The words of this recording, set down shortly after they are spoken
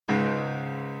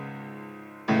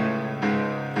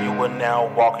are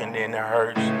now walking in the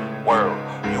Hurts world.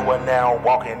 You are now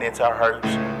walking into Hurts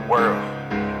world.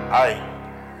 Aye.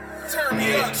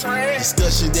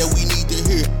 Discussion that we need to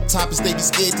hear. Topics they be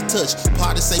scared to touch.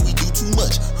 Parties say we do too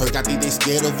much. Hurt, I think they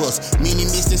scared of us. Meaning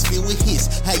this is filled with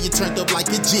hits. How you turned up like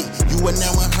a jig. You are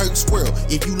now in Hurts world.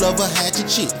 If you love her, had your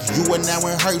chick. You are now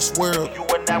in Hurts world. You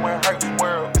are now in Hurts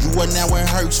world. You are now in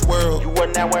Hurts world. You are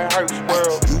now in Hurts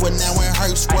world. You are now in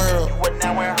Hurts world. You are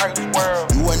now in Hurts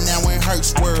world. You are now in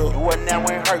Hurts world. You are now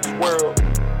in Hurts world.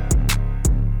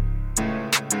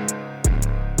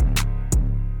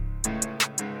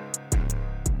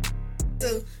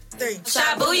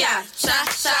 Shabuya,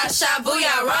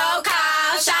 shabuya, roll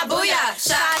call. Shabuya,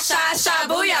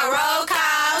 shabuya, roll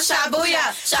call.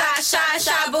 Shabuya,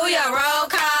 shabuya, roll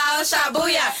call.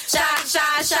 Shabuya,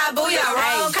 shabuya,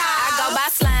 roll call. I go by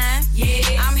slime,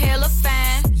 yeah. I'm hella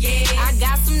fine, yeah. I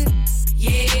got some,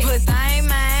 yeah. But I ain't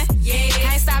mine, yeah.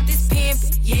 Can't stop this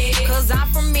pimpin', yeah. Cause I'm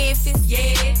from Memphis,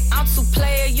 yeah. I'm too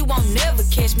player, you won't never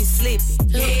catch me slipping,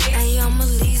 yeah. Hey, I'm a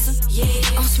Lisa,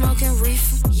 yeah. I'm smoking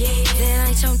reefer, yeah. That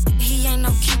ain't your, he ain't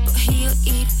no keeper, he a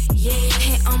eater, yeah.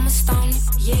 Hey, I'm a stoner,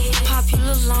 yeah.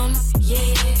 Popular loner,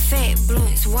 yeah. Fat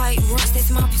blunts, white runs,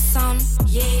 that's my persona,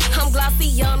 yeah. I'm glossy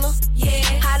yellow, yeah.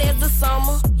 Hot as the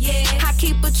summer, yeah. I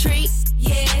keep a treat,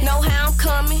 yeah. Know how I'm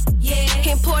coming,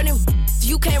 yeah. Important,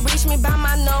 you can't reach me by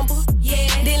my number, yeah.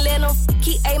 Then let him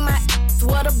he ate my ass,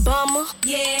 what a bummer,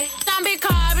 yeah. I'm big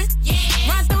carbon, yeah.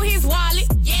 Run through his wallet,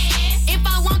 yeah. If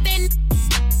I want that,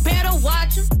 better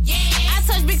watch him, yeah. I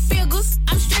touch big figures,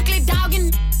 I'm strictly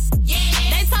dogging, yeah.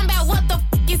 They talking about what the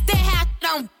is that how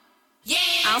don't, yeah.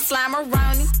 I'm slime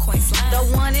around him, the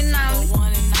one and only.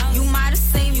 You might have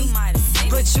seen me,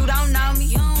 but you don't know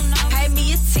me. Pay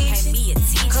me attention,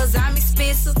 cause I'm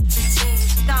expensive.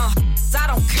 No, I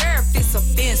don't care if it's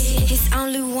offensive. It's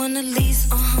only one of these,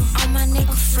 on my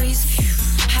nigga freeze.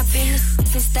 I been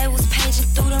since they was paging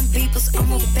through them beepers.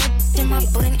 I'm a baby in my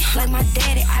bunny, like my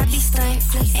daddy, I be stunning.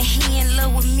 And he in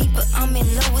love with me, but I'm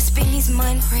in love with spending his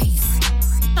money.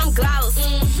 I'm gloss,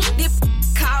 dip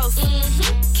cost.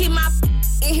 Keep my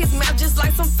in his mouth just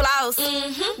like some flowers.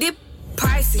 Dip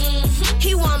pricey,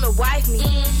 he wanna wife me.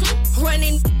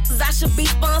 Running, I should be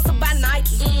sponsored by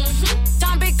Nike.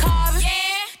 Don't be carving,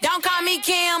 don't call me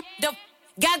Kim. The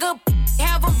got good,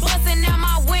 have them busting out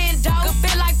my window. Could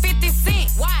feel like 50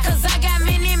 Cent, why? Cause I got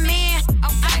many men.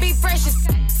 I be fresh as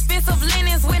expensive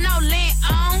linens with no lint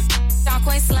on. Y'all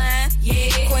queen slime,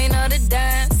 yeah. Queen of the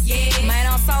dance, yeah. Man,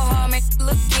 I'm so hard, make it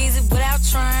look easy without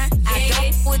trying. I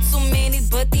don't with too many,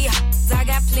 but the I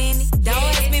got plenty. Don't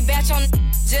ask me about your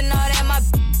just know that my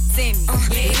send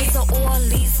me. Lisa or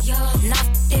Lisa, not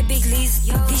that big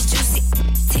Lisa. These juicy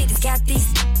titties got these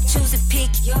choose a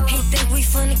pick. He think we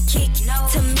finna kick.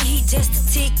 To me, he just a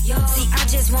tick. See, I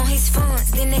just want his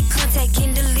funds, then they contact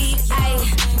and delete.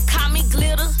 Ayy, call me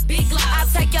glitter, big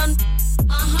gloss. I take your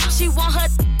She want her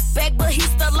back, but he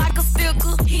stuck like a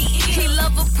sticker. He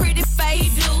love a pretty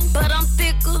face, but I'm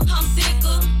thicker.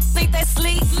 Think they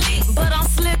sleep, but I'm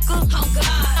slicker.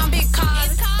 I'm big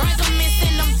cars, bring them in,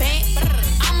 send them back.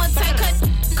 I'ma take her,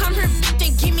 come here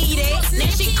and give me that. Now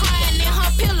she crying in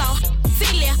her pillow.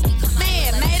 Celia,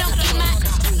 man, made him eat my.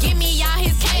 Give me all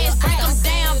his cash, break him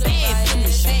down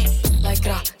bad. Like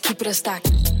keep it a stock.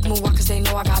 Move walk cause they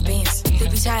know I got bands. They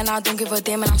be chatting, I don't give a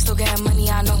damn, and I'm still getting money,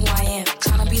 I know who I am.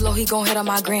 Tryna be low, he gon' hit on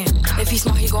my gram. If he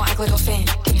smart, he gon' act like a fan.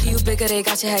 If you bigger, they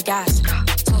got your head gas.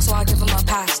 So I give him a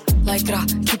pass. Like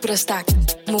keep it a stack.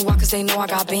 Move walk cause they know I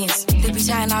got bands. They be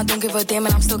chatting, I don't give a damn,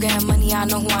 and I'm still getting money, I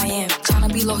know who I am.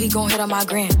 Tryna be low, he gon' hit on my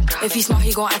gram. If he smart,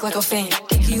 he gon' act like a fan.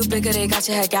 If you bigger, they got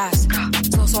your head gas.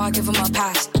 So I give him a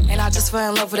pass. And I just fell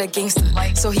in love with a gangster.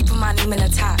 So he put my name in the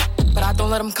top. But I don't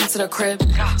let him come to the crib,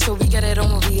 so we get it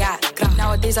on where we at.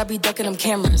 Nowadays I be ducking them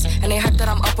cameras, and they hype that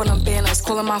I'm up on them banners.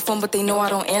 Calling my phone, but they know I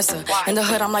don't answer. In the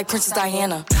hood, I'm like Princess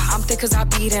Diana. I'm thick cause I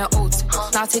be eating oats.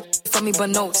 Not take from me, but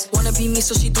notes. Wanna be me,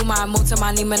 so she do my emotes and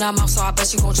my name in her mouth, so I bet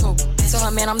she gon' choke. Tell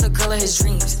her, man, I'm the girl of his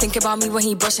dreams. Think about me when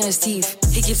he brushing his teeth.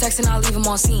 He keep texting, I leave him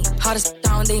on scene. Hottest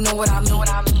down, they know what I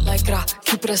mean. Like,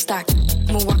 keep it a stack.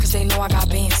 Move walk cause they know I got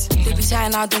bands. They be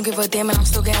chatting, I don't give a damn, and I'm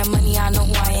still getting money, I know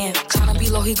who I am. Tryna be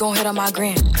low, he gon' hit on my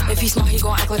gram. If he smart, he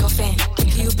gon' act like a fan.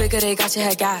 If you bigger, they got your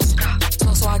head gas.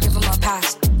 So I give him a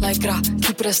pass. Like,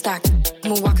 keep it a stack.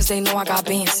 Move walk cause they know I got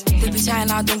bands. They be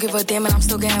chatting, I don't give a damn, and I'm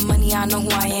still getting money, I know who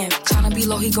I am. Tryna be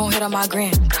low, he gon' hit on my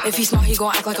gram. If he smart, he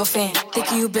gon' act like a fan.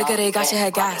 Think you bigger, they got your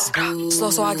head gas.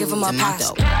 So I give him a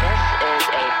pass. This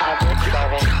is a public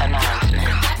service announcement.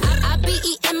 I be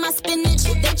eating my spinach.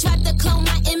 They tried to clone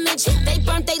my image. They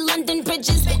burnt they London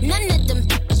bridges. None of them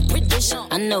British.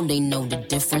 I know they know the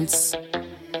difference.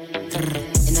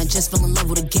 And I just fell in love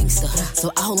with a gangster.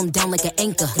 So I hold him down like an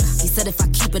anchor. He said if I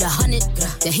keep it 100,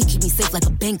 that he keep me safe like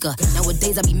a banker.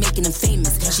 Nowadays I be making him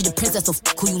famous. She the princess, so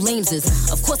who you lames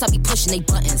is. Of course I be pushing they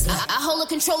buttons. I hold her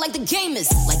control like the gamers.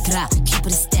 Like gra, keep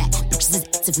it a stack. Bitches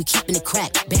is if we keeping it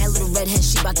crack. Bad little redhead,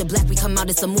 she bout the black. We come out,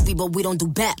 it's a movie, but we don't do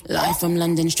back. Live from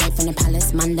London, straight from the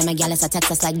palace. Manda Magalis, I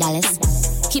text us like Dallas.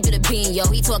 Keep it a bean, yo.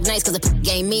 He talk nice cause the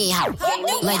game me how.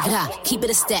 Like gra, keep it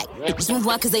a stack. Bitches move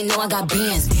on cause they know I got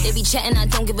bands. They be chatting, I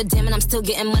don't give a damn, and I'm still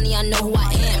getting money, I know who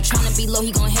I am. Tryna be low,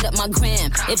 he gon' hit up my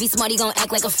gram. If he smart, he gon'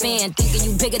 act like a fan.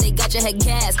 Thinking you bigger, they got your head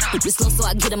gas. Bitches slow, so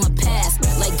I get him a pass.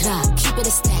 Like gra, keep it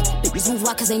a stack. Bitches move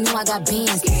on cause they know I got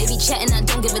bands. They be chatting, I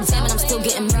don't give a damn, and I'm still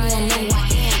getting money, I know who I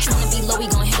am. Tryna be low, he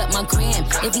gon' hit up my gram.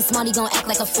 If he smart, he gon' act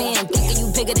like a fan. Thinking you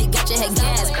bigger, they got your head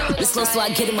gas. Bitch slow, so I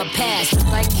get him a pass.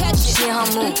 Like catch it, she in her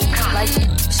move. Like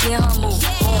she in her move.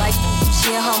 Like she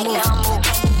in her move.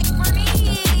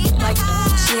 Like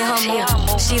she in her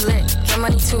move. She lit, get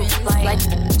money too. Like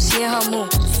she in her move.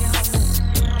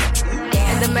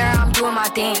 In the mirror, I'm doing my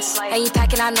dance. Ain't you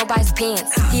packing out nobody's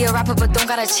pants. He a rapper, but don't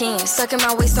got a chance. Stuck in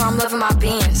my waist, so I'm loving my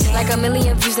bands. Like 1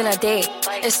 million views in a day.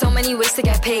 There's so many ways to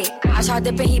get paid. I tried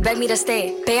dipping, he begged me to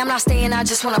stay. Babe, I'm not staying, I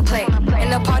just wanna play. In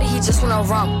the party, he just wanna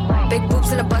rum. Big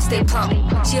boobs in the bus, they plump.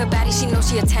 She a baddie, she knows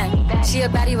she a 10. She a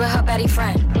baddie with her baddie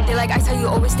friend. They like, I tell you,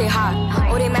 always stay hot.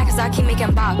 Oh, they mad cause I keep making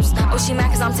bops. Oh, she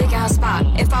mad cause I'm taking her spot.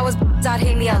 If I was I'd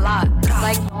hate me a lot.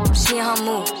 Like, she in her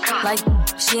move. Like,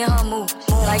 she in her move.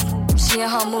 Like, she in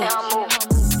her move.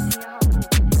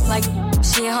 Like,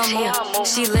 she in her move.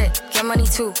 She lit, get money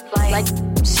too. Like,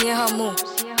 she in her move.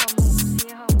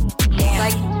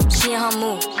 Like, she in her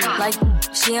move. Like,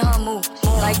 she in her move.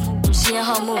 Like, she in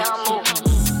her move.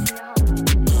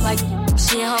 Like,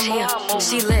 she in her move.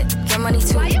 She lit, get money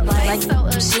too. Like,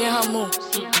 she in her move.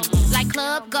 Like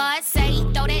Club God say,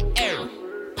 throw that air.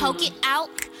 Poke it out.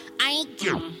 I ain't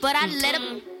cute, but I let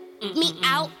him me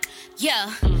out.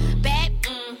 Yeah, bad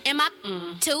am I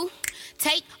too?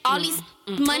 Take all these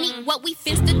money, what we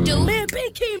finna do?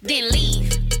 Then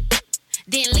leave,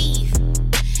 then leave.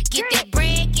 Get that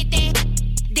bread, get that,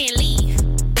 then leave,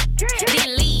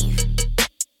 then leave,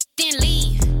 then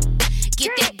leave.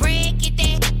 Get that bread, get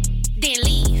that, then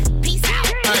leave. Peace out.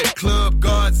 Hey, Club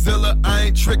Godzilla, I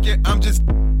ain't tricking, I'm just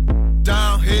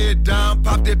down, head down,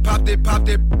 pop that, pop that, pop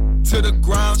that. To the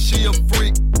ground, she a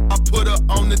freak. I put her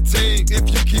on the team. If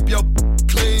you keep your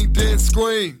clean, then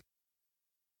scream.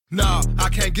 Nah, I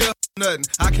can't give nothing.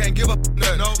 I can't give up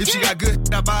nothing. No. If she got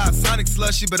good, I buy a Sonic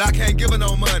slushy, but I can't give her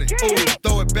no money. Ooh,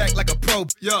 throw it back like a pro.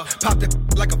 Yeah, pop that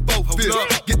like a boat fist.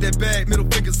 Get that bag, middle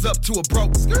fingers up to a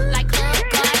broke. Like Club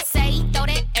God say, throw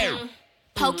that air.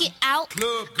 Poke it out.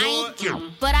 I ain't cute,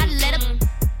 but I let him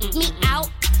me out.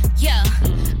 Yeah,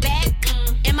 bad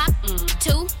am I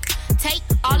too? Take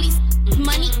all these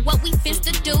money, what we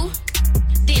finna do?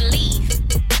 Then leave,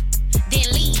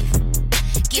 then leave.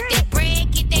 Get that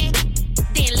bread, get that,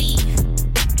 then leave,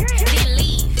 then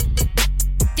leave,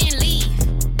 then leave.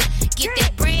 Get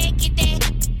that bread, get that,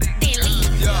 then leave.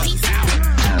 Peace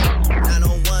out.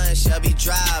 901 Shelby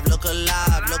Drive, look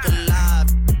alive, look alive.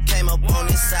 Came up on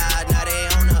this side, now they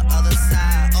on the other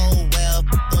side. Oh well,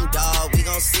 them dog, we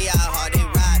gon' see how hard they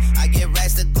ride. I get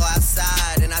racks to go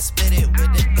outside, and I split it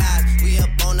with the guys. We up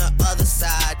on the other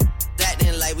side,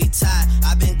 acting like we tied.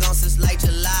 I've been gone since like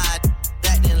July,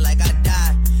 acting like I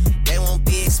died. They won't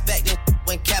be expecting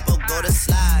when Capo go to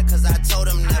slide, cause I told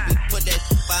them that we put that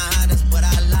behind us, but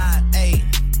I lied. Hey,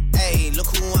 hey, look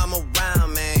who I'm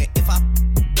around, man. If I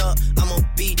up, I'ma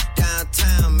be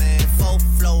downtown, man. Full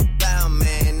flow bound,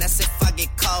 man. That's if I get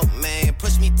caught, man.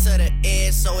 Push me to the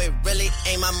edge, so it really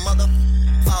ain't my mother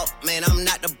fault, man. I'm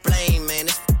not to blame, man.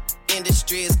 This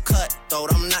industry is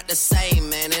cutthroat, I'm not the same,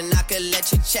 man. And I could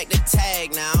let you check the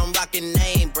tag now. I'm rocking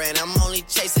name brand, I'm only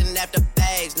chasing after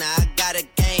bags now. I got a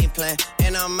game plan,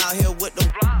 and I'm out here with the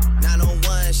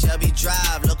 901 Shelby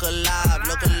Drive, look alive,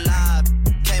 look alive.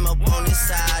 Came up on this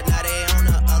side, now they on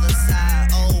the other side.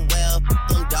 Oh well,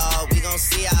 them dog, we gon'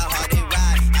 see how hard they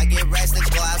ride. I get racks to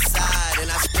go outside,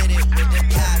 and I split it with the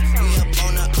guy. We up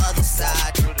on the other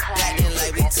side, acting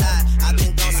like we tied. I've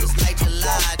been gone since like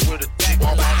July.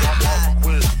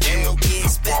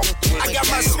 I got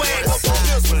my swag up on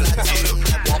this one.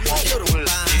 I'm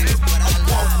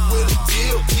with a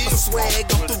deal, swag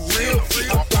up the real.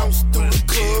 I bounce through the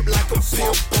club like a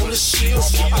pimp on the shield.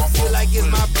 I feel like it's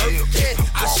my birthday,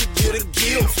 I should get a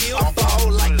gift. I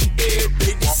ball like every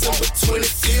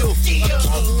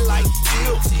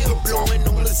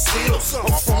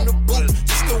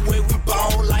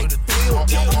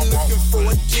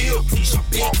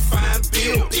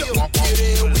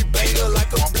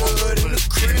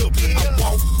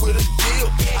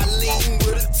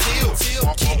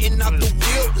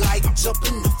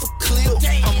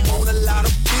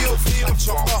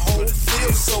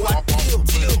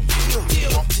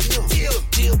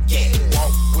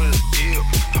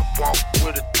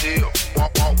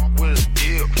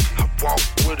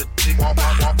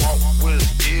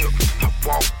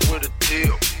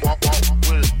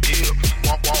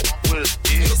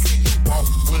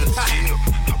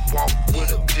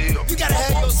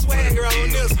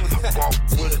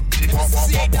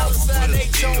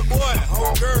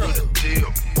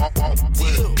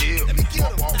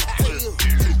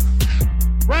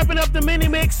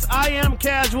I am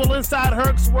Casual inside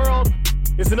Herc's World.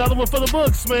 It's another one for the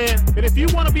books, man. And if you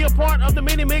want to be a part of the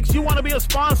mini mix, you want to be a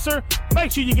sponsor,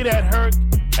 make sure you get at Herc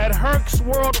at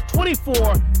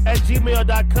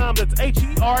hercsworld24@gmail.com. That's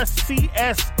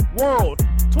HERCS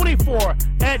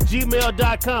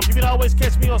World24@gmail.com. You can always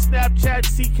catch me on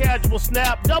Snapchat, Casual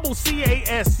Snap,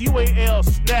 CASUAL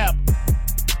Snap.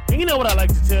 And you know what I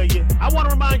like to tell you. I want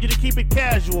to remind you to keep it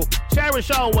casual.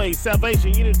 Cherish always.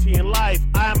 Salvation, unity, and life.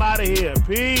 I am out of here.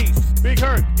 Peace. Big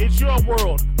Herc, it's your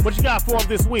world. What you got for him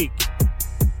this week?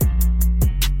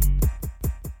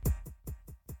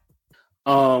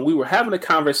 We were having a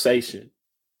conversation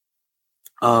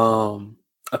a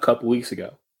couple weeks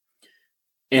ago.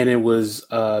 And it was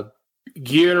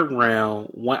geared around,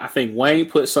 I think Wayne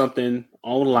put something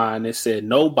online that said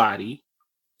nobody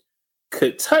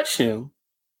could touch him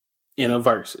in a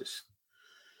versus.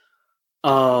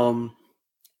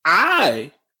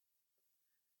 I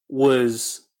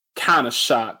was kind of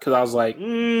shocked because I was like,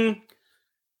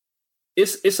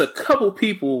 it's a couple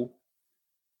people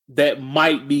that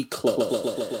might be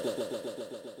close.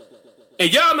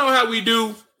 And y'all know how we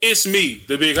do. It's me,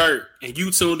 the Big Herc, and you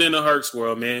tuned in to Herc's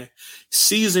World, man.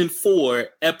 Season 4,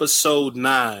 episode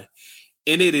 9.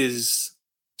 And it is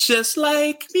just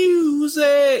like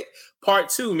music. Part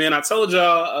 2, man. I told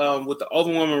y'all with the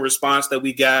overwhelming response that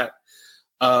we got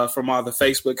from all the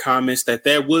Facebook comments that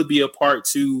there would be a part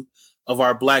 2 of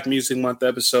our Black Music Month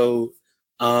episode.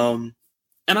 And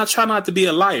I try not to be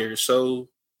a liar. So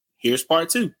here's part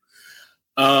 2.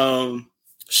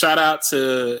 Shout out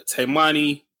to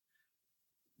Taimani,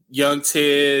 Young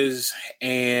Tez,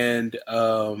 and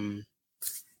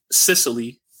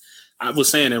Cicely. I was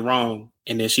saying it wrong,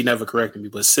 and then she never corrected me,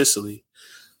 but Cicely.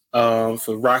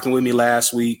 For rocking with me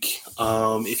last week.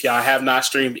 If y'all have not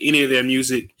streamed any of their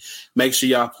music, make sure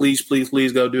y'all please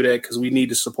go do that because we need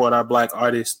to support our Black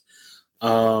artists.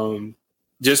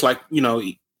 Just like we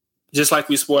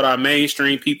support our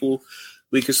mainstream people,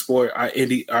 we can support our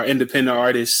independent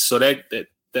artists so that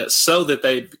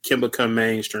they can become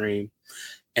mainstream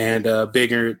and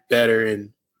bigger, better,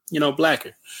 and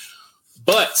blacker.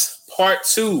 But part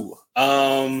 2.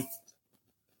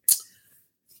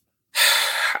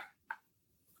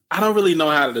 I don't really know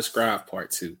how to describe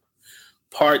part 2.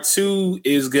 Part 2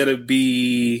 is going to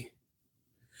be...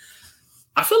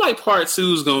 I feel like part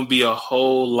 2 is going to be a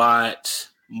whole lot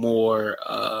more...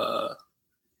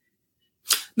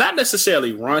 not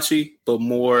necessarily raunchy, but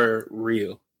more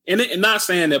real. And not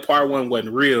saying that part 1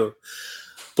 wasn't real,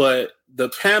 but the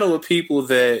panel of people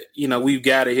that, we've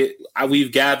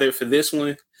gathered for this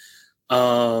one,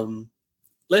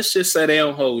 let's just say they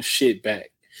don't hold shit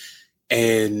back.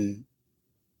 And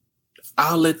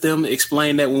I'll let them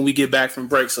explain that when we get back from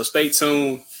break. So stay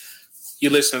tuned.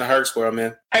 You're listening to Herc's World,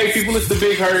 man. Hey, people, it's the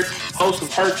Big Herc, host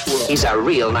of Herc's World. He's a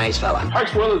real nice fella.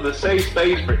 Herc's World is a safe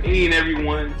space for any and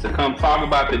everyone to come talk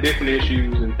about the different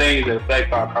issues and things that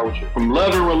affect our culture. From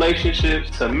love and relationships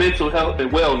to mental health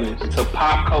and wellness to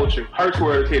pop culture, Herc's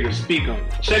World is here to speak on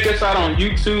it. Check us out on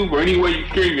YouTube or anywhere you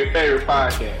stream your favorite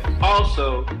podcast.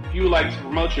 Also, if you would like to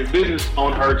promote your business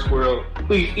on Herc's World,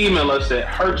 please email us at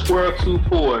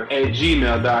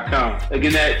hercsworld24@gmail.com.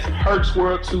 Again, that's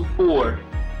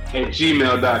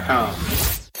hercsworld24@gmail.com.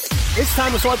 It's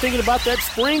time to start thinking about that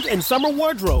spring and summer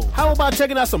wardrobe. How about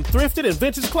checking out some thrifted and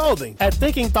vintage clothing at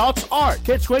Thinking Thoughts Art?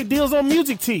 Catch great deals on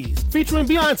music tees featuring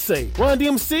Beyonce, Run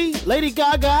DMC, Lady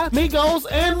Gaga, Migos,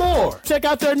 and more. Check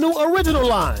out their new original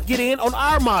line. Get in on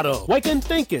our motto, Wakin'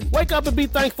 Thinking. Wake up and be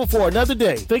thankful for another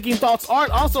day. Thinking Thoughts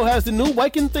Art also has the new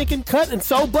Wakin' Thinking cut and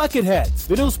sew bucket hats.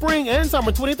 The new spring and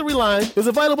summer 23 line is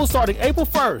available starting April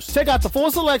 1st. Check out the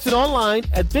full selection online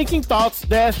at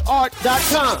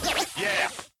thinkingthoughts-art.com. Yeah.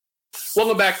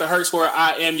 Welcome back to Herc's World.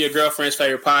 I am your girlfriend's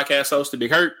favorite podcast host, the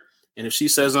Big Herc. And if she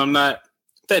says I'm not,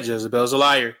 that Jezebel's a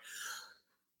liar.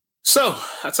 So,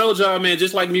 I told y'all, man,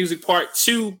 just like music part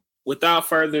 2, without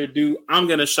further ado, I'm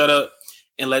going to shut up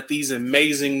and let these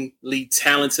amazingly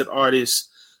talented artists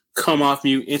come off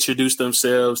mute, introduce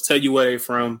themselves, tell you where they're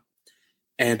from,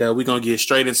 and we're going to get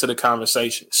straight into the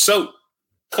conversation. So,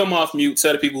 come off mute,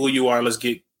 tell the people who you are, let's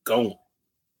get going.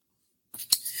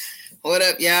 What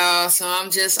up, y'all? So I'm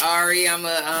just Ari. I'm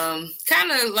a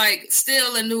kind of like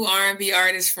still a new R&B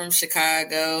artist from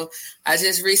Chicago. I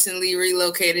just recently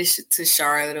relocated to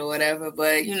Charlotte or whatever,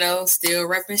 but still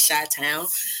repping Chi-Town.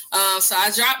 So I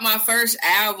dropped my first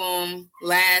album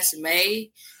last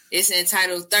May. It's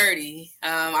entitled 30.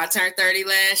 I turned 30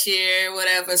 last year,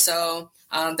 whatever. So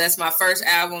that's my first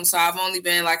album. So I've only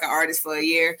been like an artist for a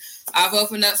year. I've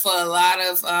opened up for a lot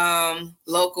of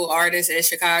local artists in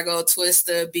Chicago,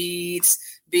 Twista, Beats,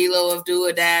 B-Lo of Do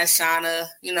or Die, Shauna,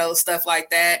 stuff like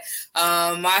that.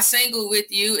 My single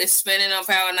With You is spinning on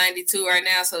Power 92 right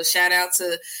now. So shout out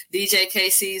to DJ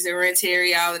KC's and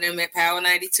Rentieri, all of them at Power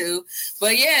 92.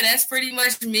 But yeah, that's pretty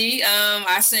much me.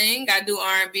 I sing, I do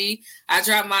R&B. I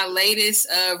dropped my latest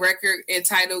record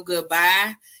entitled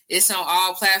Goodbye. It's on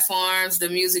all platforms. The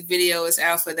music video is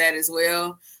out for that as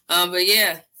well. But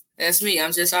yeah, that's me.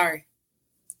 I'm just Ari.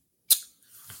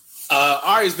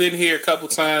 Ari's been here a couple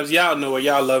times. Y'all know her,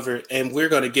 y'all love her, and we're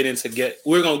gonna get into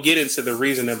the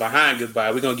reasoning behind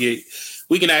Goodbye.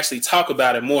 We can actually talk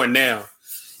about it more now,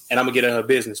 and I'm gonna get in her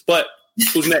business. But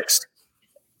who's next?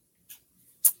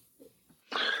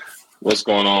 What's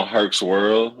going on, Herc's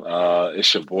World?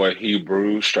 It's your boy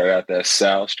Hebrew, straight out that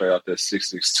South, straight out that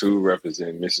 662,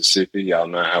 representing Mississippi. Y'all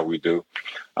know how we do.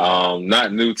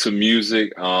 Not new to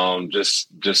music.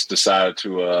 Just decided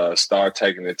to start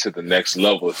taking it to the next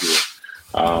level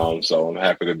here. So I'm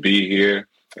happy to be here,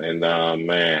 and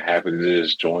happy to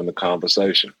just join the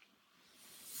conversation.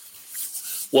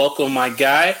 Welcome, my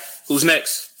guy. Who's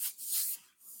next?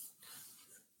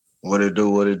 What it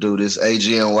do? This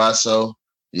AGN Wasso.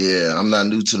 Yeah, I'm not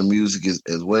new to the music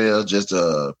as well. Just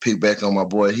to pick back on my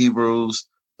boy Hebrews.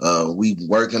 We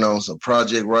working on some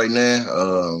project right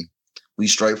now. We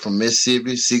straight from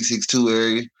Mississippi, 662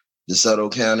 area, DeSoto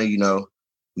County.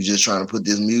 We just trying to put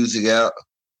this music out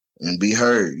and be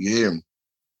heard. You hear me?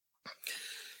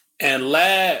 And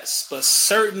last but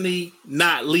certainly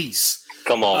not least,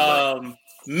 come on,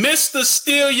 Mr.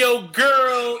 Steal Your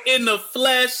Girl in the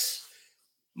flesh,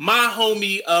 my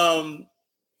homie.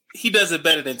 He does it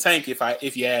better than Tank,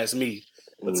 if you ask me.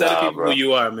 But tell the people who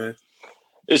you are, man.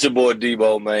 It's your boy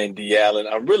Debo, man, D. Allen.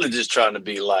 I'm really just trying to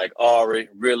be like Ari.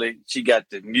 Really, she got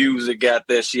the music out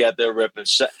there. She out there repping.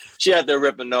 She out there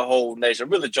repping the whole nation. I'm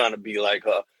really trying to be like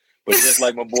her. But just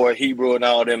like my boy Hebrew and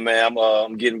all them, man,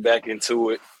 I'm getting back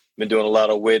into it. Been doing a lot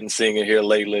of wedding singing here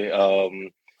lately.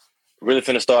 Really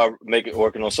finna start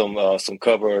working on some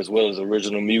cover as well as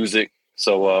original music.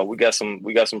 So we got some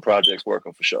projects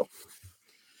working for sure.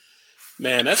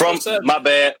 Man, that's from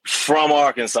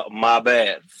Arkansas. My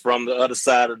bad. From the other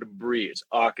side of the bridge,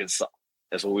 Arkansas.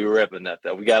 That's what we were repping at.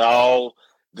 That we got all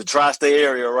the tri-state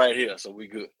area right here, so we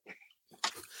good.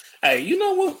 Hey, you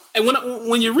know what? And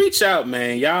when you reach out,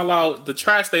 man, y'all out the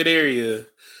tri-state area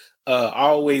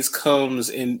always comes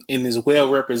and is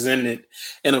well represented.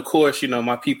 And of course,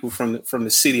 my people from the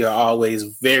city are always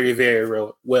very, very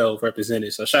well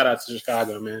represented. So shout out to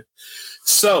Chicago, man.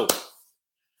 So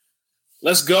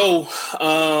let's go.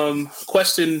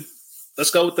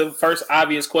 Let's go with the first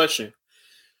obvious question.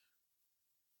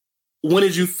 When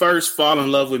did you first fall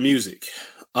in love with music?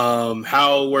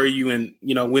 How were you, and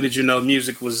when did you know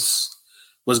music was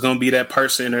going to be that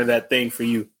person or that thing for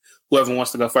you? Whoever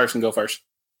wants to go first can go first.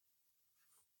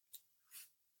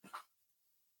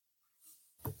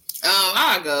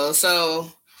 I'll go. So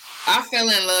I fell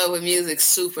in love with music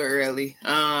super early.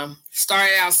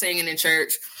 Started out singing in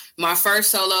church. My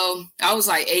first solo, I was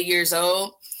like 8 years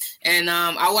old, and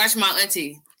I watched my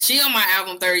auntie. She on my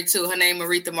album 32. Her name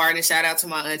Aretha Martin. Shout out to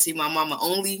my auntie, my mama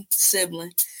only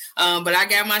sibling. But I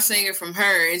got my singing from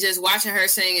her, and just watching her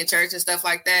sing in church and stuff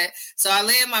like that. So I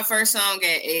led my first song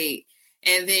at 8.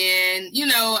 And then,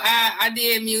 I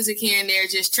did music here and there,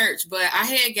 just church. But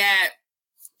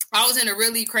I was in a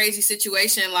really crazy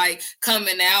situation, like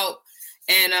coming out.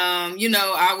 And,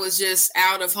 I was just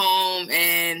out of home,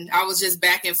 and I was just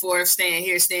back and forth, staying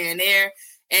here, staying there.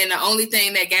 And the only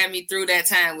thing that got me through that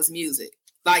time was music.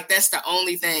 Like, that's the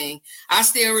only thing. I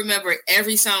still remember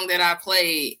every song that I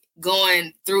played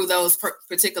going through those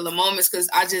particular moments, because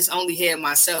I just only had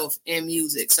myself in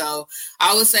music. So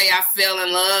I would say I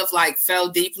fell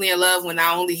deeply in love when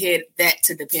I only had that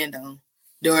to depend on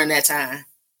during that time.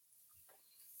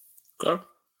 Okay.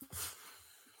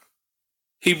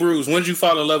 Hebrews, when did you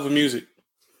fall in love with music?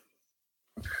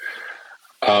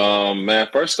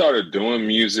 First started doing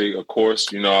music. Of course,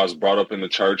 I was brought up in the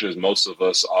churches. Most of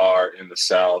us are in the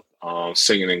South,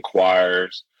 singing in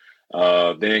choirs.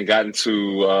 Then got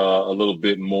into a little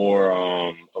bit more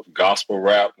of gospel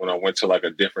rap when I went to like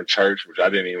a different church, which I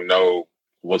didn't even know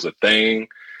was a thing.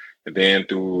 And then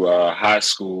through high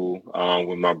school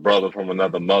with my brother from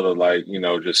another mother,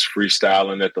 just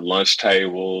freestyling at the lunch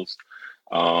tables.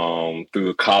 Through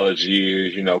the college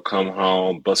years, come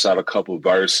home, bust out a couple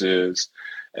verses.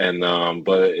 And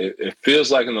but it feels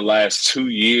like in the last 2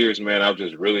 years, man, I've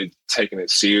just really taken it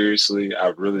seriously.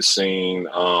 I've really seen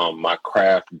my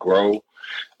craft grow.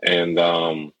 And,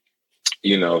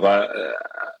 if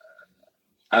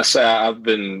I say I've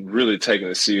been really taking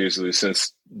it seriously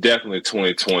since definitely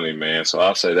 2020, man. So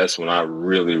I'll say that's when I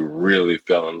really, really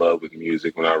fell in love with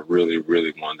music, when I really,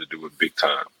 really wanted to do it big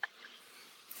time.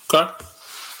 Okay.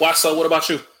 Why so? What about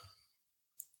you?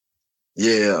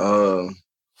 Yeah,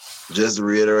 just to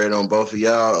reiterate on both of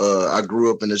y'all, I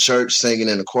grew up in the church singing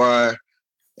in the choir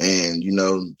and, you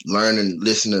know, learning,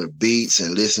 listening to beats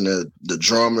and listening to the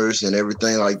drummers and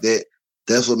everything like that.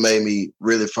 That's what made me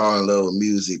really fall in love with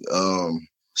music.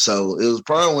 So it was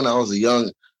probably when I was a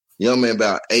young man,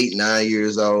 about 8, 9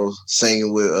 years old,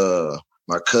 singing with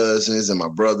my cousins and my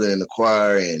brother in the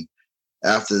choir. And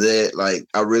after that, like,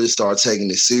 I really started taking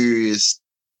it serious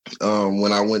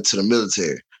when I went to the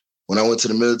military. When I went to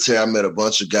the military, I met a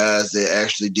bunch of guys that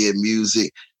actually did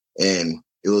music, and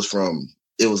it was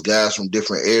guys from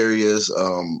different areas,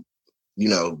 you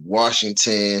know,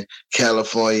 Washington,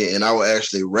 California, and I would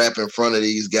actually rap in front of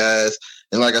these guys.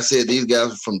 And like I said, these guys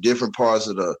were from different parts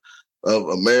of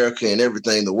America and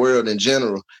everything, the world in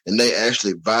general, and they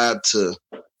actually vibed to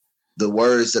the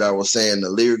words that I was saying, the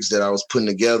lyrics that I was putting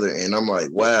together. And I'm like,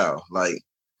 wow, like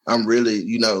I'm really,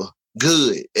 you know,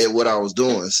 good at what I was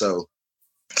doing. So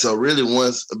really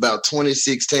once about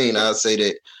 2016, I'd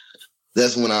say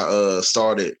that's when I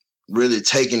started really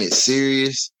taking it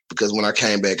serious, because when I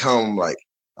came back home, I'm like,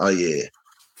 oh yeah,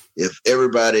 if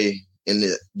everybody in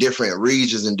the different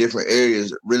regions and different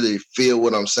areas really feel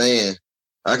what I'm saying,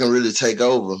 I can really take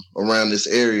over around this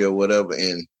area or whatever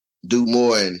and do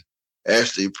more and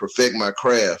actually perfect my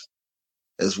craft,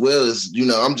 as well as, you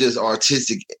know, I'm just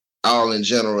artistic all in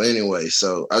general anyway.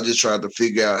 So I just tried to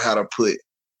figure out how to put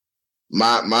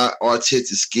my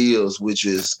artistic skills, which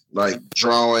is like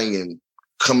drawing and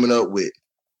coming up with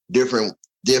different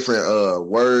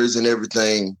words and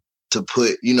everything to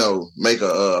put, you know, make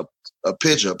a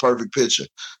picture, a perfect picture.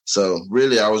 So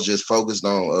really I was just focused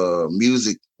on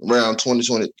music around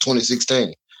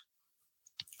 2016.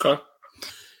 Okay.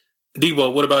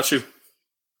 Debo, what about you?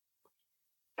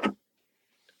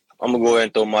 I'm gonna go ahead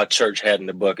and throw my church hat in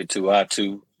the bucket too. I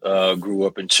too grew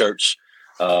up in church,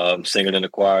 singing in the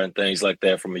choir and things like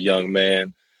that from a young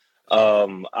man.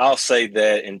 I'll say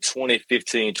that in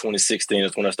 2015, 2016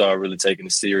 is when I started really taking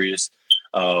it serious.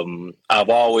 I've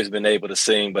always been able to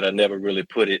sing, but I never really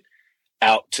put it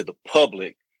out to the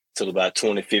public till about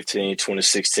 2015,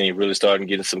 2016, really started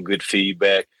getting some good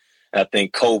feedback. I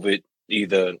think COVID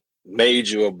either made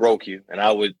you or broke you. And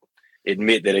I would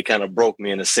admit that it kind of broke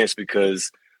me in a sense, because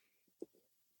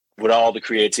with all the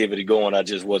creativity going, I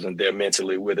just wasn't there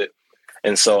mentally with it.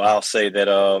 And so I'll say that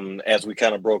as we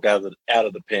kind of broke out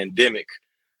of the pandemic,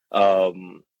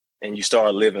 and you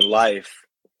start living life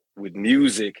with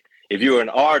music, if you're an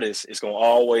artist, it's going to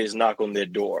always knock on their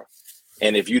door.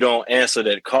 And if you don't answer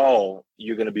that call,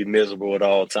 you're going to be miserable at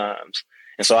all times.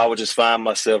 And so I would just find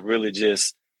myself really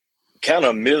just kind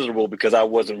of miserable because I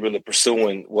wasn't really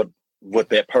pursuing what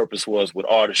that purpose was with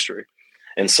artistry.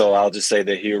 And so I'll just say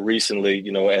that here recently,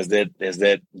 you know, as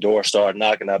that door started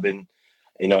knocking, I've been,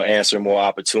 you know, answering more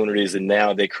opportunities, and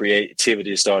now that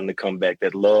creativity is starting to come back,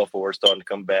 that love for it is starting to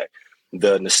come back.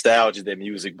 The nostalgia that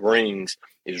music brings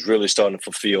is really starting to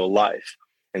fulfill life.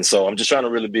 And so I'm just trying to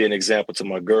really be an example to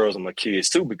my girls and my kids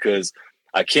too, because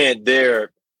I can't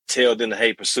dare tell them to,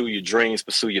 hey, pursue your dreams,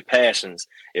 pursue your passions,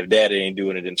 if daddy ain't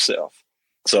doing it himself.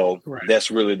 So right.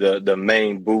 That's really the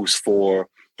main boost for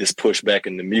this pushback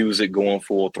in the music, going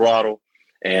full throttle.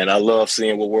 And I love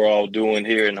seeing what we're all doing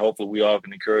here, and hopefully we all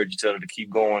can encourage each other to keep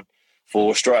going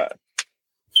full stride.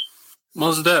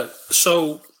 Most definitely.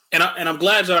 So, and I'm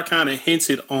glad y'all kind of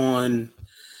hinted on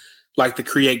like the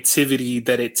creativity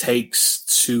that it takes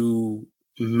to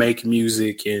make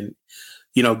music and,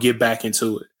 you know, get back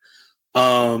into it.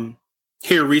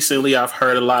 Here recently, I've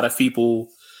heard a lot of people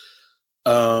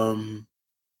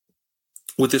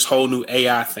with this whole new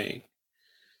AI thing.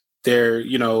 They're,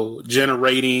 you know,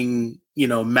 generating, you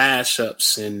know,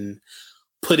 mashups and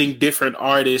putting different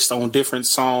artists on different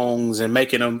songs and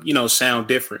making them, you know, sound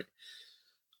different.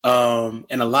 And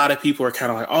a lot of people are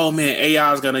kind of like, oh man,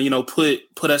 AI is going to, you know, put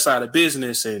us out of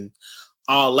business and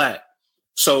all that.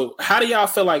 So how do y'all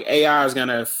feel like AI is going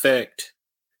to affect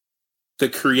the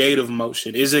creative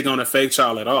motion? Is it going to affect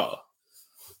y'all at all?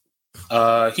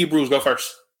 Hebrews, go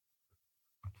first.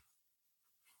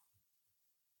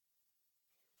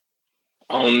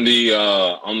 On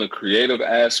the creative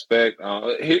aspect,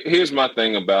 here's my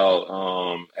thing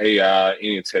about AI,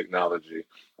 any technology.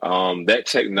 That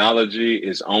technology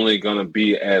is only going to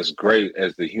be as great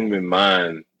as the human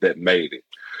mind that made it.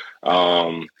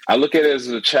 I look at it as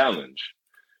a challenge.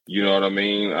 You know what I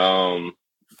mean?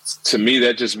 To me,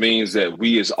 that just means that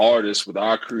we as artists with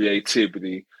our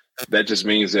creativity, that just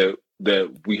means that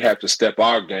that we have to step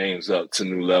our games up to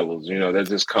new levels. You know, that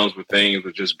just comes with things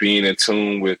with just being in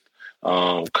tune with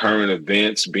current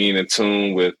events, being in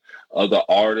tune with other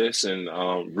artists, and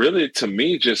really, to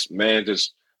me, just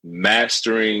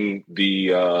mastering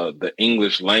the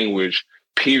English language,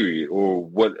 period, or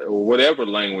whatever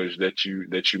language that you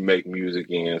make music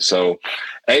in. So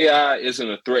AI isn't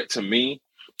a threat to me.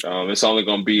 It's only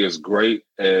going to be as great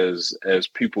as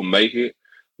people make it.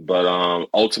 But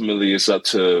ultimately, it's up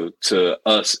to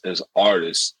us as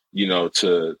artists, you know,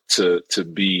 to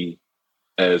be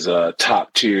as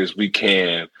top tier as we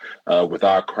can with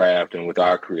our craft and with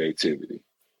our creativity.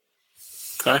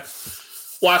 Okay.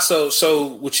 Why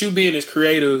so with you being as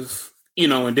creative, you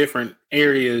know, in different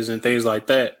areas and things like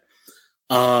that,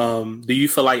 do you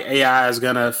feel like AI is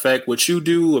gonna affect what you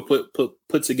do or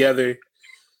put together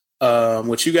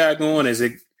what you got going? Or is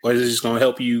it just gonna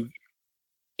help you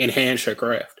enhance your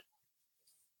craft?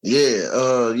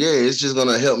 Yeah, it's just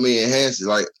gonna help me enhance it.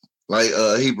 Like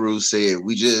Hebrews said,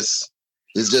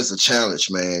 it's just a challenge,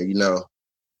 man, you know.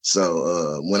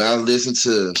 So when I listen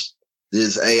to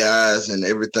this AIs and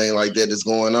everything like that that's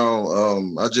going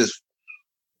on, I just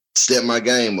step my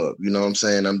game up. You know what I'm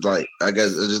saying? I'm like, I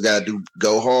just gotta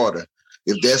go harder.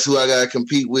 If that's who I gotta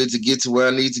compete with to get to where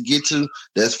I need to get to,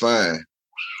 that's fine.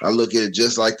 I look at it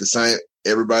just like the same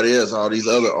everybody else, all these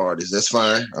other artists. That's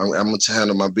fine. I'm gonna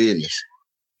handle my business.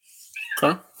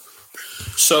 Okay.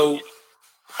 So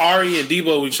Ari and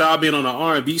Debo, with y'all being on the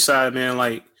R&B side, man,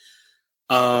 like,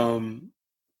 how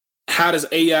do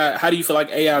you feel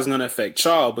like AI is going to affect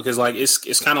y'all? Because like,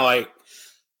 it's kind of like,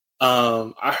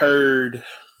 I heard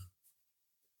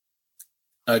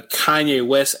a Kanye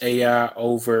West AI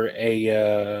over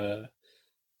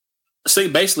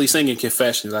basically singing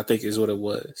Confessions, I think is what it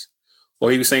was. Or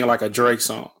he was singing like a Drake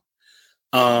song.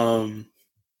 How's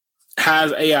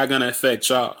AI going to affect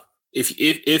y'all?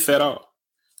 If at all?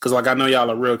 Because like I know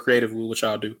y'all are real creative with what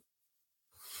y'all do.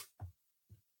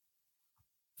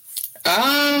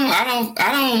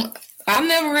 I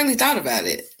never really thought about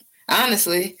it.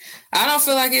 Honestly, I don't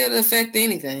feel like it would affect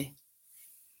anything.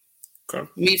 Okay.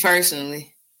 Me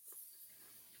personally.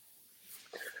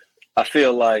 I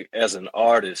feel like as an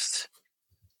artist,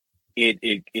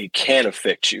 it can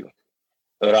affect you.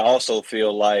 But I also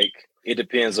feel like it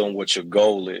depends on what your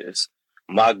goal is.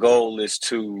 My goal is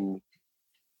to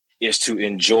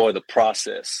enjoy the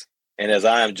process. And as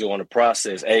I am enjoying the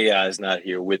process, AI is not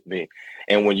here with me.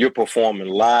 And when you're performing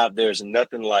live, there's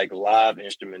nothing like live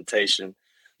instrumentation.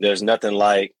 There's nothing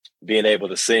like being able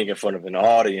to sing in front of an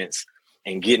audience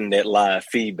and getting that live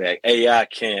feedback. AI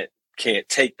can't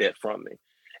take that from me.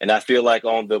 And I feel like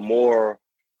on the more,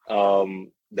 the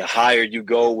higher you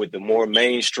go with the more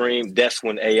mainstream, that's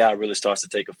when AI really starts to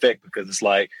take effect, because it's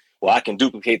like, well, I can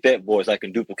duplicate that voice. I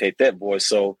can duplicate that voice.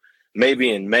 So maybe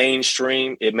in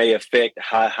mainstream, it may affect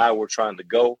how we're trying to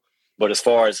go. But as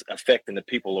far as affecting the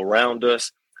people around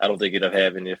us, I don't think it'll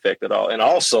have any effect at all. And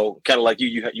also, kind of like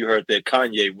you heard that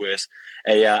Kanye West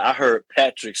AI. I heard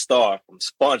Patrick Star from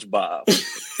SpongeBob.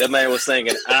 That man was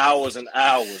singing hours and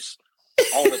hours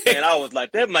on the thing. I was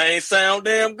like, that man sound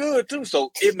damn good too.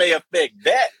 So it may affect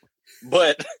that.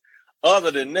 But other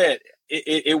than that,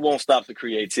 it won't stop the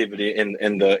creativity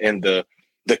and the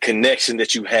connection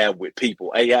that you have with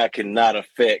people. AI cannot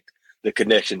affect the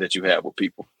connection that you have with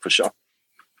people, for sure.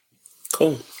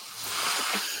 Cool.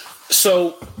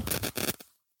 So,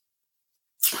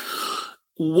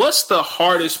 what's the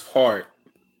hardest part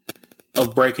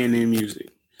of breaking in music?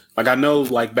 Like, I know,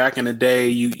 like back in the day,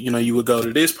 you would go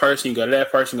to this person, you go to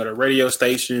that person, go to radio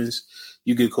stations,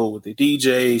 you get cool with the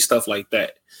DJ, stuff like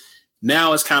that.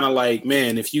 Now it's kind of like,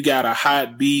 man, if you got a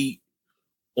hot beat,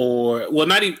 or well,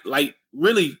 not even like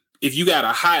really, if you got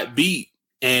a hot beat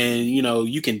and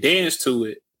you can dance to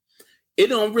it, it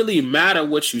don't really matter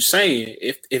what you're saying.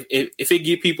 If it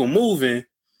get people moving,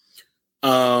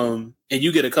 and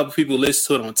you get a couple people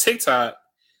listen to it on TikTok,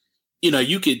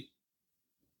 you could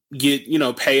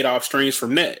get paid off streams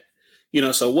from that.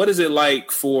 So what is it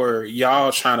like for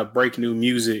y'all trying to break new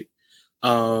music?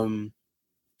 And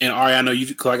Ari, I know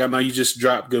you just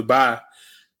dropped Goodbye.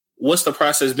 What's the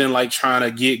process been like trying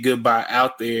to get Goodbye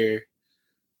out there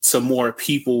to more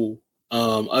people,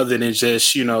 other than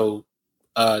just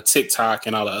TikTok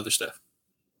and all the other stuff?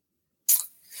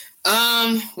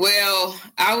 Well,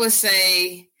 I would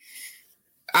say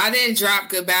I didn't drop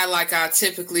Goodbye like I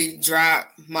typically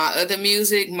drop my other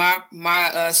music. My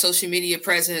social media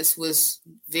presence was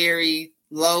very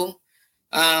low,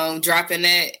 dropping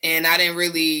that, and I didn't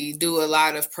really do a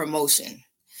lot of promotion.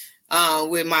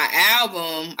 With my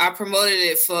album, I promoted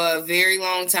it for a very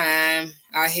long time.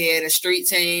 I had a street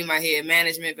team. I had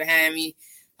management behind me.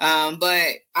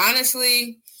 But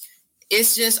honestly,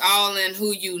 it's just all in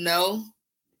who you know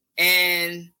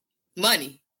and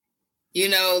money. You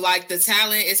know, like the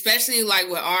talent, especially like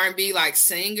with R&B, like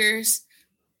singers.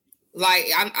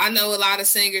 Like I know a lot of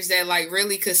singers that like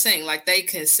really could sing, like they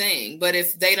can sing. But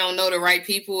if they don't know the right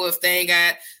people, if they ain't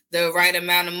got the right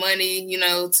amount of money, you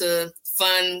know, to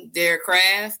fund their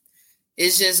craft,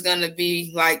 it's just going to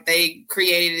be like they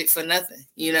created it for nothing,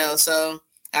 you know. So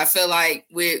I feel like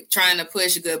with trying to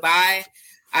push Goodbye,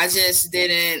 I just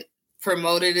didn't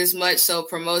promote it as much. So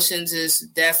promotions is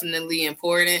definitely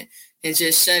important, and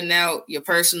just shutting out your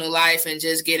personal life and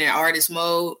just getting artist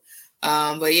mode.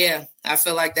 But yeah, I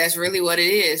feel like that's really what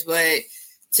it is. But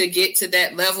to get to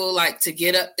that level, like to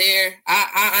get up there,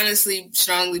 I honestly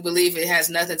strongly believe it has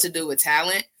nothing to do with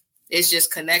talent. It's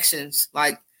just connections,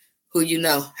 like who you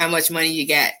know, how much money you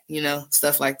got, you know,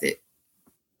 stuff like that.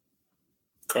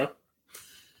 Okay.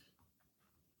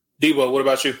 Debo, what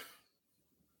about you?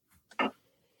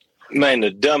 Man,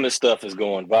 the dumbest stuff is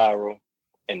going viral,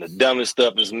 and the dumbest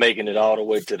stuff is making it all the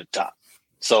way to the top.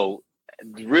 So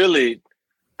really,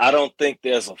 I don't think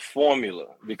there's a formula,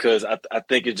 because I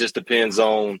think it just depends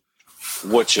on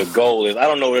what your goal is. I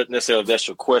don't know necessarily if that's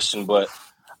your question, but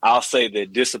I'll say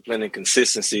that discipline and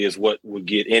consistency is what would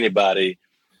get anybody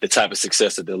the type of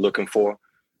success that they're looking for.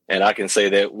 And I can say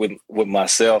that with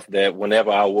myself, that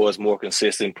whenever I was more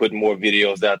consistent, putting more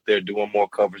videos out there, doing more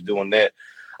coverage, doing that,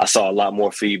 I saw a lot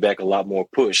more feedback, a lot more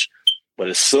push. But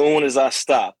as soon as I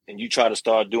stop and you try to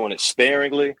start doing it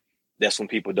sparingly, that's when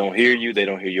people don't hear you, they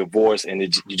don't hear your voice, and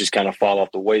you just kind of fall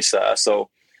off the wayside. So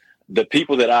the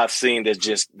people that I've seen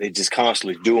that they just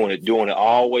constantly doing it,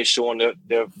 always showing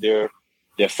their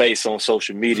face on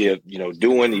social media, you know,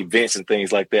 doing events and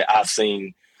things like that, I've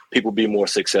seen people be more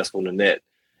successful than that.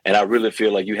 And I really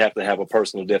feel like you have to have a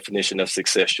personal definition of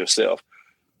success yourself.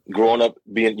 Growing up,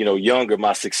 being, you know, younger,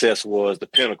 my success was the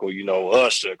pinnacle, you know,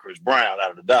 Usher, Chris Brown,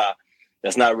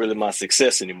 that's not really my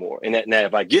success anymore. And now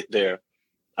if I get there,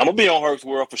 I'm going to be on Herc's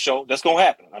World for sure. That's going to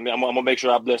happen. I mean, I'm going to make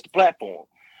sure I bless the platform.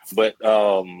 But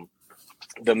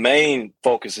the main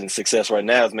focus and success right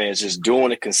now is just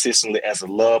doing it consistently as a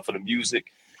love for the music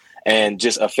and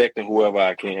just affecting whoever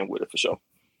I can with it for sure.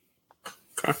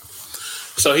 Okay.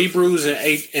 So Hebrews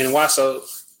and Wasso,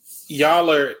 y'all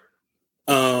are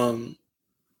on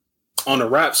the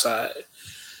rap side.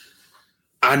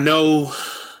 I know.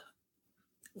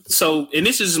 So, and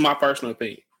this is my personal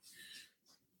opinion.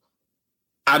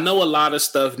 I know a lot of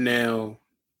stuff now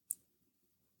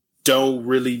don't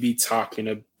really be talking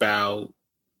about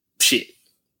shit.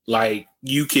 Like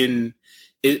you can,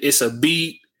 it's a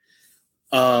beat,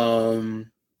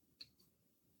 and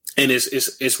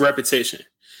it's repetition.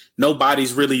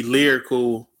 Nobody's really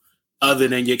lyrical other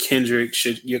than your Kendricks,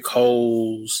 your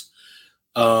Coles,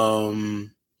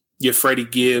 your Freddie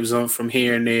Gibbs from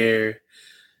here and there,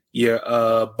 your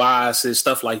biases,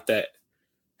 stuff like that.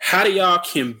 How do y'all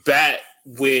combat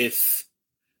with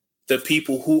the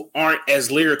people who aren't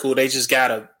as lyrical? They just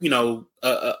got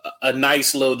a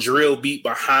nice little drill beat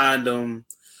behind them,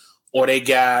 or they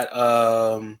got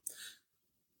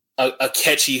a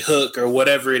catchy hook or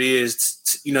whatever it is,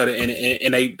 you know,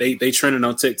 and they trending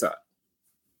on TikTok.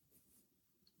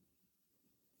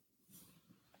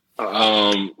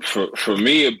 For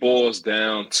me, it boils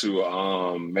down to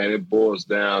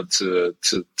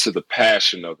the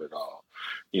passion of it all.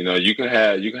 You know, you can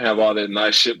have all that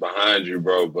nice shit behind you,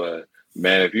 bro, but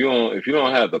man, if you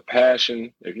don't have the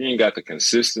passion, if you ain't got the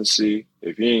consistency,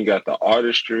 if you ain't got the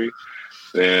artistry,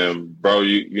 then bro,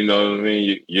 you know what I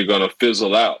mean, you're gonna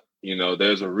fizzle out. You know,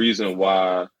 there's a reason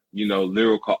why, you know,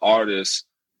 lyrical artists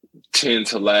tend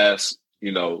to last,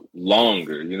 you know,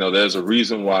 longer. You know, there's a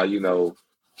reason why, you know,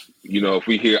 if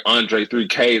we hear Andre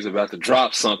 3K is about to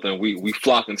drop something, we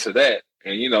flock into that.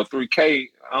 And, you know, 3K,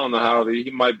 I don't know how old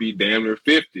he might be damn near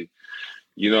 50.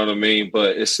 You know what I mean?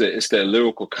 But it's that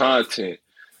lyrical content.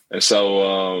 And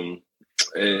so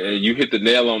and you hit the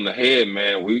nail on the head,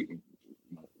 man.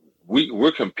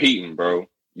 We're competing, bro.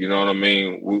 You know what I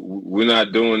mean? We're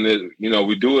not doing it. You know,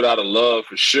 we do it out of love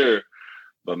for sure.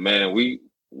 But, man, we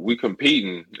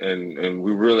competing. And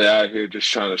we really out here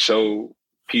just trying to show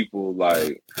people,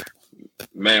 like,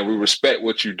 man, we respect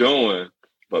what you're doing.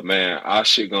 But, man, our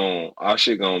shit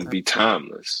gonna be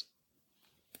timeless.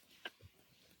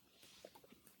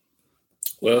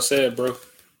 Well said, bro.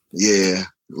 Yeah,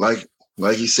 like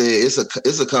you said,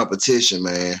 it's a competition,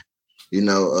 man. You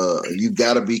know, you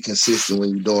got to be consistent when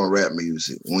you're doing rap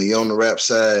music. When you're on the rap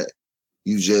side,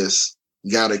 you just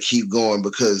got to keep going,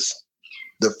 because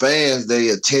the fans,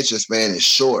 their attention span is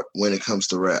short when it comes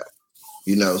to rap.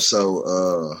 You know,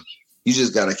 so you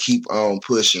just got to keep on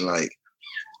pushing. Like,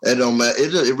 It don't matter.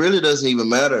 It really doesn't even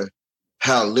matter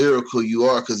how lyrical you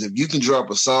are, because if you can drop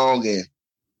a song and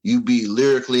you be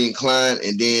lyrically inclined,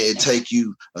 and then it take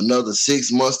you another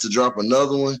 6 months to drop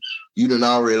another one, you done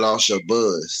already lost your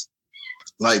buzz.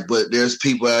 Like, but there's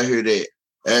people out here that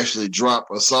actually drop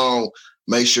a song,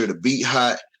 make sure the beat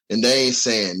hot, and they ain't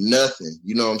saying nothing.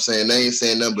 You know what I'm saying? They ain't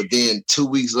saying nothing, but then 2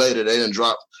 weeks later, they done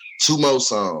dropped 2 more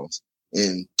songs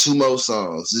and 2 more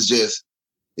songs.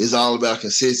 It's all about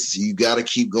consistency. You got to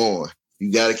keep going.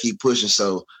 You got to keep pushing.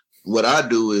 So what I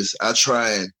do is I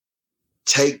try and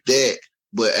take that,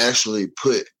 but actually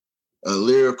put a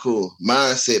lyrical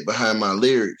mindset behind my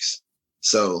lyrics.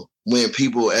 So when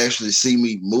people actually see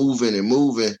me moving,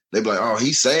 they be like, oh,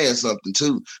 he's saying something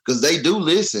too. Because they do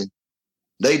listen.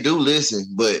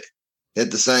 But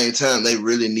at the same time, they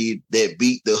really need that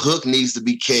beat. The hook needs to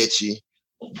be catchy.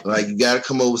 Like, you got to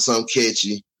come up with something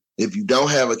catchy. If you don't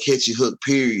have a catchy hook,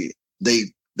 period, they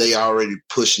already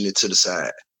pushing it to the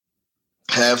side.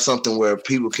 Have something where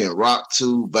people can rock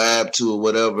to, vibe to, or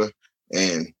whatever,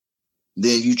 and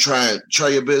then you try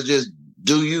your best. Just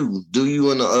do you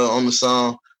on the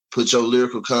song. Put your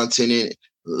lyrical content in it.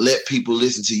 Let people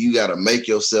listen to you. You got to make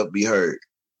yourself be heard.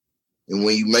 And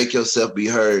when you make yourself be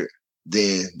heard,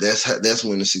 then that's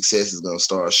when the success is gonna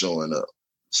start showing up.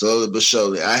 Slowly but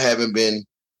surely. I haven't been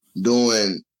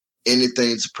doing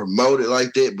anything to promote it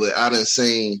like that, but I done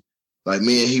seen, like,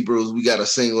 me and Hebrews, we got a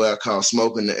single out called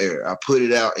Smoke in the Air. I put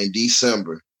it out in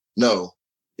December. No,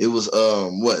 it was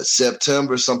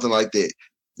September, something like that.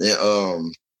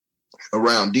 And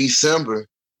around December,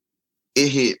 it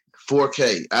hit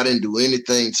 4K. I didn't do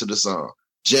anything to the song.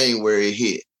 January, it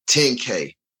hit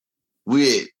 10K.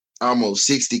 We had almost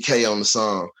 60K on the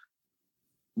song.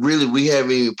 Really, we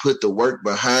haven't even put the work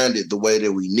behind it the way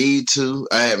that we need to.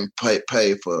 I haven't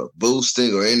paid for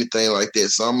boosting or anything like that.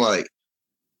 So I'm like,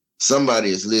 somebody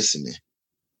is listening.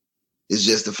 It's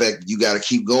just the fact that you got to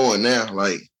keep going now.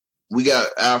 Like, we got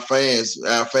our fans,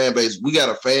 our fan base. We got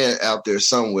a fan out there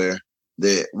somewhere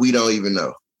that we don't even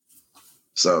know.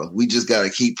 So we just got to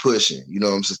keep pushing. You know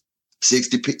what I'm saying?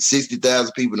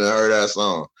 60,000 people that heard our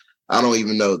song. I don't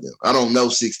even know them. I don't know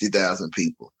 60,000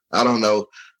 people. I don't know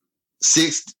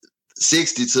 60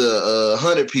 to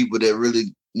 100 people that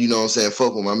really, you know what I'm saying,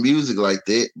 fuck with my music like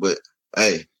that. But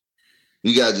hey,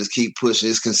 you gotta just keep pushing.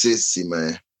 It's consistency,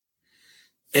 man.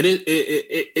 And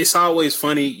it's always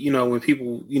funny, you know, when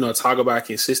people, you know, talk about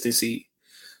consistency,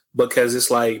 because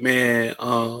it's like, man,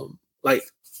 like,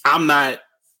 I'm not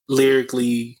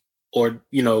lyrically or,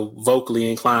 you know,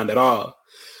 vocally inclined at all.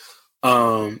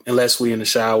 Unless we in the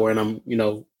shower and I'm, you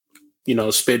know,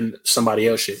 spitting somebody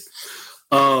else shit.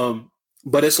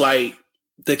 But it's like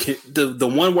the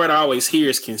one word I always hear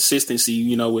is consistency,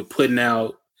 you know, with putting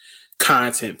out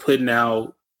content, putting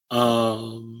out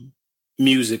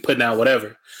music, putting out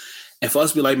whatever. And for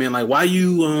us to be like, man, like, why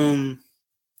you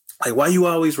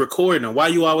always recording, or why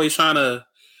you always trying to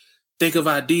think of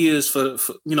ideas for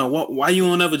you know, why you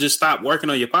don't ever just stop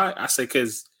working on your pod? I say,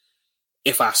 because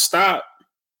if I stop,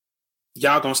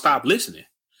 y'all gonna stop listening.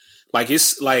 Like,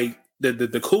 it's like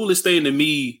the coolest thing to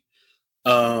me,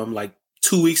 like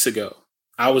 2 weeks ago,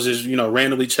 I was just, you know,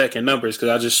 randomly checking numbers because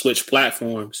I just switched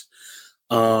platforms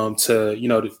to, you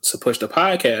know, to push the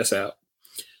podcast out.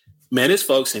 Man, there's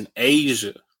folks in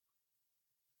Asia.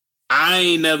 I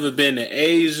ain't never been to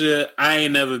Asia. I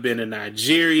ain't never been to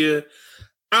Nigeria.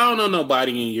 I don't know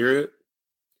nobody in Europe,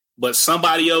 but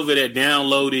somebody over there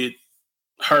downloaded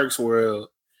Herc's World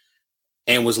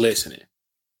and was listening,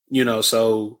 you know,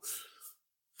 so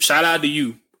shout out to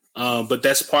you. But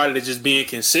that's part of it, just being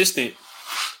consistent.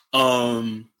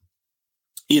 You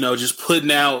know, just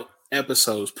putting out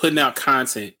episodes, putting out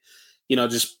content, you know,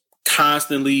 just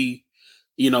constantly,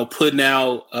 you know, putting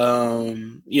out,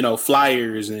 you know,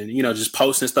 flyers and, you know, just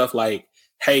posting stuff like,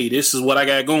 hey, this is what I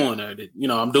got going, or, you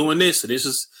know, I'm doing this. So this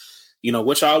is, you know,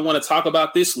 what y'all want to talk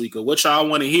about this week, or what y'all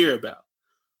want to hear about.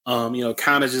 You know,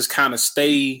 kind of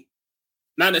stay,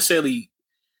 not necessarily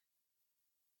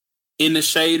in the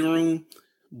shade room,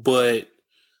 but,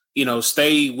 you know,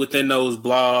 stay within those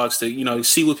blogs to, you know,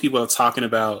 see what people are talking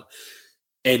about,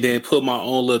 and then put my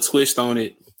own little twist on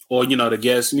it, or, you know, the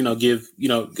guests, you know, give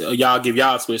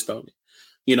y'all a twist on it,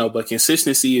 you know. But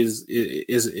consistency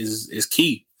is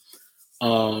key.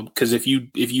 Because if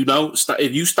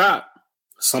you stop,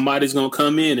 somebody's gonna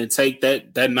come in and take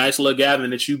that nice little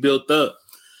gathering that you built up,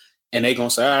 and they gonna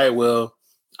say, all right, well,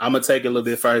 I'm gonna take it a little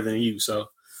bit further than you. So,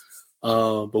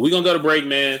 but we're gonna go to break,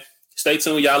 man. Stay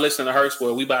tuned. Y'all listen to Herc's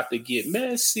World. We about to get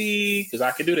messy, because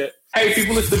I can do that. Hey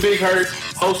people, it's the Big Hurt,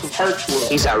 host of Hurt's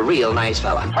World. He's a real nice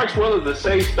fella. Hurt's World is a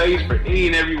safe space for any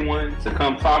and everyone to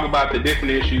come talk about the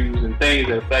different issues and things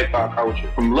that affect our culture.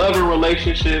 From love and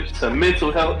relationships to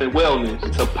mental health and wellness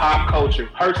to pop culture,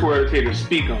 Hurt's World is here to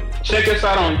speak on it. Check us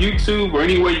out on YouTube or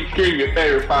anywhere you stream your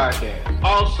favorite podcast.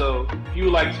 Also, if you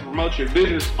would like to promote your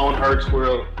business on Hurt's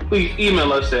World, please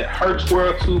email us at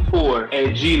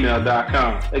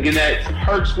hurtsworld24@gmail.com. Again, that's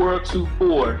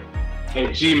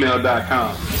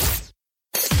hurtsworld24@gmail.com.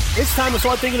 It's time to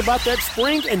start thinking about that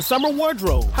spring and summer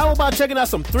wardrobe. How about checking out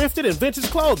some thrifted and vintage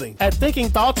clothing at Thinking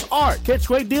Thoughts Art? Catch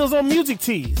great deals on music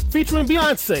tees featuring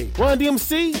Beyonce, Run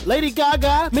DMC, Lady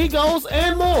Gaga, Migos,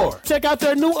 and more. Check out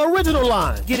their new original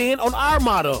line. Get in on our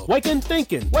motto, Wakin'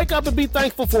 Thinking. Wake up and be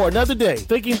thankful for another day.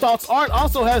 Thinking Thoughts Art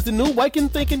also has the new Wakin'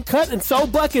 Thinking cut and sew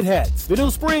bucket hats. The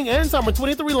new spring and summer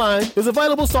 23 line is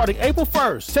available starting April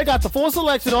 1st. Check out the full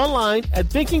selection online at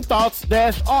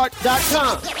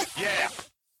thinkingthoughts-art.com. Yeah.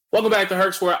 Welcome back to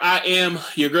Hurt's World. I am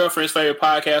your girlfriend's favorite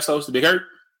podcast host, The Big Hurt,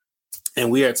 and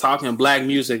we are talking Black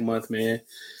Music Month, man.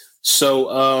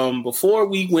 So before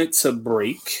we went to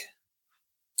break,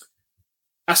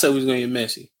 I said we was going to get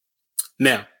messy.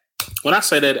 Now, when I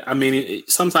say that, I mean,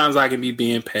 sometimes I can be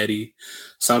being petty.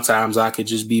 Sometimes I could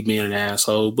just be being an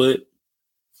asshole, but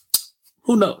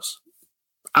who knows?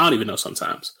 I don't even know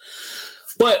sometimes.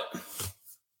 But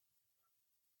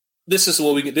this is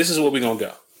where we're going to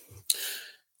go.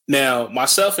 Now,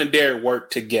 myself and Derek work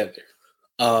together.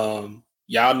 Y'all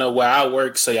know where I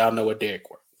work, so y'all know where Derek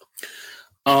works.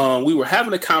 We were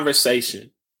having a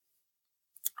conversation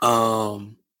a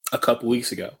couple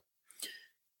weeks ago,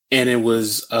 and it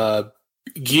was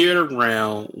geared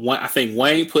around, I think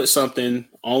Wayne put something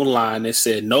online that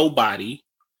said nobody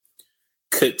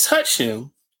could touch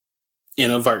him in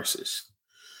a versus.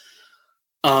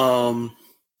 I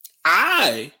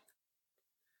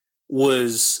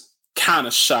was kind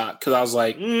of shocked because I was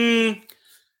like,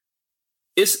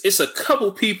 it's a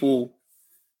couple people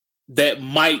that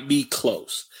might be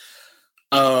close.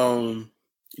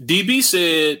 DB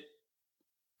said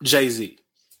Jay-Z.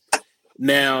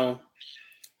 Now,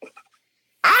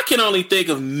 I can only think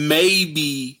of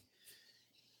maybe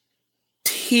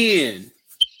 10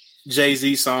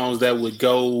 Jay-Z songs that would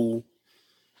go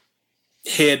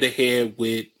head to head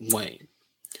with Wayne.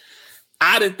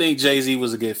 I didn't think Jay-Z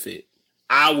was a good fit.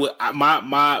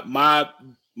 My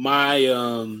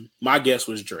guess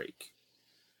was Drake,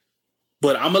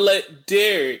 but I'm gonna let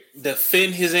Derek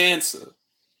defend his answer,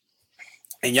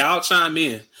 and y'all chime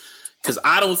in because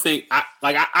I don't think I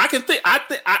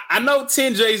know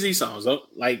 10 Jay-Z songs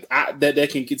that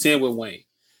can contend with Wayne.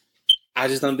 I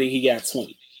just don't think he got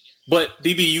 20. But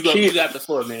DB, you got the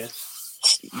floor, man.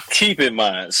 Keep in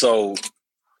mind, so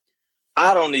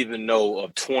I don't even know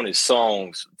of 20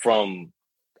 songs from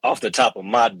off the top of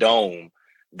my dome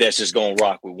that's just gonna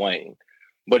rock with Wayne.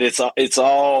 But it's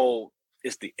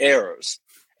the errors.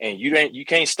 And you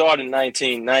can't start in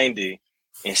 1990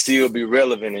 and still be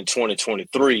relevant in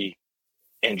 2023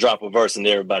 and drop a verse and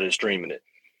everybody's streaming it.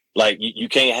 Like you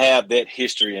can't have that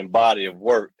history and body of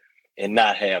work and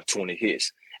not have 20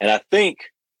 hits. And I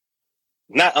think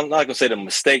I'm not gonna say the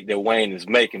mistake that Wayne is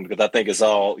making, because I think it's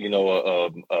all,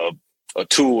 a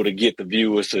tool to get the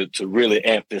viewers to really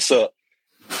amp this up.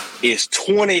 It's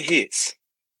 20 hits.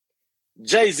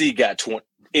 Jay-Z got 20.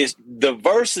 It's the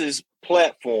Versus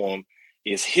platform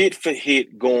is hit for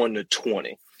hit going to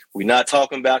 20. We're not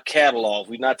talking about catalog.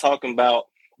 We're not talking about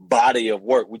body of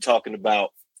work. We're talking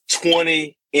about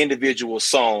 20 individual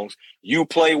songs. You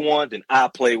play one, then I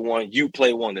play one. You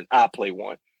play one, then I play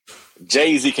one.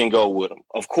 Jay-Z can go with them.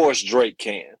 Of course, Drake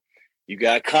can. You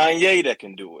got Kanye that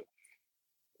can do it.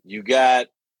 You got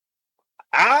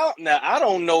I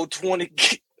don't know 20.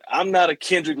 I'm not a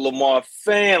Kendrick Lamar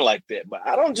fan like that, but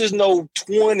I don't just know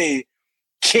 20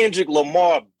 Kendrick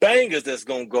Lamar bangers that's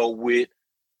gonna go with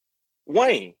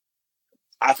Wayne.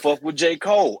 I fuck with J.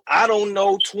 Cole. I don't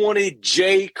know 20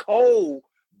 J. Cole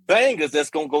bangers that's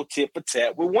gonna go tit for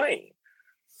tat with Wayne.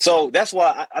 So that's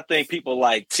why I think people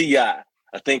like T.I.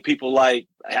 I think people like,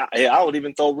 I would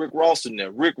even throw Rick Ross in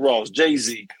there. Rick Ross,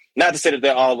 Jay-Z. Not to say that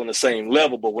they're all on the same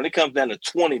level, but when it comes down to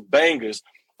 20 bangers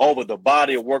over the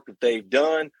body of work that they've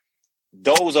done,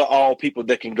 those are all people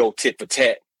that can go tit for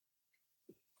tat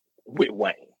with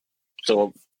Wayne.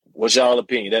 So what's y'all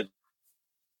opinion?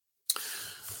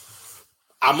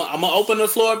 I'm going to open the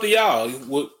floor up to y'all.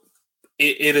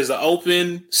 It is an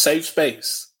open, safe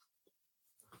space.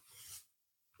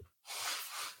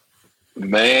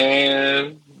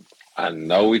 Man, I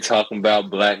know we talking about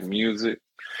black music.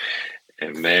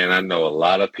 And man, I know a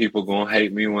lot of people gonna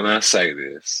hate me when I say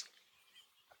this.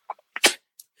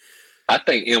 I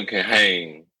think M can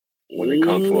hang when it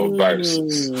comes to a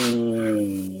versus.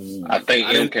 I think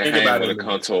M can hang when it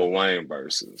comes to a Wayne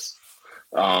versus.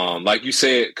 Like you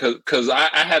said, because I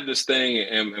have this thing,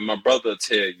 and my brother will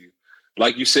tell you,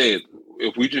 like you said,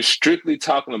 if we just strictly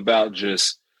talking about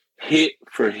just hit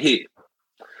for hit,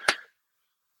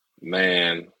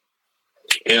 man,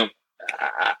 M,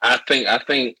 I think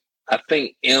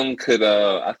M could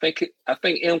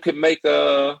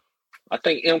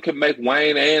make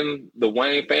Wayne and the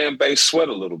Wayne fan base sweat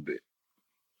a little bit.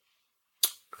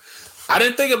 I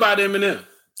didn't think about Eminem.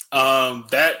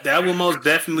 That will most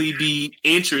definitely be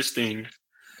interesting.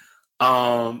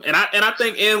 And I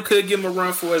think M could give him a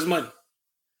run for his money.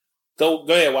 Go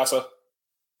ahead, Wassa.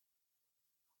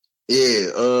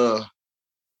 Yeah,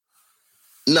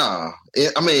 nah.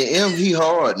 I mean, M, he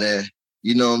hard now.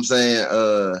 You know what I'm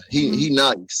saying? He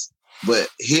nice, but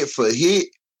hit for hit,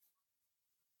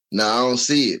 nah, I don't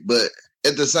see it. But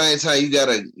at the same time, you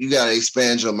gotta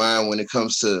expand your mind when it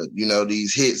comes to, you know,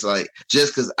 these hits. Like,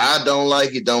 just because I don't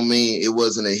like it, don't mean it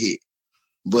wasn't a hit.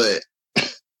 But I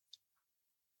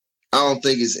don't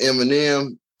think it's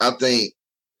Eminem. I think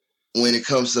when it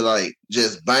comes to like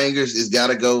just bangers, it's got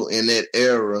to go in that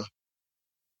era.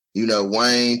 You know,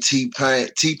 Wayne, T-Pain.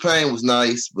 T-Pain was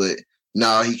nice, but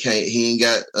no, he can't. He ain't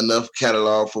got enough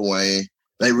catalog for Wayne.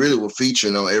 They really were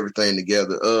featuring on everything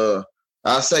together.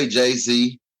 I say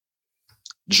Jay-Z,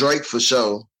 Drake for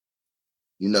sure.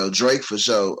 You know, Drake for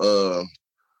sure.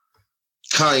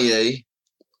 Kanye,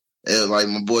 and like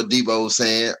my boy Debo was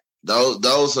saying,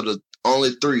 those are the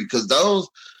only three, because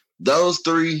those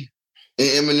three and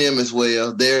Eminem as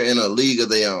well, they're in a league of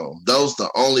their own. Those are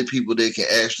the only people that can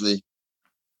actually,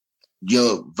 you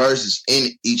know, versus in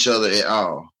each other at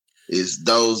all. Is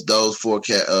those four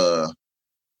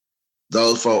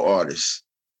artists.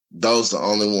 Those are the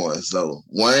only ones. So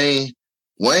Wayne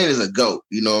is a GOAT.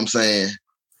 You know what I'm saying?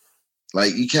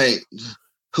 Like, you can't.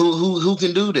 Who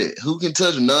can do that? Who can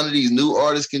touch him? None of these new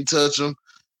artists can touch him.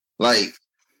 Like,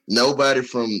 nobody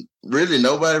from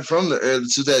the early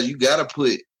 2000s.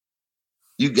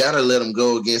 You gotta let him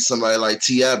go against somebody like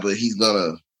T.I., but he's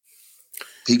gonna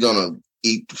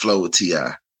eat the flow with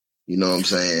T.I. You know what I'm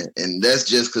saying? And that's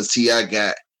just because T.I.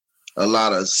 got a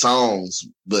lot of songs,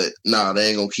 but nah, they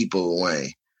ain't gonna keep up with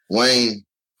Wayne. Wayne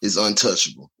is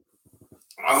untouchable.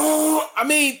 Oh, I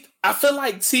mean, I feel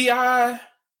like T.I.,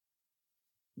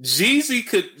 Jeezy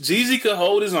could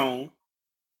hold his own.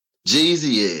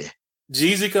 Jeezy, yeah.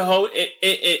 Jeezy could hold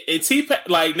it. T-Pain,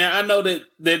 like, now I know that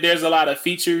there's a lot of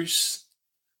features,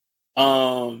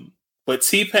 but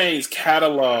T-Pain's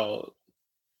catalog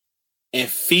and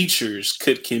features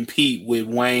could compete with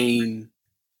Wayne,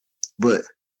 but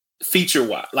feature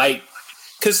wise, like,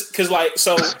 cause like,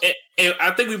 so, and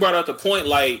I think we brought up the point,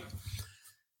 like,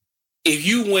 if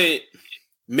you went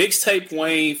mixtape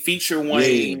Wayne, feature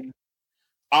Wayne,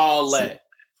 all that,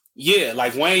 yeah,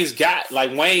 like Wayne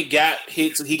got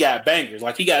hits, he got bangers,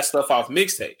 like he got stuff off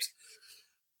mixtapes,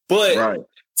 but right.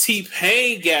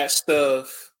 T-Pain got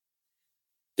stuff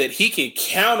that he can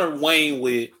counter Wayne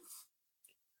with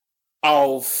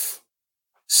off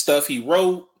stuff he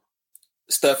wrote,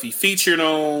 stuff he featured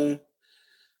on.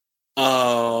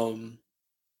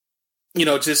 You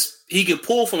know, just he can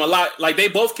pull from a lot. Like, they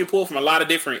both can pull from a lot of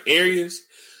different areas.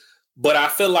 But I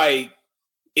feel like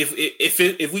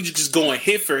if we just going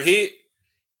hit for hit,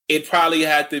 it probably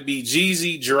had to be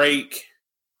Jeezy, Drake,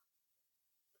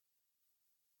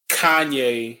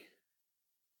 Kanye,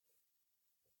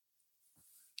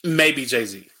 maybe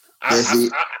Jay-Z.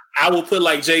 I will put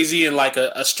like Jay-Z in like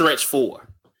a stretch 4,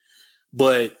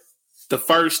 but the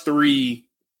first 3,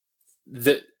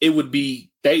 they would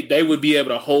be able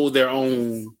to hold their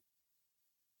own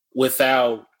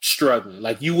without struggling.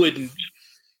 Like, you wouldn't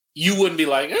be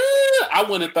like, I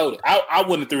wouldn't throw it. I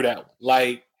wouldn't throw that one.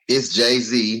 Like, it's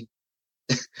Jay-Z,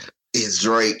 it's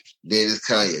Drake, then it's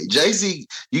Kanye. Jay-Z,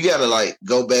 you gotta like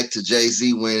go back to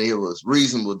Jay-Z when it was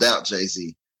Reasonable Doubt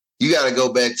Jay-Z. You gotta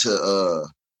go back to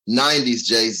 90s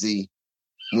Jay-Z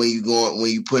when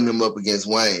you putting him up against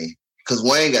Wayne, because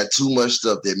Wayne got too much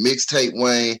stuff. That mixtape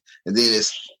Wayne, and then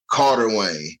it's Carter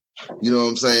Wayne. You know what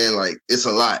I'm saying? Like, it's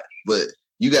a lot, but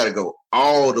you got to go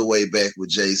all the way back with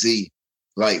Jay-Z,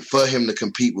 like, for him to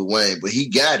compete with Wayne. But he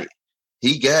got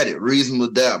it.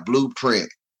 Reasonable Doubt, Blueprint.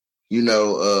 You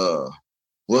know,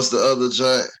 what's the other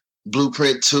joint?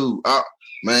 Blueprint 2. Oh,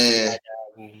 man,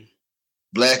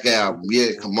 Black Album.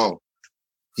 Yeah, come on.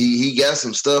 He got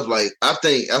some stuff. Like, I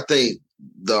think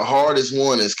the hardest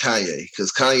one is Kanye,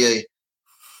 because Kanye,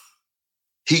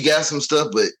 he got some stuff,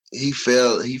 but he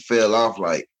fell off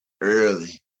like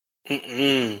early.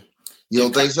 You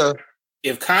don't think so?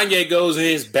 If Kanye goes in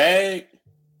his bag,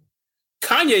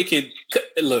 Kanye can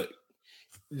look.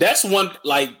 that's one,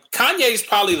 like, Kanye's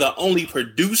probably the only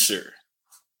producer.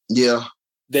 Yeah.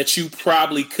 That you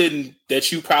probably couldn't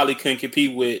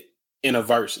compete with in a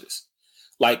versus.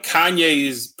 Like, Kanye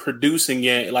is producing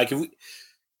it. Like, if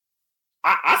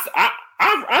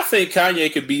I think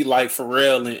Kanye could be like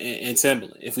Pharrell and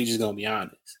Timbaland, if we just gonna be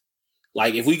honest.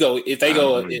 Like, if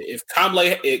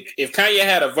Kanye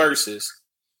had a versus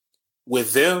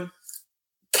with them,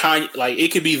 Kanye, like,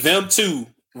 it could be them two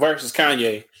versus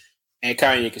Kanye, and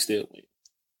Kanye can still win.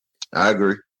 I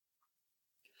agree.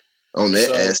 On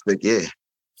that aspect, yeah.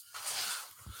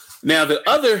 Now, the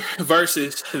other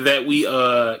verses that we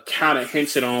kind of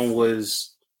hinted on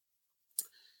was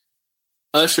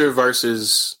Usher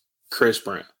versus Chris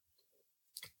Brown.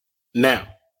 Now,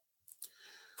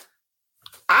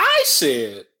 I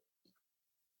said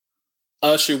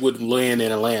Usher would win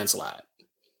in a landslide.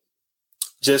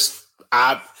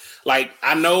 I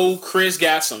know Chris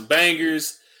got some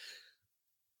bangers,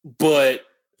 but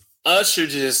Usher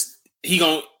the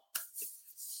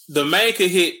man could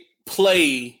hit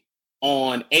play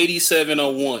on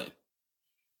 8701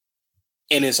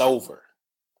 and it's over.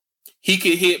 He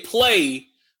could hit play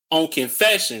on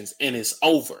Confessions and it's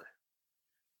over.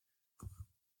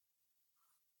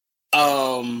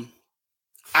 There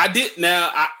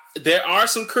are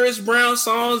some Chris Brown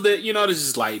songs that, you know, they're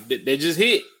just like, they just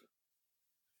hit.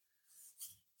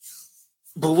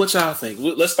 But what y'all think?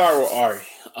 Let's start with Ari,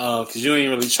 because you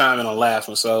ain't really chiming on the last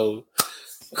one. So,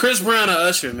 Chris Brown or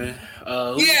Usher, man?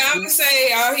 I'm gonna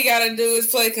say all he gotta do is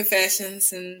play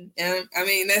Confessions, and I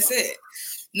mean that's it.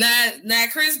 Now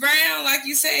Chris Brown, like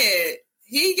you said,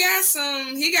 he got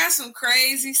some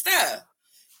crazy stuff,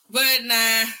 but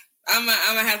I'm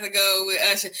gonna have to go with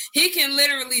Usher. He can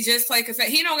literally just play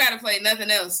Confessions. He don't gotta play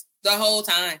nothing else the whole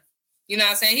time. You know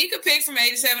what I'm saying? He could pick from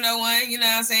 8701. You know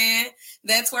what I'm saying?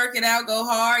 Let's work it out, go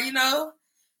hard. You know.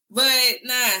 But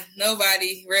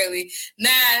nobody really.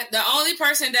 The only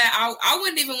person that I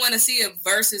wouldn't even want to see a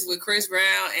versus with Chris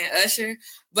Brown and Usher,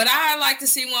 but I like to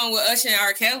see one with Usher and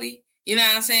R. Kelly. You know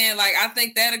what I'm saying? Like, I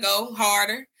think that'll go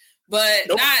harder, but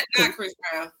not Chris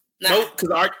Brown. Nope,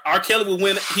 because R. Kelly would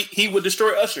win. He would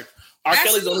destroy Usher. R.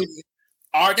 Kelly's the only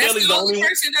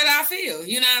person that I feel.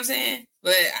 You know what I'm saying?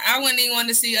 But I wouldn't even want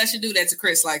to see Usher do that to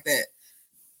Chris like that.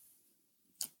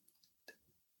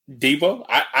 Debo,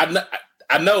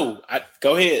 I know.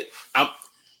 Go ahead.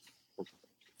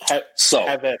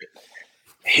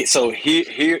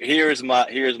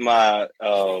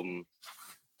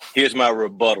 Here's my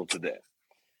rebuttal to that.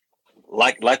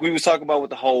 Like we was talking about with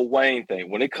the whole Wayne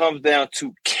thing. When it comes down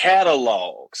to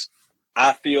catalogs,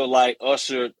 I feel like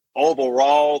Usher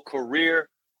overall career,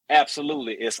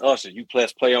 absolutely, it's Usher. You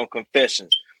press play on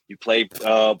Confessions. You press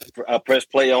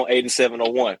play on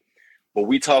 8701. But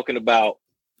we talking about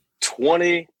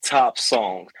 20 top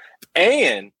songs.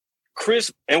 And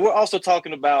we're also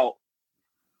talking about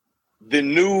the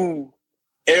new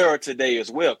era today as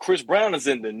well. Chris Brown is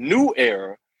in the new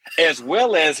era, as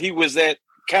well as he was at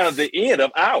kind of the end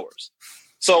of ours.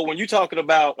 So when you're talking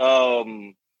about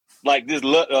like this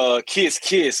Kiss,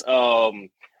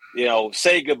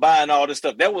 Say Goodbye and all this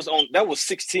stuff, that was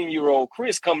 16-year-old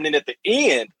Chris coming in at the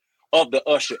end of the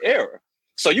Usher era.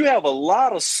 So you have a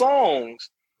lot of songs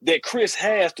that Chris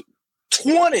has,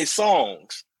 20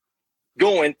 songs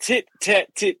going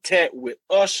tit-tat with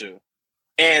Usher.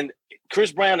 And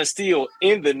Chris Brown is still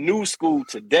in the new school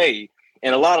today.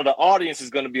 And a lot of the audience is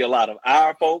going to be a lot of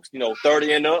our folks,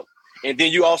 30 and up. And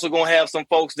then you also going to have some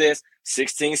folks that's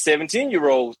 16,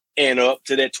 17-year-olds and up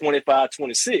to that 25,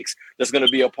 26 that's going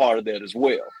to be a part of that as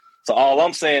well. So all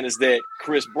I'm saying is that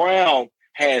Chris Brown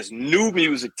has new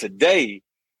music today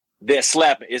that's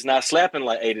slapping. It's not slapping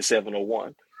like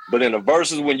 8701. But in the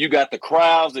verses, when you got the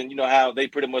crowds and you know how they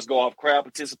pretty much go off crowd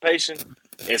participation,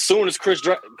 as soon as Chris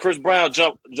Brown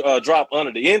dropped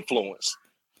Under the Influence,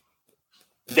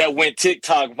 that went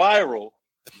TikTok viral,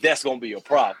 that's going to be a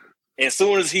problem. As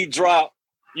soon as he dropped,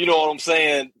 you know what I'm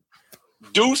saying,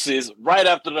 Deuces, right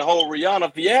after the whole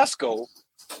Rihanna fiasco,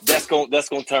 that's going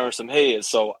to turn some heads.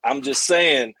 So I'm just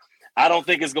saying, I don't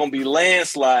think it's going to be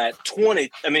landslide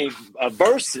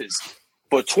verses.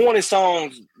 For 20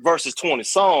 songs versus 20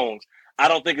 songs, I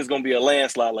don't think it's going to be a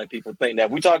landslide like people think. Now,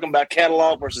 if we're talking about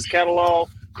catalog versus catalog,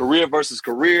 career versus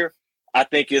career, I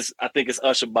think it's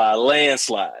Usher by a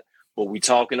landslide. But we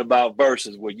talking about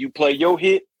verses where you play your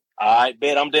hit. All right,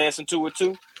 bet I'm dancing to it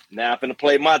too. Now I'm finna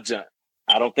play my junk.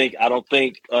 I don't think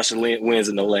Usher wins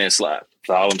in the landslide.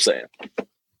 That's all I'm saying.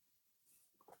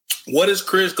 What is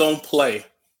Chris gonna play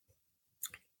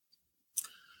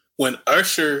when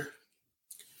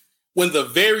the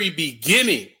very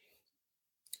beginning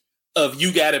of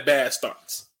You Got It Bad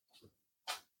starts?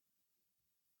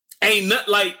 Ain't not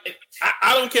like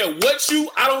I don't care what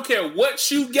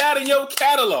you got in your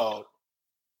catalog.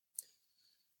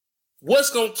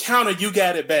 What's gonna counter you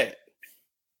got it bad?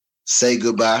 Say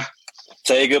goodbye.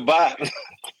 Say goodbye.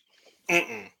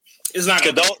 It's not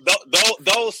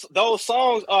those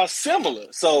songs are similar.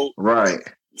 So right.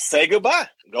 Say goodbye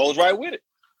goes right with it,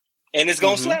 and it's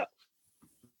gonna slap.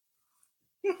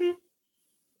 Mm-hmm.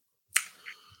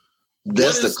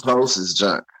 That's the closest,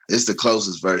 John. It's the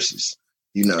closest verses.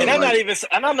 You know, and I'm not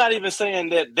even saying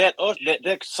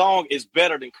that song is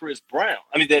better than Chris Brown.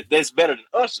 I mean that's better than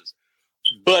Usher's,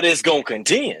 but it's gonna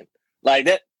contend like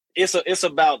that. It's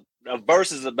about a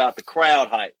verse is about the crowd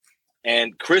hype,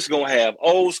 and Chris gonna have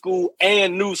old school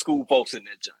and new school folks in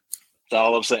that joint. That's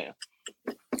all I'm saying.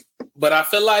 But I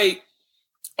feel like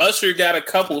Usher got a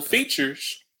couple of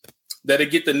features that'll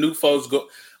get the new folks go.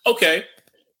 Okay,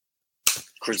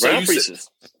 Chris Brown features.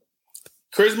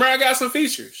 Chris Brown got some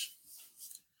features.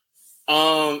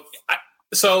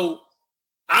 So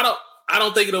I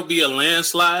don't think it'll be a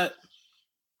landslide,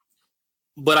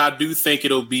 but I do think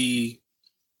it'll be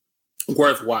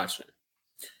worth watching.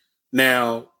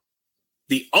 Now,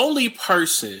 the only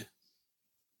person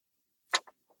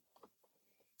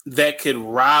that could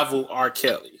rival R.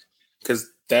 Kelly,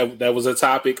 because that was a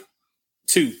topic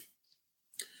too,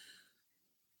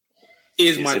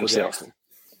 is Michael Jackson.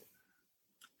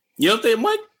 You don't think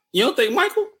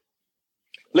Michael?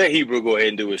 Let Hebrew go ahead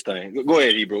and do his thing. Go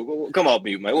ahead, Hebrew. Come on,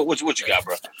 mute, man. What you got,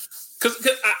 bro? Because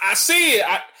I see it.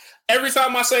 Every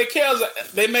time I say Kells,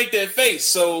 they make that face.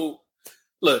 So,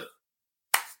 look,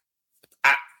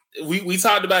 we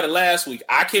talked about it last week.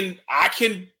 I can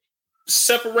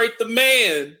separate the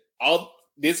man. All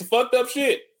did some fucked up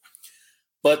shit,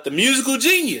 but the musical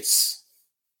genius,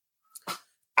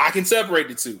 I can separate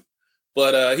the two.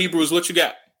 But Hebrews, what you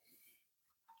got?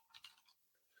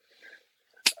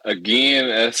 Again,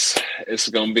 it's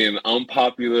gonna be an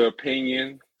unpopular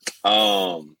opinion.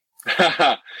 Man,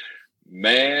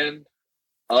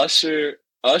 Usher's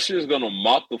gonna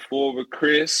mop the floor with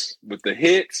Chris with the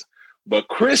hits, but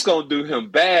Chris gonna do him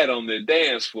bad on the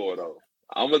dance floor though.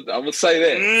 I'm gonna say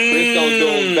that. Chris gonna do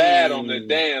him bad on the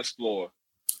dance floor.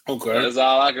 Okay. That's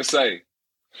all I can say.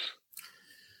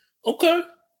 Okay.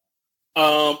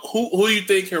 Who you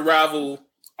think can rival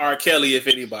R. Kelly, if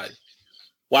anybody?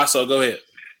 Why so? Go ahead.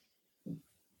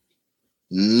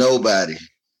 Nobody.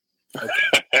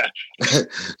 Okay.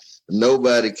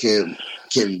 Nobody can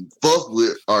fuck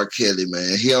with R. Kelly,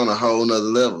 man. He on a whole nother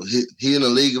level. He in a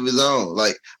league of his own.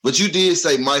 Like, but you did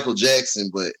say Michael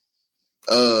Jackson, but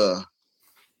God,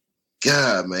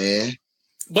 man.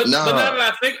 But now that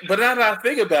I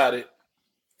think about it,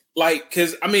 like,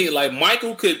 because I mean, like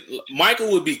Michael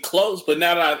would be close, but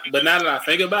now that I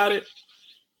think about it,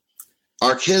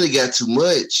 R. Kelly got too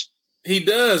much. He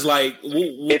does. Like,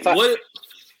 If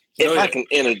I can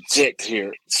interject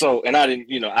here, so and I didn't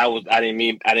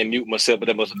mute myself, but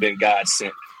that must have been God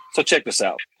sent. So check this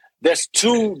out. There's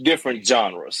two different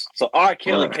genres. So R.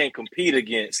 Kelly can't compete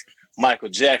against Michael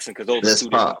Jackson because those are two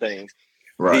different things.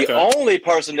 Right. The only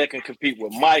person that can compete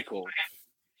with Michael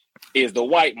is the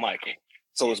white Michael.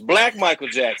 So it's black Michael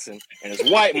Jackson and it's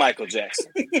white Michael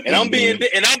Jackson. And I'm being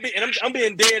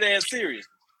dead ass serious.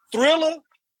 Thriller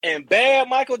and bad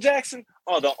Michael Jackson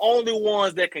are the only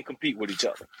ones that can compete with each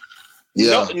other.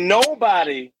 Yeah.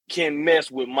 Nobody can mess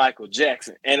with Michael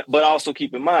Jackson. But also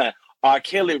keep in mind, R.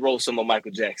 Kelly wrote some of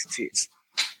Michael Jackson's hits.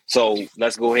 So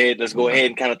let's go ahead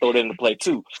and kind of throw that into play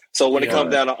too. So when it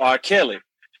comes down to R. Kelly,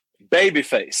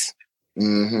 Babyface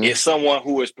is someone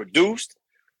who has produced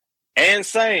and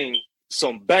sang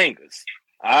some bangers.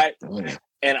 All right.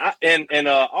 And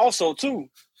also too,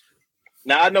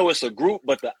 now I know it's a group,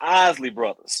 but the Isley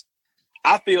Brothers.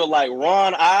 I feel like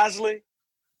Ron Isley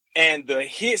and the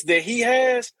hits that he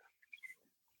has,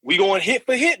 we going hit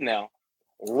for hit now.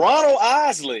 Ronald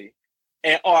Isley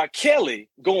and R. Kelly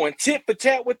going tit for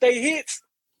tat with their hits.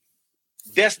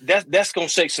 That's gonna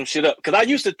shake some shit up. Because I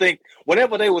used to think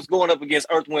whenever they was going up against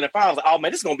Earth, Wind, and Fire, I was like, oh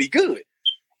man, this is gonna be good.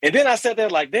 And then I sat there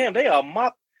like, damn, they are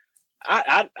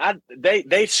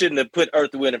they shouldn't have put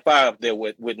Earth, Wind, and Fire up there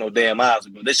with no damn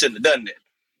Isley, but they shouldn't have done that.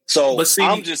 So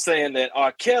I'm just saying that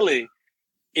R. Kelly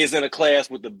is in a class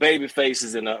with the baby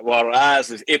faces and the Ronald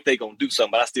Isleys if they gonna do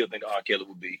something. But I still think R. Kelly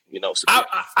would be,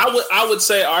 I would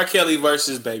say R. Kelly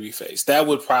versus Babyface. That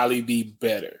would probably be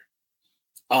better.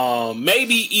 I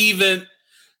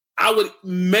would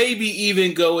maybe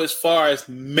even go as far as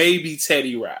maybe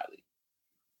Teddy Riley.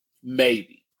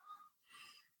 Maybe.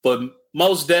 But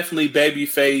most definitely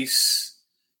Babyface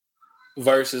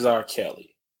versus R.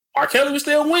 Kelly. R. Kelly would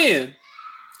still win.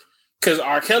 Because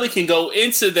R. Kelly can go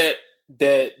into that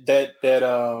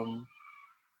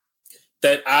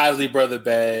that Isley Brother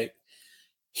bag.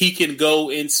 He can go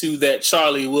into that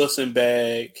Charlie Wilson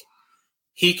bag.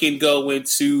 He can go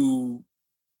into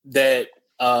that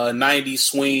 90s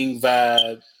swing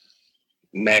vibe.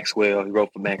 Maxwell. He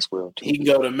wrote for Maxwell, too. He can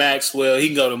go to Maxwell. He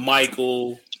can go to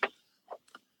Michael.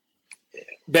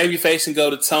 Babyface can go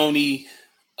to Tony.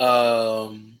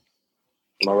 Mariah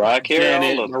Carey.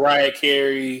 Janet, Mariah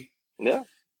Carey. Yeah.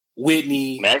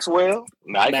 Whitney. Maxwell.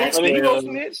 Michael. I mean, he wrote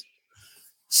from this.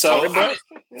 So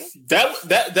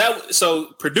so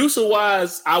producer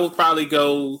wise, I would probably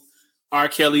go R.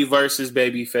 Kelly versus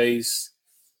Babyface.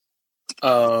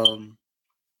 Kells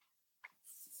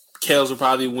would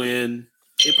probably win.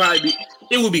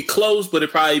 It would be close, but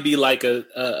it'd probably be like a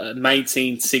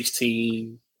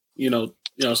 1916,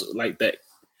 like that.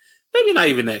 Maybe not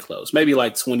even that close. Maybe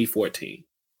like 2014.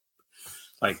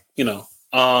 Like,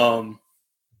 but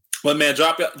man,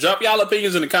 drop y'all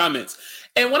opinions in the comments.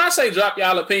 And when I say drop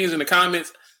y'all opinions in the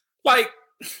comments, like,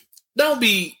 don't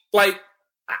be like,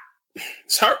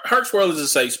 Herc's World is a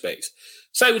safe space.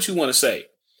 Say what you want to say.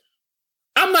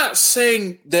 I'm not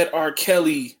saying that R.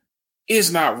 Kelly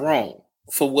is not wrong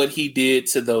for what he did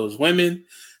to those women.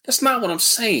 That's not what I'm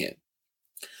saying.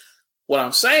 What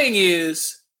I'm saying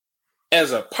is,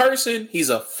 as a person, he's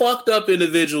a fucked up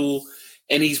individual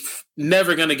and he's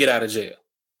never going to get out of jail.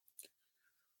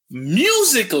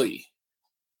 Musically,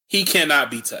 he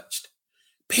cannot be touched.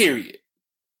 Period.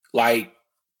 Like,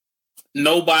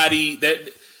 nobody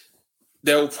that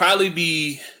there will probably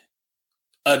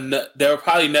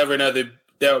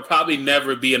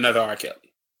never be another R. Kelly.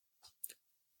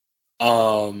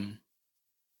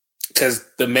 Because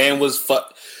the man was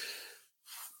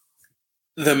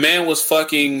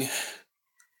fucking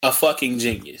a fucking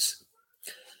genius.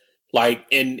 Like,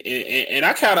 and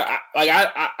I kind of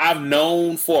I've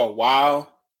known for a while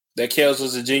that Kells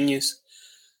was a genius,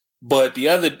 but the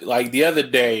other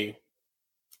day,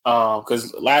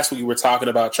 because last week we were talking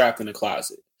about Trapped in the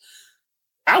Closet.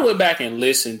 I went back and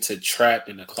listened to Trapped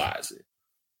in the Closet.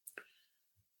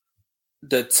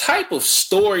 The type of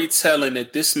storytelling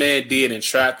that this man did in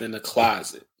Trapped in the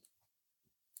Closet,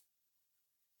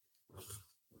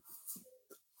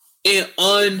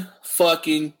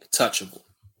 unfucking touchable.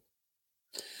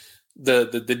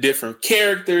 The different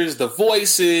characters, the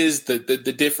voices, the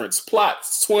different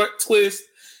plots, twists.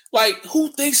 Like, who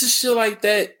thinks of shit like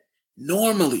that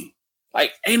normally?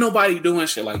 Like, ain't nobody doing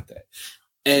shit like that.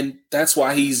 And that's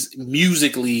why he's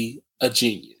musically a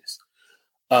genius.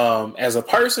 As a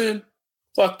person,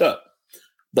 fucked up.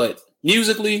 But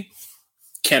musically,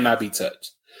 cannot be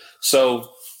touched.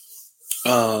 So,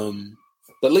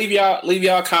 but leave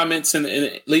y'all comments and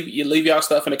leave y'all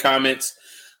stuff in the comments.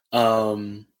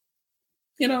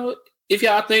 If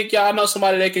y'all think y'all know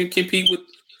somebody that can compete with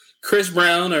Chris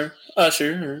Brown or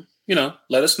Usher, or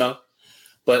let us know.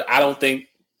 But I don't think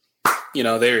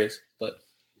there is. But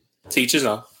teach his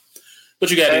own.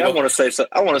 But you got. Hey, I want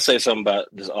to say something about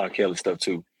this R. Kelly stuff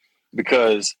too,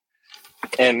 because,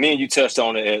 and me and you touched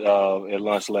on it at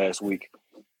lunch last week.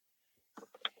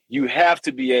 You have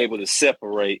to be able to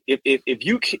separate. If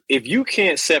you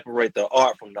can't separate the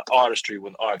art from the artistry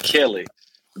with R. Kelly,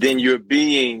 then you're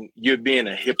being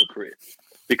a hypocrite.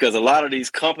 Because a lot of these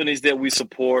companies that we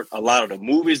support, a lot of the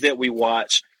movies that we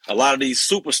watch, a lot of these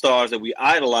superstars that we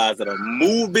idolize that are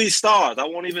movie stars, I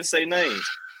won't even say names,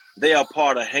 they are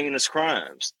part of heinous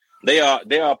crimes. They are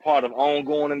part of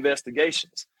ongoing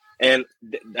investigations. And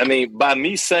I mean, by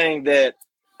me saying that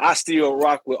I still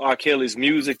rock with R. Kelly's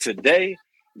music today,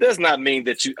 does not mean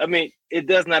that it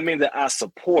does not mean that I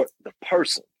support the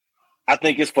person. I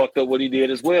think it's fucked up what he did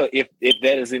as well, if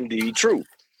that is indeed true.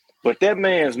 But that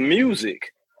man's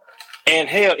music, and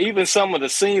hell, even some of the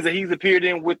scenes that he's appeared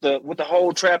in with the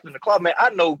whole Trapped in the Closet, man, I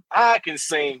know I can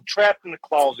sing Trapped in the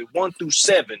Closet 1 through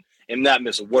 7 and not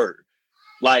miss a word.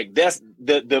 Like, that's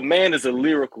the man is a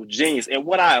lyrical genius. And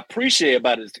what I appreciate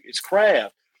about his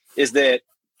craft is that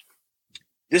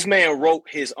this man wrote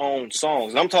his own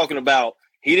songs. And I'm talking about,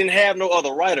 he didn't have no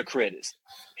other writer credits.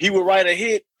 He would write a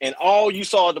hit, and all you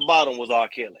saw at the bottom was R.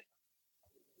 Kelly.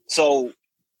 So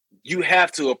you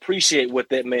have to appreciate what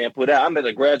that man put out. I'm at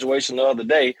a graduation the other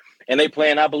day, and they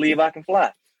playing I Believe I Can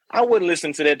Fly. I wouldn't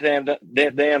listen to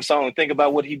that damn song and think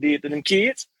about what he did to them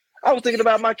kids. I was thinking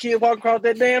about my kids walking across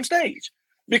that damn stage,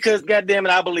 because goddamn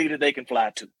it, I believe that they can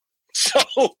fly too. So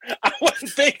I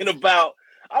wasn't thinking about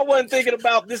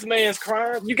this man's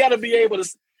crime. You got to be able to.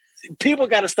 People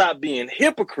got to stop being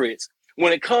hypocrites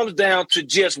when it comes down to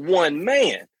just one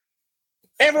man.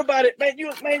 Everybody, man,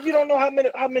 you don't know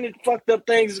how many fucked up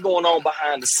things is going on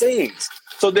behind the scenes.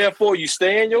 So therefore, you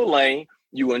stay in your lane,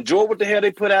 you enjoy what the hell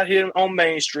they put out here on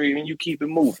Main Street, and you keep it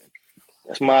moving.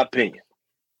 That's my opinion.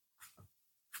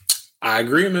 I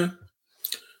agree, man.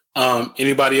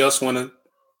 Anybody else want to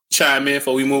chime in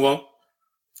before we move on?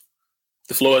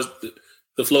 The floor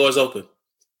is open.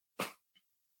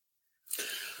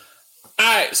 All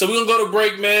right, so we're gonna go to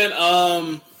break, man.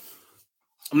 I'm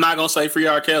not gonna say free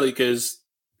R. Kelly because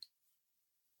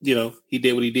he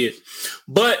did what he did,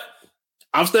 but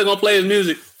I'm still gonna play his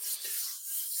music.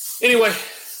 Anyway,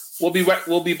 we'll be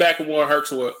back with more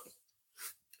Herc's World.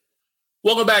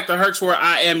 Welcome back to Herc's World.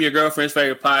 I am your girlfriend's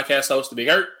favorite podcast host, The Big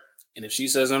Herc, and if she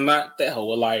says I'm not, that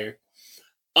hoe a liar.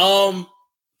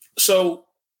 So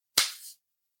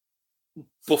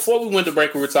before we went to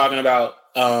break, we were talking about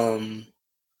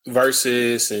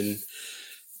verses and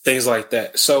things like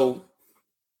that. So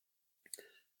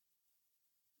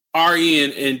Ari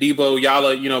and Debo, y'all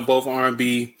are, both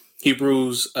R&B.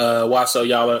 Hebrews, Wasso,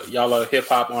 y'all are hip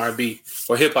hop R&B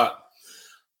or hip hop.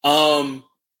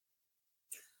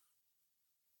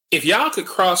 If y'all could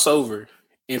cross over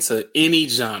into any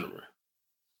genre,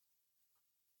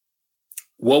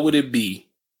 what would it be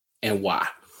and why?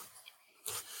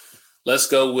 Let's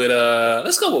go with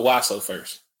Wasso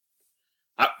first.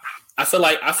 I feel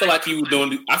like you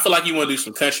want to do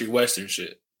some country western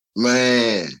shit.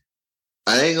 Man,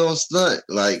 I ain't gonna stunt.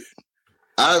 Like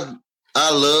I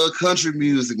love country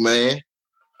music, man.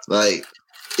 Like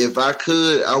if I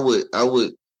could, I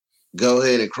would go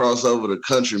ahead and cross over to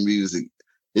country music.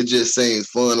 It just seems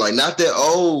fun. Like not that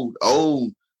old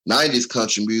 90s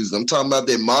country music. I'm talking about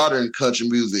that modern country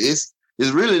music. It's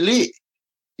really lit.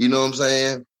 You know what I'm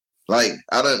saying? Like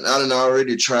I done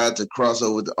already tried to cross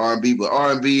over to R&B, but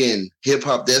R&B and hip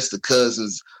hop, that's the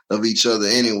cousins of each other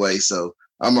anyway. So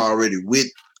I'm already with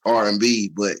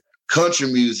R&B, but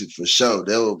country music for sure.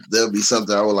 That'll be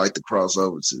something I would like to cross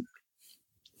over to.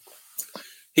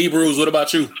 Hebrews, what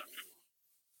about you?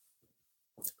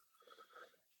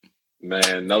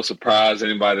 Man, no surprise.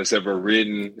 Anybody that's ever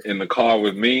ridden in the car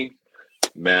with me,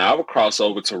 man, I would cross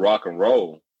over to rock and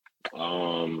roll.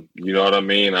 You know what I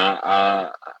mean?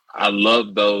 I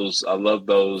love those. I love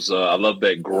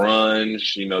that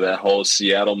grunge. That whole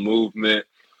Seattle movement.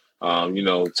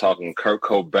 Talking Kurt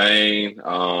Cobain.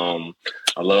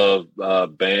 I love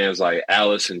bands like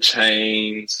Alice in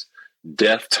Chains,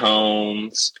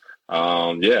 Deftones.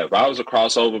 If I was a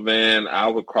crossover man, I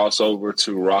would cross over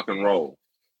to rock and roll.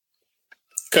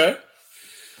 Okay.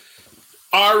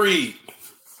 Ari,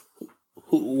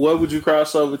 what would you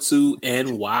cross over to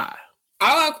and why?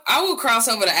 I would cross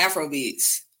over to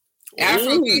Afrobeats.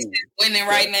 Afrobeats is winning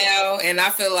right now, and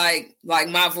I feel like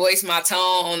my voice, my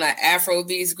tone on the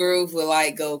Afrobeats groove will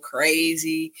go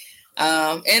crazy.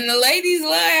 And the ladies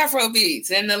love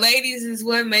Afrobeats, and the ladies is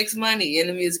what makes money in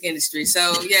the music industry.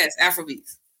 So yes,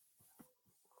 Afrobeats.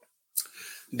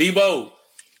 Debo,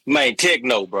 man,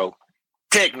 techno, bro,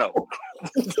 techno.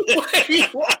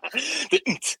 Wait,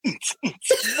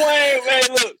 man,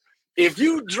 look. If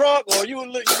you drunk or you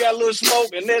got a little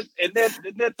smoke and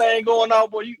that thing going on,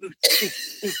 boy,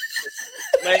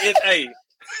 man,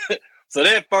 so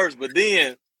that first, but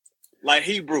then like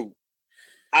Hebrew,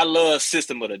 I love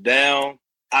System of a Down.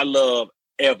 I love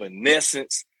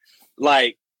Evanescence.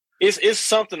 Like it's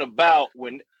something about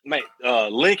when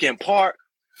Linkin Park,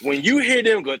 when you hear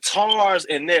them guitars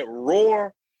and that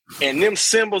roar and them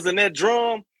cymbals and that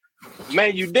drum.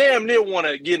 Man, you damn near want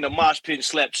to get in a mosh pit and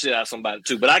slap shit out of somebody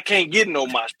too, but I can't get in no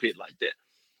mosh pit like that.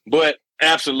 But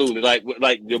absolutely, like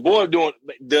the boy doing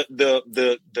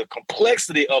the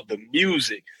complexity of the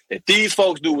music that these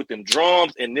folks do with them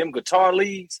drums and them guitar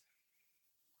leads.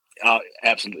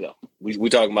 Absolutely, we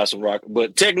talking about some rock,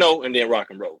 but techno and then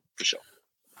rock and roll for sure.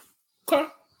 Okay,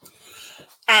 all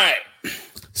right.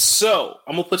 So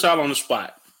I'm gonna put y'all on the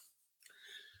spot.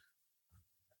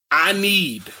 I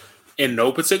need, in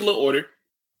no particular order,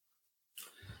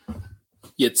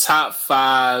 your top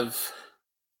five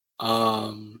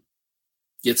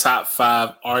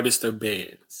artists or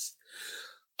bands.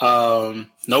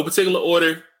 No particular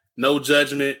order, no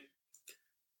judgment.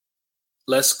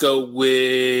 Let's go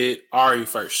with Ari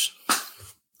first.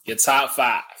 Your top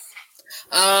five.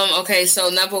 Okay, so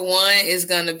number one is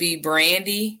gonna be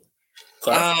Brandy.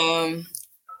 Okay.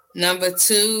 Number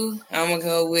two, I'm gonna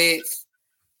go with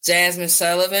Jasmine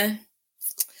Sullivan.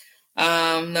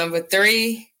 Number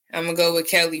three, I'm gonna go with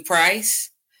Kelly Price.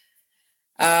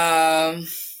 Number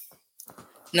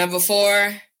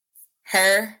four,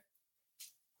 her.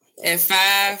 And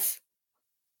five,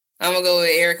 I'm gonna go with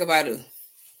Erykah Badu.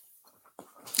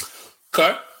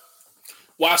 Okay.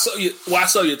 Why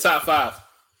so your top five?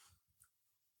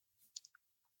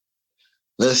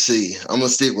 Let's see. I'm gonna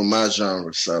stick with my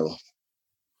genre, so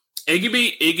it could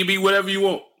be whatever you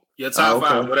want. Your top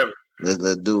five, whatever.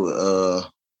 Let's do it.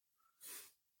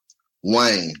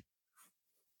 Wayne.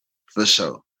 for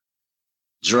sure.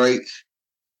 Drake,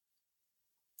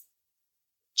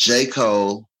 J.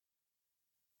 Cole,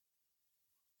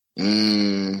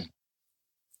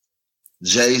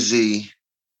 Jay-Z,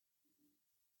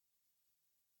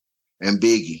 and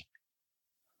Biggie.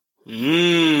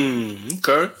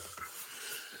 Okay.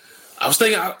 I was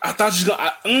thinking. I thought you was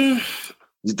gonna.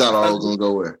 You thought I was gonna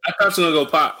go where? I thought you were gonna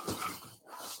go Pop.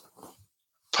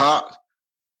 Pop.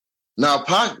 Now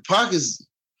Pac is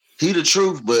he the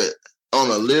truth, but on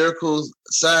a lyrical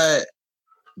side,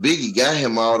 Biggie got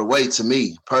him all the way. To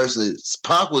me personally,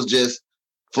 Pac was just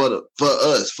for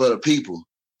us, for the people.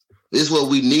 This is what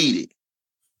we needed.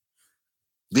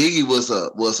 Biggie was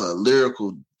a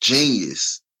lyrical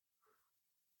genius.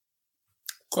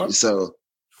 Okay. So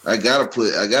I gotta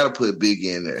put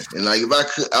Biggie in there. And like if I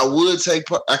could, I would take.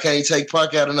 I can't take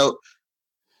Pac out of no.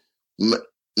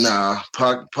 Nah,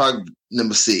 Pac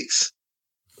number 6.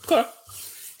 Okay.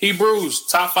 Hebrews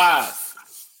top 5.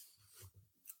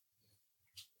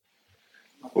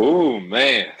 Oh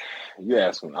man, you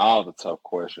asking all the tough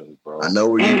questions, bro. I know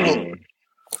where you're going.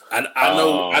 I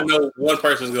know one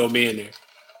person's gonna be in there.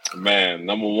 Man,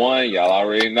 number 1, y'all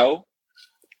already know.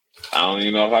 I don't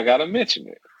even know if I gotta mention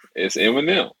it. It's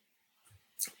Eminem.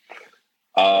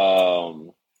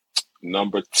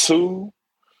 Number 2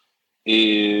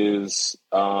 is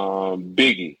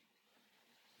Biggie.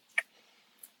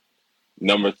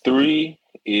 Number 3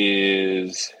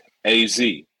 is AZ.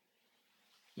 Okay.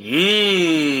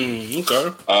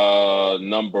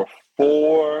 Number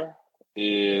 4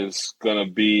 is gonna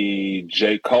be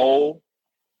J. Cole.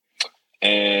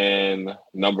 And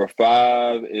number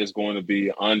 5 is going to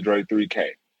be Andre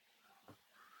 3K.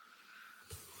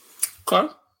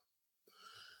 Okay.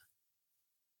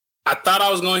 I thought I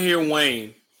was going to hear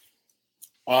Wayne.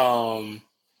 Top I'm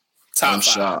 5.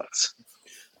 shocked.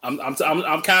 I'm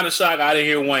kind of shocked I didn't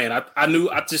hear Wayne.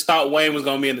 I just thought Wayne was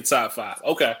going to be in the top 5.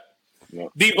 Okay. Yeah.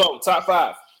 Debo, top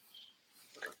 5.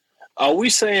 Are we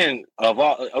saying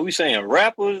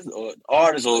rappers or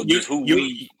artists or just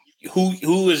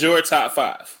who is your top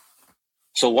 5?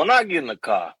 So when I get in the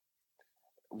car,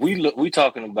 we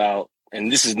talking about,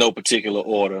 and this is no particular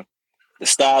order, the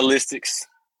Stylistics.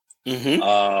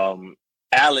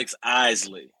 Alex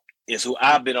Isley is who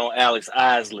I've been on. Alex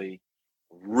Isley,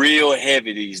 real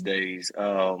heavy these days.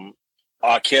 R.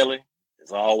 Kelly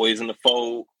is always in the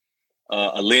fold.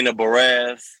 Alina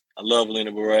Baraz, I love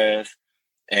Alina Baraz,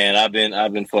 and I've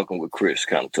been fucking with Chris,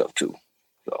 kind of tough too.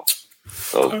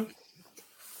 So.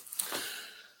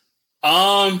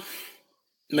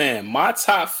 Man, my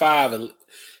top 5,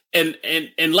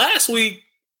 and last week,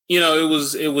 you know, it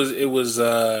was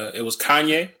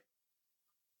Kanye,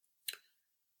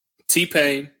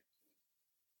 T-Pain,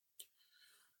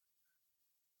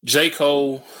 J.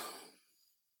 Cole,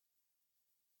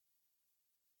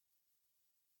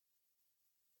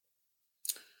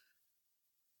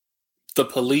 The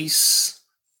Police,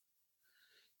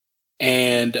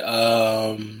 and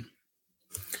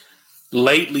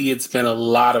lately it's been a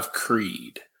lot of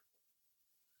Creed.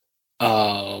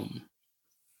 And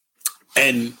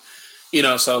you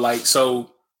know, so a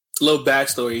little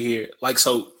backstory here. Like,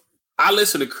 so I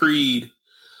listen to Creed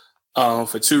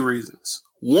for 2 reasons.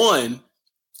 One,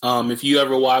 if you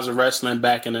ever watched wrestling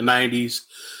back in the 90s,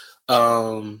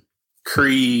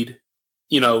 Creed,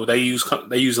 you know, they use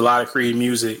a lot of Creed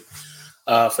music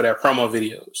for their promo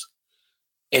videos.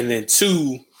 And then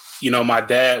 2, you know,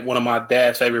 one of my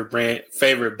dad's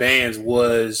favorite bands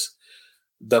was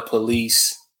The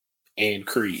Police and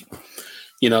Creed.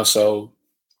 You know, so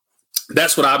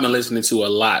that's what I've been listening to a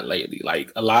lot lately.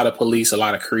 Like a lot of Police, a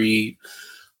lot of Creed.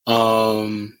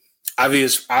 I've even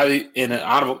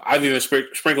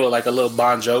sprinkled like a little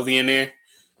Bon Jovi in there.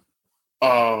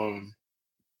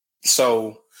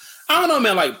 So I don't know,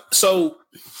 man. Like, so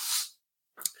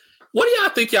what do y'all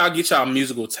think y'all get y'all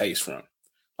musical taste from?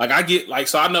 Like I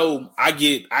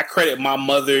credit my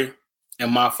mother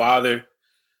and my father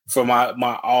for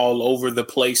my all over the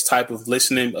place type of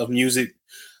listening of music.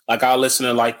 Like I listen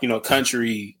to, like, you know,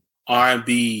 country,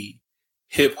 R&B,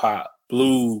 hip hop,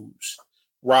 blues,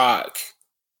 rock,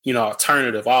 you know,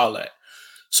 alternative, all that.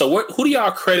 So who do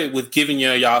y'all credit with giving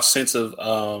y'all sense of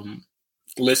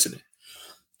listening?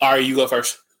 Ari, you go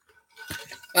first.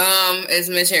 As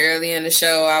mentioned earlier in the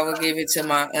show, I will give it to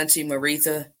my auntie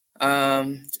Maritha.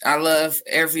 I love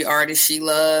every artist she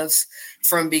loves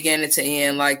from beginning to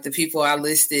end. Like the people I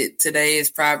listed today is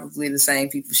probably the same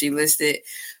people she listed.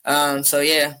 So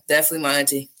yeah, definitely my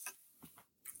auntie.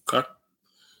 Okay.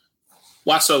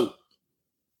 Why so?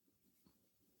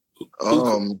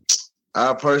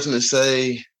 I personally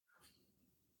say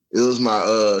it was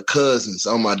my cousins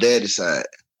on my daddy's side.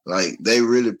 like they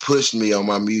really pushed me on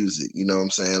my music. You know what I'm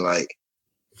saying? Like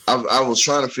I was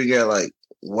trying to figure out like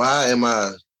why am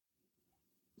I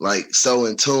like so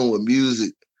in tune with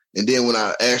music, and then when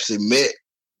I actually met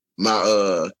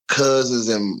my cousins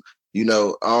and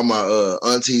all my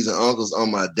aunties and uncles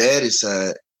on my daddy's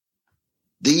side,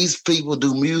 these people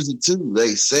do music too.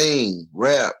 They sing,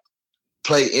 rap,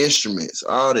 play instruments,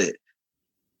 all that.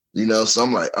 So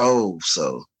I'm like, oh,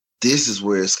 so this is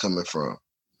where it's coming from.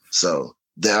 So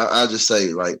I just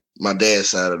say like my dad's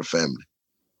side of the family.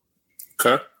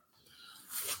 Okay.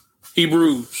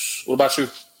 Hebrews, what about you?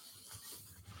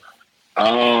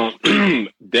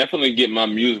 Definitely get my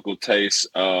musical taste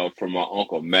from my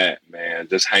Uncle Matt, man.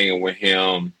 Just hanging with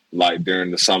him like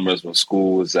during the summers when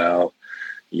school was out,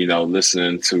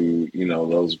 listening to,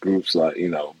 those groups like,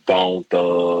 Bone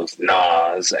Thugs,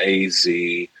 Nas, AZ.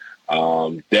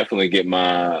 Definitely get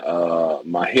my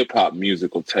my hip hop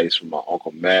musical taste from my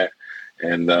Uncle Matt.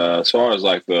 And as far as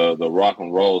like the rock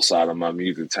and roll side of my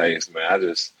music taste, man,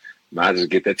 I just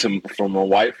get that from my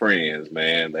white friends,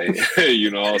 man. They, you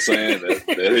know what I'm saying?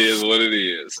 That is what it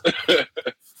is.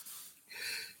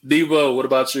 Devo, what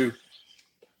about you?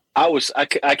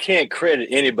 I can't credit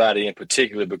anybody in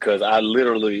particular because I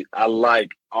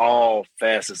like all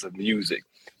facets of music.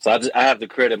 So I have to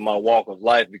credit my walk of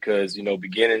life because,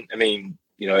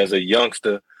 as a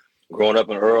youngster growing up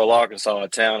in Earl, Arkansas, a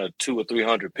town of 200 or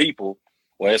 300 people,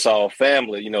 where it's all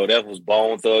family, that was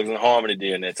Bone Thugs and Harmony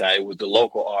during that time. It was the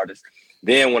local artists.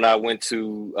 Then when I went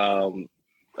to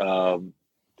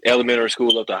elementary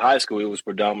school up to high school, it was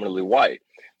predominantly white.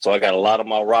 So I got a lot of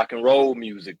my rock and roll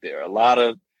music there.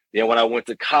 Then when I went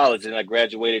to college and I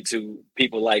graduated to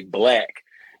people like Black,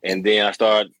 and then I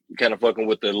started kind of fucking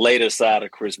with the later side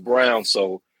of Chris Brown.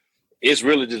 So it's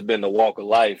really just been the walk of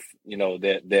life,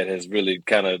 that has really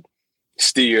kind of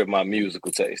steered my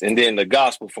musical taste. And then the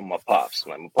gospel from my pops.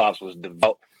 Like my pops was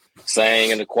devout, sang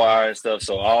in the choir and stuff.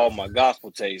 So all my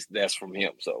gospel taste, that's from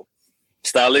him. So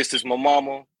stylistics, my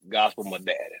mama, gospel, my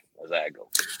daddy. That's how I go.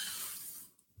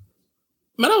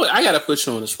 Man, I gotta put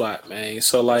you on the spot, man.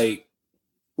 So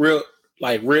real,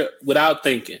 without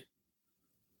thinking,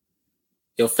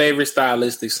 your favorite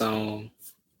stylistic song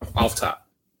off top.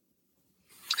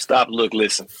 Stop, Look,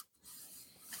 Listen.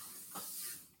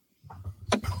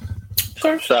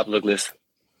 Stop, Look, Listen.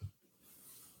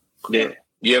 Yeah.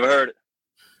 You ever heard it?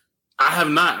 I have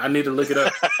not. I need to look it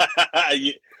up. I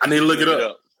need to look it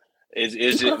up.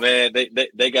 It's just, man,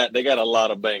 they got a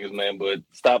lot of bangers, man. But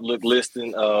Stop, Look,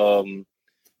 Listen,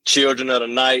 Children of the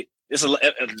Night. It's a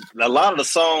lot of the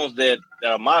songs that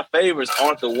are my favorites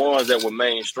aren't the ones that were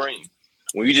mainstream.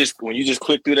 When you just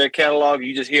click through that catalog,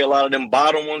 you just hear a lot of them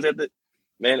bottom ones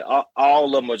all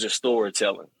of them are just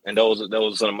storytelling, and those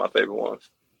are some of my favorite ones.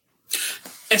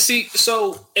 And see,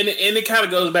 so and it kind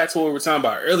of goes back to what we were talking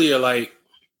about earlier. Like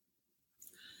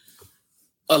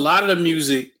a lot of the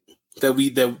music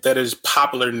that is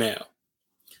popular now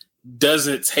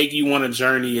doesn't take you on a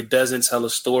journey. It doesn't tell a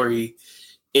story.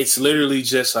 It's literally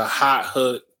just a hot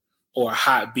hook or a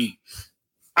hot beat.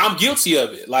 I'm guilty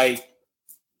of it. Like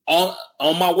on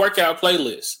my workout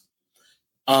playlist,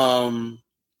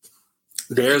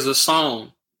 there's a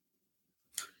song.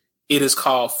 It is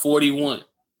called 41.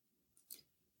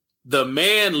 The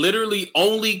man literally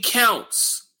only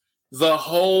counts the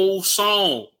whole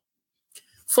song.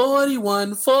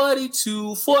 41,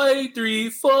 42, 43,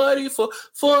 44,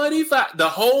 45. The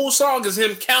whole song is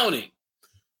him counting.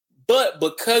 But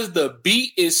because the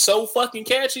beat is so fucking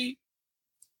catchy,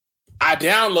 I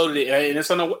downloaded it and it's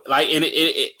on the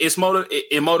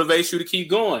it motivates you to keep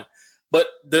going. But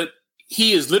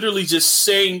he is literally just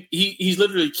saying he's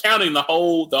literally counting the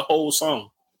whole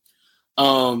song.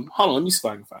 Hold on, let me see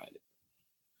if I can find it.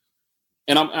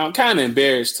 And I'm kind of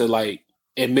embarrassed to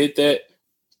admit that,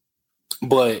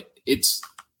 but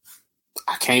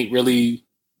I can't really,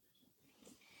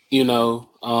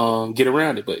 get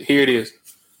around it. But here it is.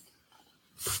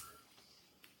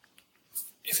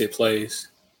 If it plays.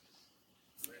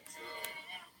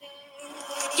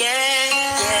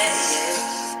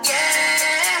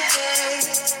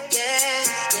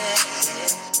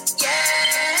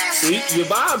 See, you're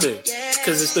bobbing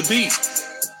because it's the beat.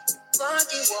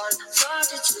 41,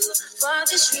 42,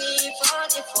 43,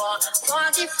 44,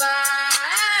 45,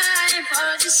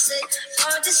 46,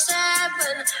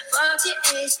 47,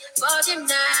 48,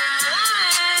 49.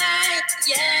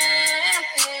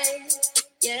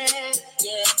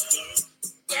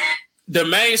 The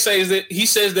man says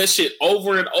that shit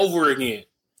over and over again.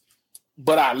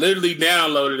 But I literally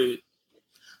downloaded it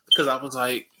because I was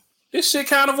like, this shit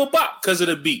kind of a bop because of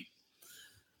the beat.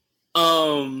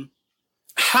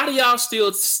 How do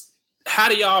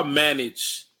y'all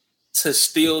manage to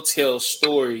still tell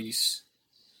stories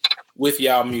with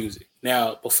y'all music?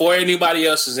 Now, before anybody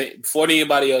else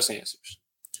answers,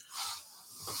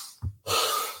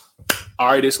 all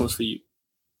right, this one's for you.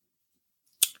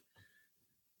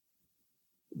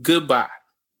 Goodbye.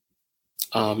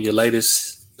 Your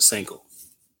latest single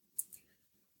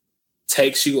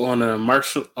takes you on an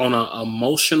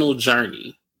emotional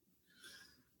journey.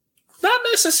 Not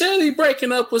necessarily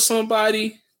breaking up with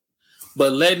somebody,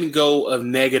 but letting go of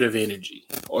negative energy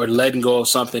or letting go of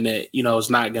something that, is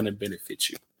not going to benefit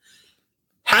you.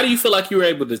 How do you feel like you were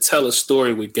able to tell a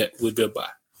story with Goodbye?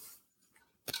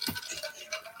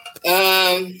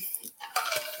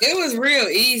 It was real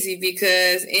easy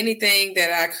because anything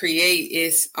that I create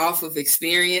is off of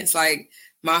experience. Like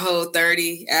my whole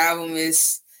 30 album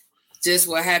is just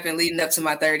what happened leading up to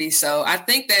my 30s. So I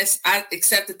think I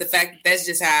accepted the fact that that's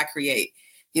just how I create.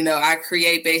 I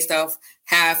create based off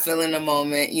how I feel in the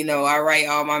moment. I write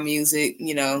all my music,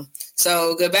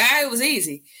 So Goodbye, it was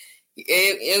easy.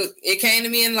 It came to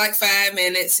me in like 5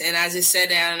 minutes, and I just sat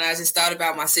down and I just thought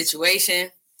about my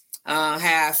situation, how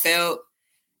I felt.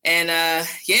 And I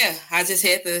just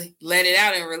had to let it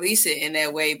out and release it in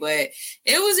that way. But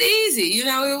it was easy,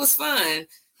 it was fun.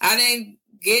 I didn't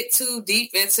get too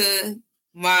deep into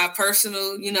my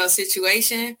personal,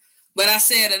 situation, but I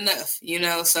said enough,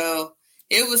 so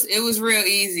it was real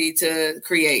easy to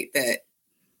create that.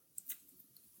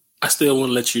 I still want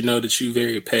to let you know that you're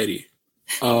very petty.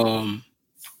 What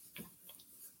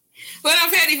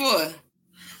I'm petty for?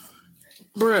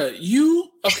 Bruh,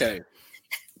 okay.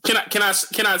 Can I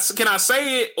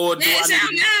say it or do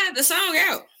the song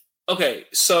out? Okay,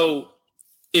 so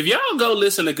if y'all go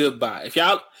listen to Goodbye,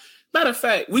 matter of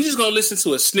fact, we just gonna listen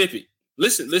to a snippet.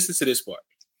 Listen to this part.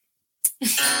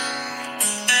 That's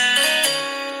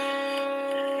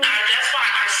why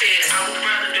I said I would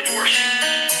rather divorce you,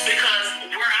 because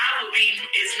where I would be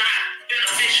is not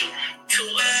beneficial to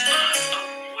us.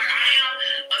 Where I am,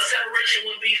 a separation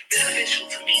would be beneficial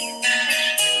to me.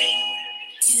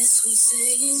 Yes, we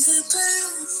saying goodbye.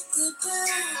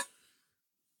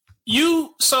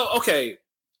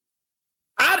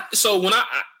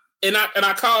 When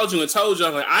I called you and told you,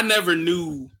 I never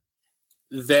knew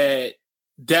that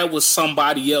was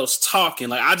somebody else talking.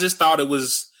 Like, I just thought it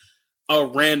was a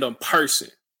random person.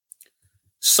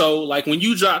 So like when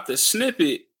you dropped the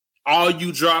snippet, all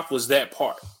you dropped was that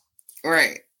part.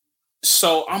 Right.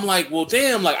 So I'm like, well,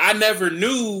 damn, like I never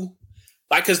knew,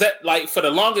 like, cause that, like, for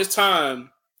the longest time,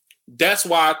 that's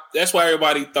why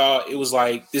everybody thought it was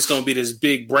like this gonna be this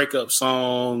big breakup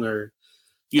song or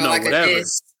like whatever.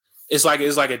 It's like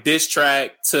a diss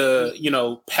track to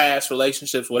past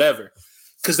relationships, whatever.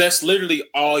 Because that's literally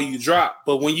all you drop.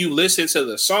 But when you listen to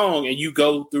the song and you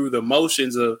go through the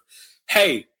motions of,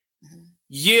 hey,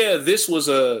 yeah, this was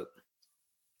a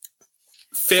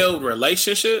failed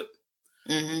relationship,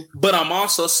 but I'm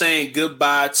also saying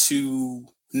goodbye to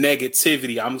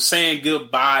negativity. I'm saying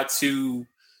goodbye to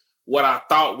what I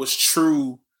thought was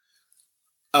true.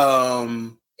 But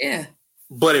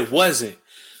it wasn't.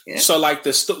 Yeah. So like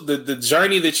the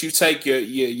journey that you take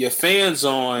your fans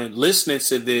on listening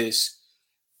to this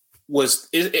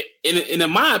in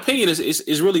my opinion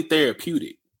is really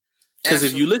therapeutic. Because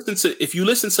if you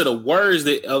listen to the words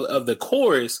of the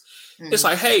chorus, it's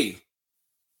like, hey,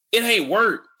 it ain't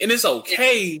work and it's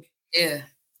okay. Yeah.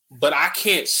 But I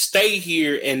can't stay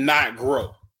here and not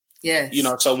grow. Yeah.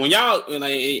 So when y'all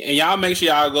and y'all make sure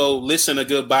y'all go listen to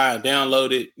Goodbye and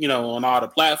download it, on all the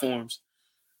platforms.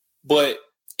 But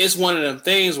it's one of them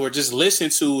things where just listen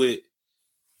to it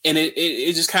and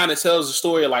it just kind of tells the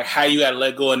story of like how you got to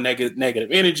let go of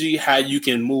negative energy, how you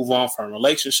can move on from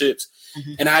relationships,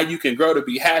 and how you can grow to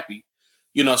be happy.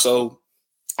 So,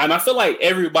 and I feel like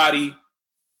everybody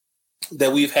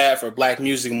that we've had for Black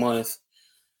Music Month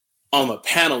on the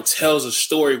panel tells a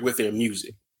story with their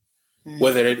music,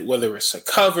 whether it's a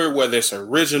cover, whether it's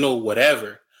original,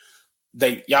 whatever.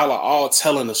 Y'all are all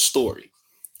telling a story.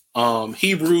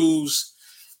 Hebrews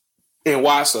and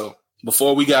Wasso.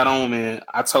 Before we got on, man,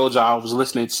 I told y'all I was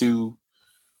listening to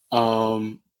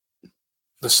the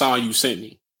song you sent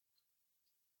me.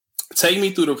 Take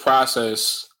me through the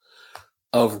process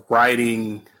of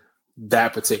writing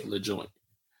that particular joint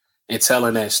and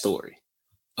telling that story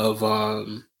of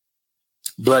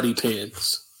Bloody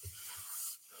Pens.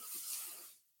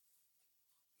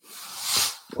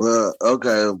 Well,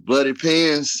 okay, Bloody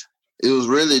Pens, it was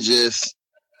really just,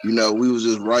 we was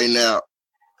just writing out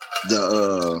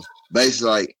the basically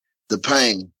like the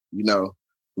pain, we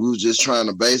was just trying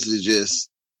to basically just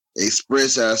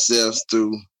express ourselves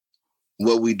through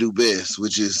what we do best,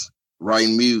 which is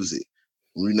writing music.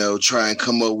 Try and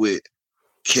come up with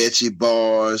catchy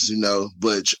bars, you know,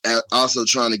 but also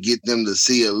trying to get them to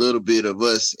see a little bit of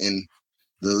us in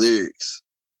the lyrics.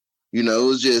 You know, it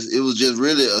was just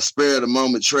really a spur of the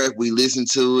moment track. We listened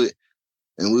to it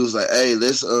and we was like, hey,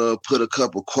 let's put a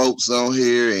couple quotes on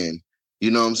here and,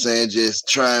 you know what I'm saying, just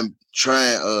try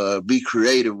and be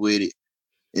creative with it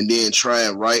and then try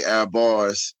and write our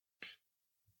bars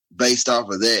based off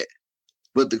of that.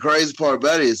 But the crazy part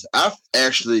about it is I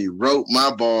actually wrote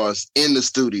my bars in the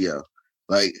studio.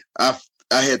 Like I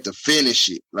had to finish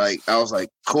it. Like I was like,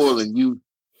 Corlin, you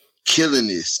killing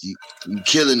this. You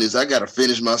killing this. I gotta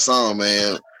finish my song,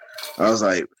 man. I was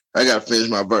like, I gotta finish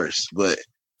my verse. But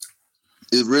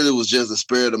it really was just a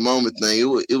spur of the moment thing.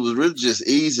 It was really just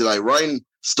easy. Like writing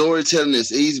storytelling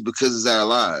is easy because it's our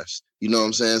lives. You know what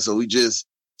I'm saying? So we just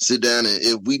sit down and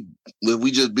if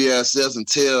we just be ourselves and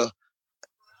tell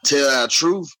our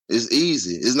truth, it's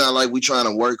easy. It's not like we trying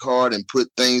to work hard and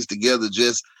put things together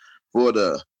just for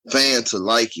the fan to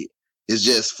like it. It's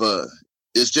just for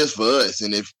us.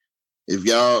 And if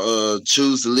y'all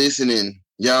choose to listen and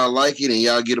y'all like it and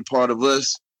y'all get a part of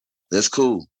us, that's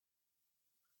cool.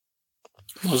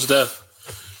 Most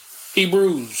stuff.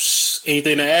 Hebrews,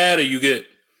 anything to add or you good?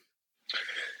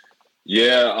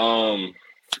 Yeah,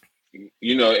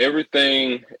 you know,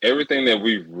 everything that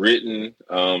we've written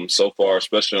so far,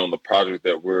 especially on the project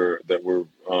that we're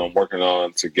working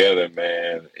on together,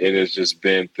 man, it has just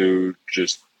been through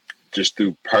just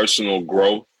through personal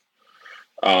growth.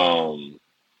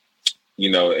 You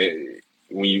know,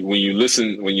 when you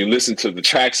listen to the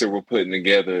tracks that we're putting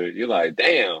together, you're like,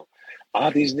 damn,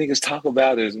 all these niggas talk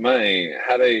about is, man,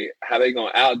 how they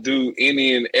gonna outdo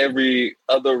any and every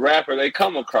other rapper they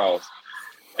come across.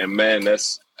 And man,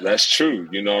 that's true.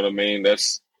 You know what I mean?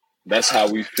 That's how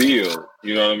we feel.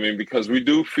 You know what I mean? Because we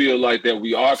do feel like that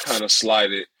we are kind of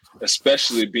slighted,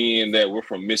 especially being that we're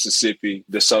from Mississippi,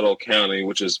 DeSoto County,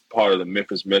 which is part of the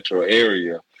Memphis metro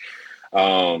area.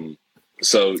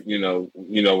 So, you know,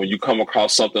 when you come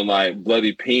across something like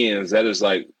Bloody Pens, that's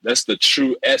the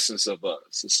true essence of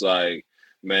us. It's like,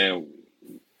 man,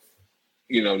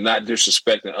 you know, not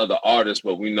disrespecting other artists,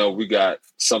 but we know we got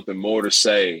something more to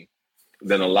say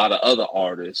than a lot of other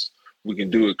artists. We can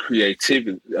do it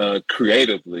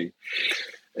creatively.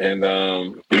 And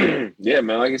yeah,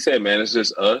 man, like I said, man, it's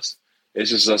just us.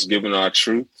 It's just us giving our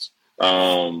truths.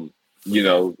 You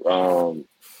know,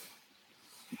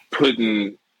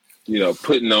 putting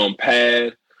on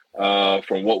pad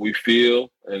from what we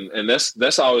feel. And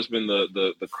that's always been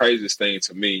the craziest thing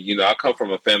to me. You know, I come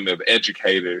from a family of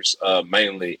educators,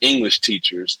 mainly English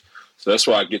teachers. So that's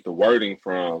where I get the wording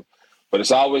from. But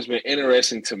it's always been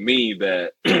interesting to me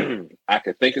that I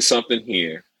could think of something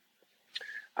here,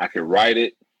 I could write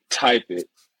it, type it,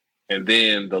 and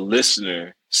then the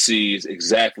listener sees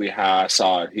exactly how I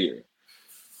saw it here.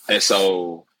 And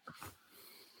so,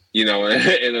 you know,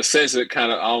 in a sense, it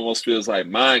kind of almost feels like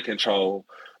mind control.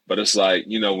 But it's like,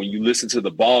 you know, when you listen to the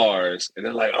bars and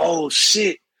they're like, oh,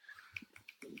 shit,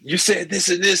 you said this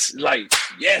and this. Like,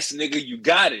 yes, nigga, you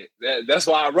got it. That's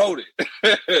why I wrote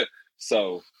it.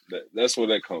 So that's where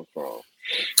that comes from.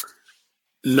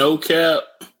 No cap.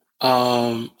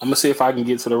 I'm going to see if I can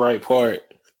get to the right part.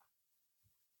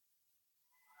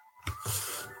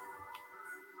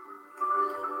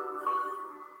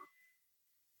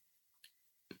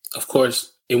 Of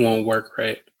course, it won't work,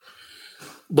 right?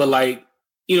 But like,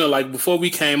 you know, like before we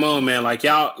came on, man, like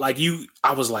y'all, like you,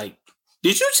 I was like,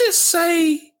 did you just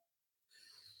say?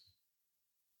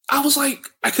 I was like,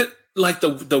 I could like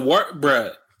the work,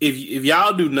 bruh. If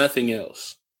y'all do nothing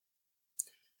else,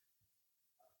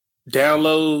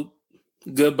 download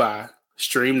Goodbye,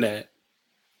 stream that.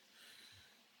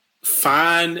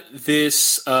 Find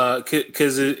this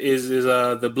because is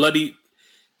the Bloody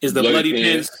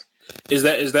Pens. Is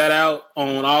that out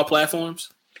on all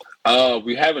platforms?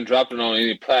 We haven't dropped it on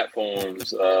any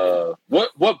platforms.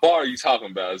 What bar are you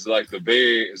talking about? Is it like the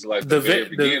very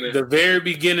beginning? The very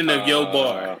beginning of your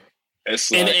bar.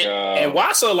 It's and, like and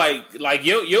Wasso like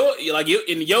your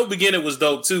in your beginning was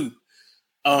dope too.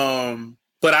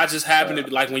 But I just happened to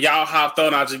be like when y'all hopped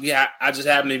on, I just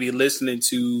happened to be listening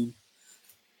to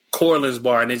Corlin's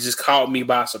bar and it just caught me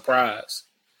by surprise.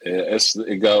 Yeah,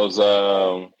 it goes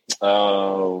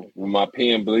when my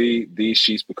pen bleed, these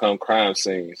sheets become crime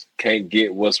scenes. Can't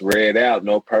get what's read out,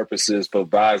 no purposes for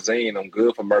Visine. I'm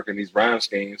good for murking these rhyme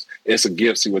schemes. It's a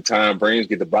gift, see what time brings.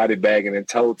 Get the body bagging and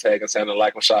toe tagging, sounding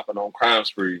like I'm shopping on crime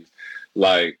sprees.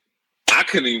 Like, I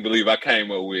couldn't even believe I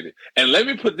came up with it. And let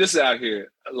me put this out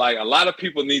here. Like, a lot of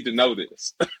people need to know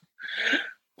this.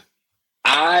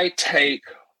 I take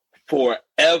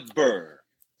forever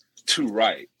to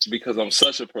write because I'm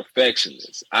such a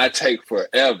perfectionist. I take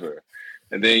forever.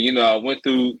 And then, I went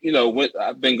through,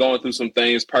 I've been going through some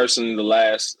things personally the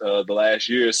last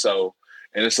year or so.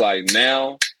 And it's like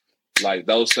now, like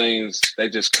those things, they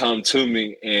just come to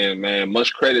me. And man,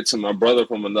 much credit to my brother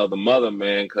from another mother,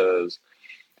 man, because,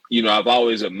 I've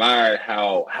always admired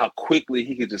how quickly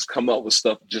he could just come up with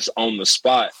stuff just on the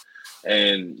spot.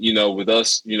 And, with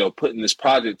us, putting this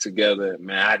project together,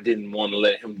 man, I didn't want to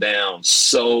let him down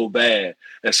so bad.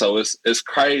 And so it's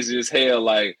crazy as hell.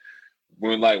 Like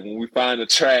when we find a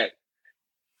track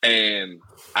and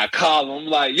I call him, I'm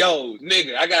like, yo,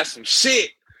 nigga, I got some shit.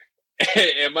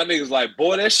 And my nigga's like,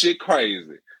 boy, that shit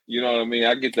crazy. You know what I mean?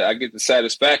 I get the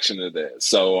satisfaction of that.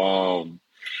 So,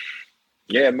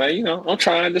 yeah, man, I'm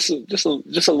trying just a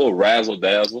little razzle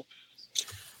dazzle.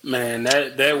 Man,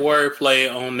 that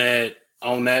wordplay on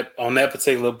that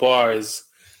particular bar is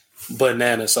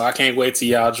banana. So I can't wait till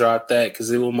y'all drop that because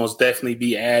it will most definitely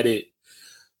be added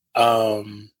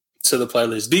to the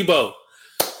playlist. Debo,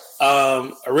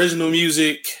 original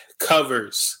music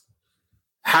covers.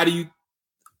 How do you?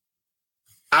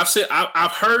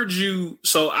 I've heard you.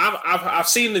 So I've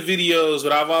seen the videos,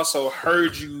 but I've also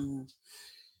heard you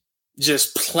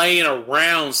just playing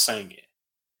around singing.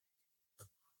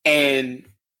 And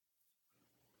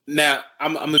now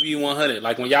I'm gonna be 100.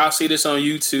 Like when y'all see this on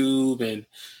YouTube and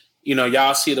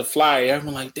y'all see the flyer, I'm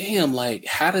like, damn, like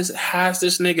how's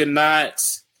this nigga not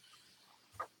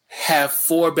have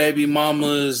 4 baby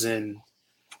mamas and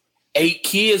 8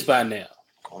 kids by now?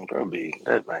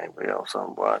 That man be on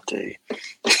something, boy, I tell you.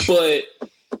 But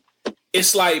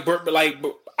it's like,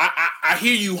 I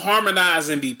hear you harmonize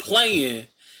and be playing,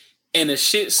 and the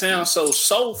shit sounds so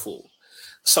soulful.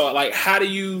 So, like, how do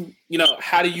you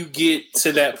get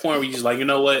to that point where you're just like, you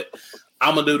know what,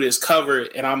 I'm gonna do this cover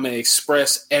and I'm gonna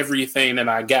express everything that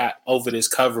I got over this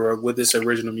cover with this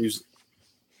original music?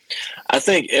 I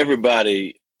think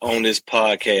everybody on this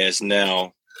podcast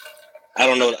now, I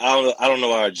don't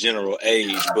know our general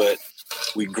age, but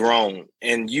we grown,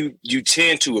 and you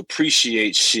tend to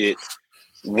appreciate shit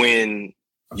when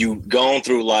you've gone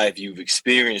through life, you've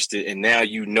experienced it, and now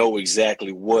you know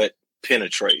exactly what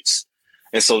penetrates.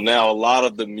 And so now a lot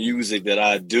of the music that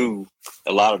I do,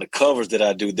 a lot of the covers that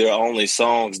I do, they're only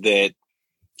songs that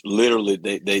literally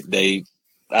they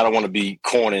I don't want to be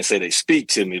corny and say they speak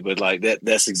to me, but like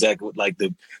that's exactly what, like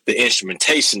the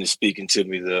instrumentation is speaking to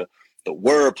me, the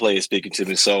wordplay is speaking to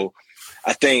me. So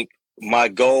I think my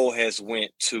goal has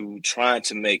went to trying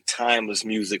to make timeless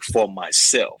music for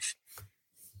myself,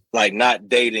 like not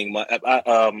dating.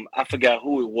 I forgot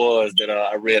who it was that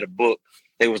I read a book.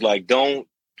 They was like, don't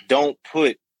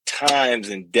put times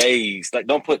and days, like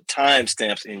don't put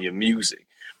timestamps in your music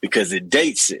because it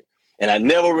dates it. And I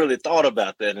never really thought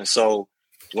about that. And so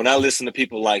when I listen to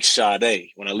people like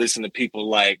Sade, when I listen to people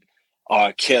like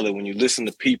R. Kelly, when you listen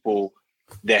to people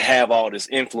that have all this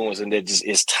influence and that just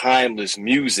is timeless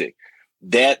music,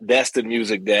 that's the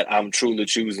music that I'm truly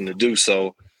choosing to do.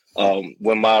 So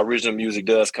when my original music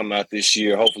does come out this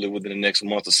year, hopefully within the next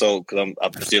month or so, because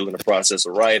I'm still in the process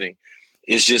of writing,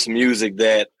 it's just music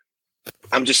that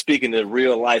I'm just speaking to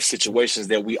real life situations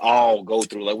that we all go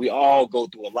through. Like we all go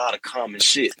through a lot of common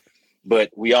shit,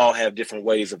 but we all have different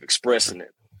ways of expressing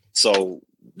it. So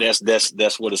that's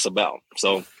what it's about.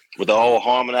 So with the whole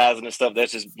harmonizing and stuff,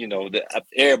 that's just,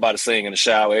 everybody sing in the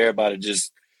shower, everybody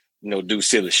just, do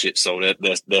silly shit. So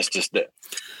that's just that.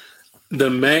 The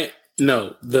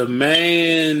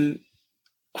man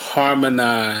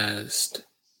harmonized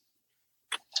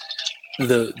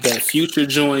that Future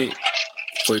joint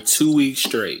for 2 weeks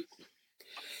straight.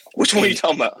 Which one are you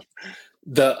talking about?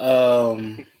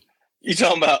 You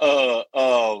talking about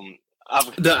I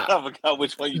forgot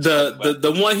which one you talking about.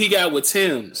 The one he got with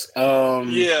Tim's.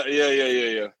 Yeah.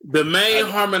 The man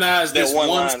harmonized this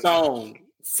one song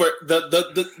for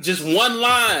the just one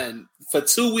line for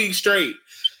 2 weeks straight.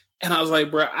 And I was like,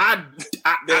 bro, I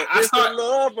started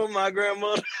love from my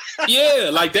grandmother. Yeah,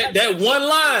 like that one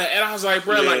line. And I was like,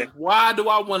 bro, like, why do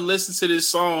I want to listen to this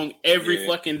song every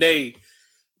fucking day?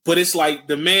 But it's like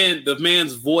the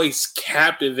man's voice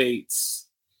captivates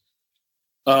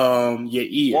your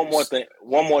ears.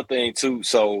 One more thing too.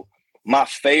 So my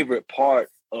favorite part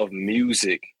of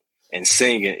music and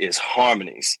singing is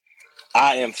harmonies.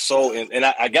 I am so, and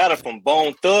I got it from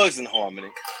Bone Thugs and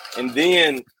Harmony. And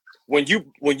then when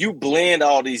you blend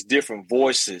all these different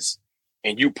voices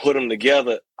and you put them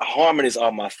together, harmonies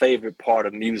are my favorite part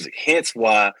of music. Hence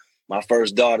why my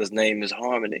first daughter's name is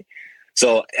Harmony.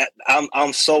 So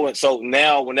I'm so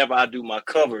now whenever I do my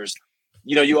covers,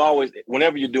 you always,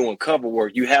 whenever you're doing cover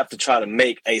work, you have to try to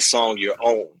make a song your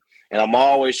own. And I'm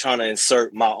always trying to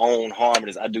insert my own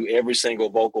harmonies. I do every single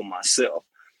vocal myself.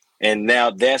 And now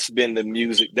that's been the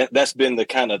music, that's been the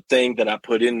kind of thing that I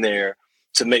put in there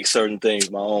to make certain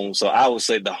things my own. So I would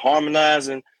say the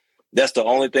harmonizing, that's the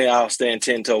only thing I'll stand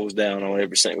 10 toes down on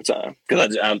every single time.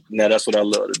 Because now that's what I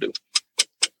love to do.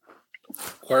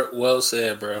 Well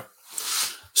said, bro.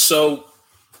 So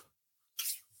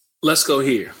let's go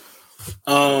here.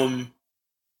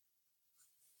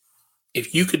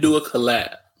 If you could do a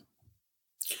collab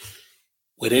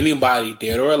with anybody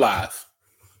dead or alive,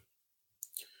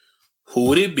 who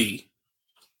would it be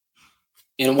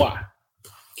and why?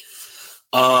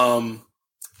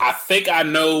 I think I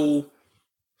know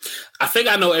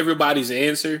everybody's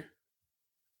answer,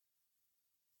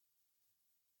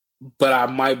 but I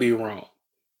might be wrong.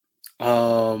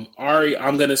 Ari,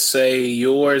 I'm gonna say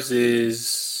yours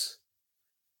is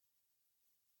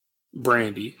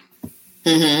Brandy.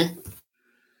 Mm-hmm.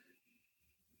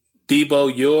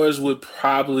 Debo, yours would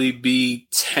probably be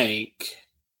Tank.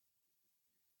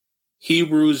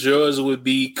 Hebrews, yours would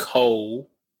be Cole.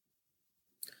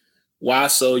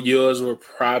 Wasso, yours would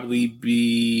probably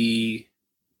be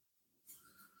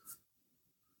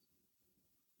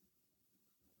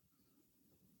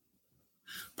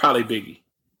Biggie.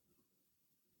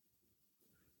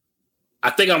 I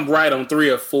think I'm right on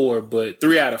 3 or 4, but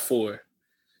 3 out of 4.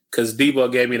 Because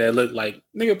Debo gave me that look like,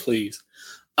 nigga, please.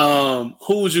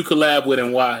 Who would you collab with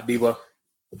and why, Debo?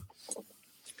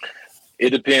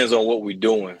 It depends on what we're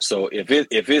doing. So if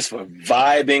it's for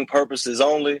vibing purposes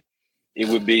only, it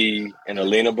would be an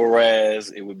Alina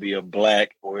Baraz, it would be a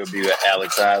Black, or it would be an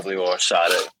Alex Isley or a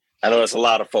Sade. I know it's a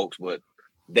lot of folks, but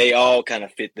they all kind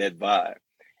of fit that vibe.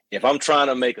 If I'm trying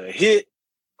to make a hit,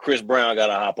 Chris Brown got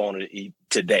to hop on it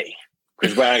today.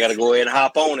 Chris Brown got to go ahead and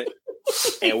hop on it,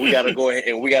 and we got to go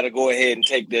ahead and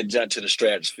take that jump to the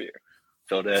stratosphere.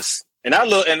 So that's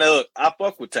look, I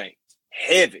fuck with Tank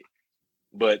heavy,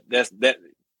 but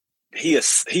he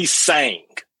sang.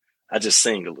 I just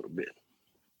sing a little bit.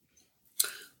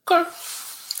 Okay.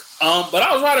 But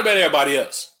I was right about everybody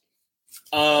else.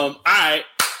 All right.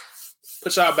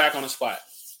 Put y'all back on the spot.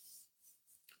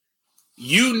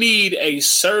 You need a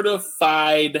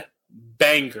certified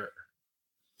banger.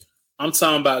 I'm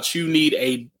talking about you need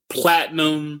a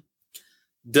platinum,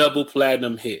 double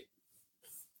platinum hit.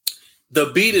 The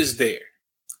beat is there.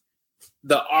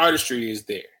 The artistry is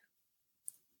there.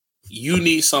 You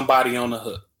need somebody on the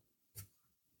hook.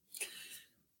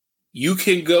 You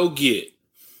can go get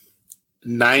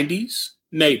 90s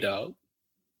Nate Dogg,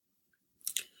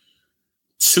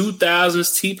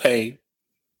 2000s T-Pain,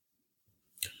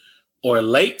 or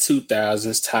late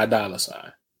 2000s Ty Dolla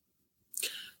 $ign.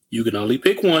 You can only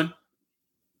pick one,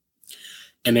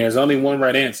 and there's only one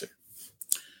right answer.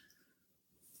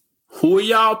 Who are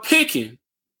y'all picking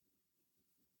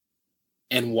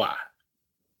and why?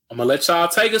 I'm going to let y'all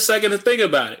take a second to think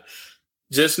about it.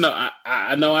 Just know,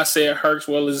 I know I said Herc's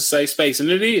World is a safe space,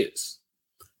 and it is.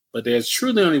 But there's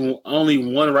truly only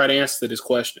one right answer to this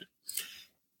question.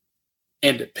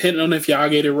 And depending on if y'all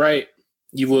get it right,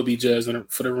 you will be judged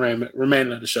for the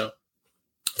remainder of the show.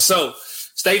 So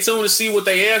stay tuned to see what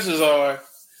their answers are.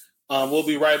 We'll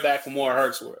be right back for more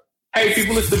Herc's World. Hey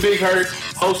people, it's the Big Herc,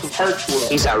 host of Herc's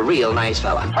World. He's a real nice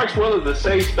fella. Herc's World is a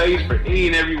safe space for any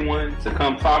and everyone to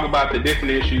come talk about the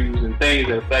different issues and things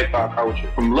that affect our culture.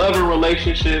 From love and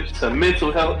relationships to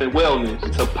mental health and wellness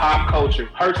to pop culture,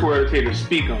 Herc's World is here to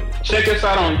speak on it. Check us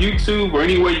out on YouTube or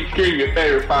anywhere you stream your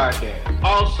favorite podcast.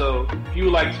 Also, if you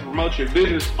would like to promote your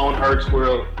business on Herc's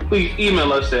World, please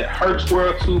email us at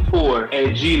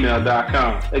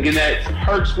hercsworld24@gmail.com. Again, that's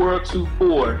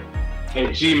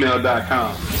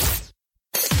hercsworld24@gmail.com.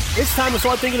 It's time to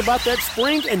start thinking about that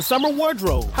spring and summer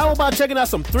wardrobe. How about checking out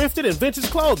some thrifted and vintage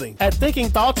clothing at Thinking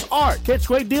Thoughts Art? Catch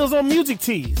great deals on music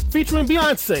tees featuring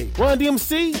Beyonce, Run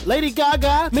DMC, Lady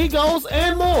Gaga, Migos,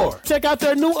 and more. Check out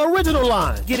their new original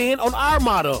line. Get in on our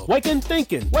motto, Wakin'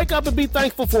 Thinking. Wake up and be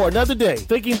thankful for another day.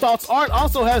 Thinking Thoughts Art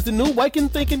also has the new Wakin'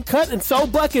 Thinking cut and sew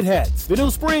bucket hats. The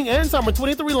new spring and summer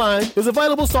 23 line is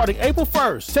available starting April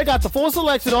 1st. Check out the full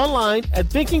selection online at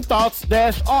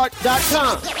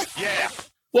thinkingthoughts-art.com. Yeah.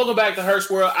 Welcome back to Herc's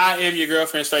World. I am your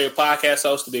girlfriend's favorite podcast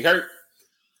host, The Big Herc.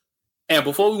 And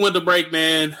before we went to break,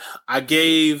 man, I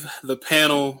gave the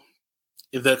panel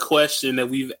the question that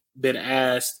we've been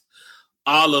asked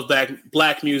all of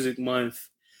Black Music Month.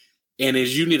 And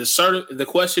is the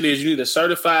question is, you need a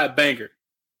certified banger.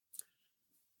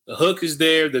 The hook is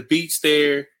there, the beat's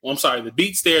there. Well, I'm sorry, the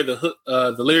beat's there, the hook,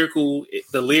 the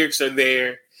lyrics are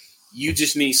there. You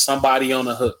just need somebody on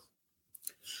the hook.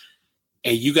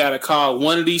 And you got to call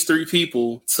one of these 3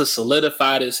 people to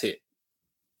solidify this hit.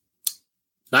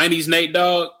 90s Nate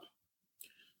Dogg,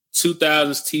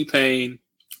 2000s T-Pain,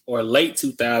 or late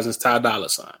 2000s Ty Dolla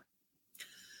 $ign.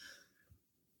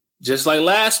 just like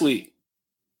last week,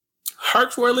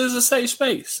 Herc's World is a safe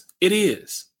space. It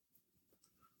is.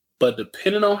 But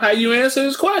depending on how you answer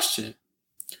this question,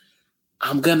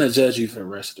 I'm going to judge you for the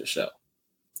rest of the show.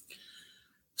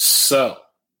 So,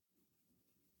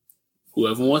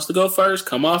 whoever wants to go first,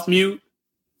 come off mute.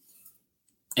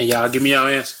 And y'all give me your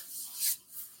answer.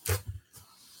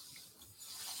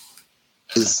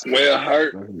 Well,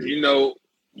 Hurt, you know,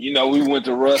 we went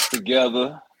to Russ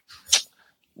together.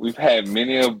 We've had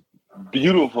many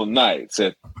beautiful nights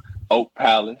at Oak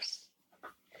Palace.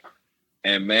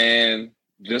 And man,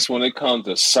 just when it comes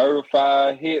to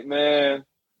certified hit, man,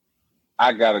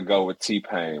 I gotta go with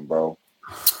T-Pain, bro.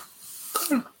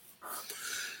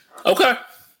 Okay.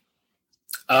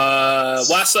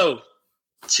 Why so?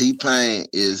 T-Pain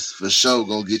is for sure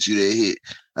gonna get you that hit.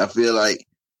 I feel like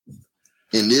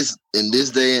in this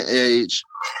day and age,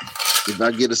 if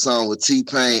I get a song with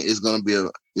T-Pain, it's gonna be a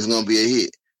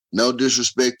hit. No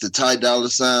disrespect to Ty Dolla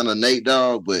 $ign or Nate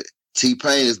Dogg, but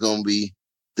T-Pain is gonna be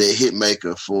the hit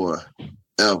maker forever.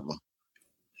 All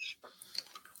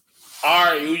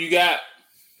right, who you got?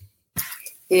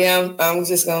 Yeah, I'm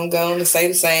just gonna go on and say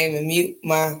the same and mute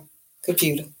my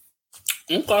computer.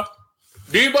 Okay.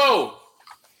 Debo.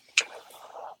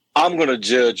 I'm gonna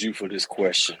judge you for this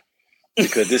question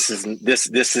because this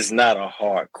is not a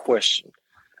hard question.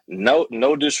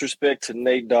 No disrespect to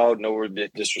Nate Dogg, no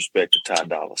disrespect to Ty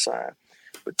Dolla $ign,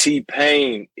 but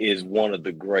T-Pain is one of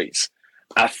the greats.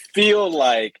 I feel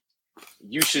like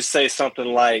you should say something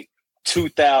like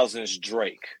 2000s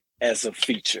Drake as a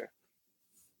feature.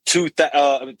 Late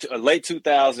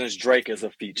 2000s Drake as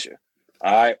a feature.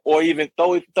 All right. Or even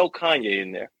throw Kanye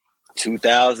in there.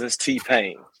 2000s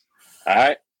T-Pain. All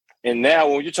right. And now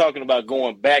when you're talking about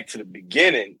going back to the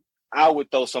beginning, I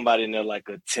would throw somebody in there like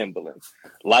a Timbaland.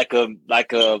 Because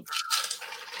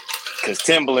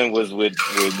Timbaland was with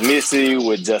Missy,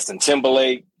 with Justin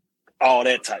Timberlake, all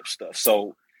that type stuff.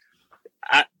 So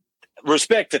I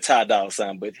respect to Ty Dolla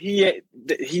 $ign, but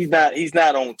he's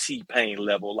not on T-Pain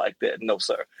level like that. No,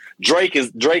 sir. Drake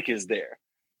is there.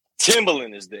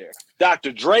 Timbaland is there.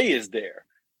 Dr. Dre is there.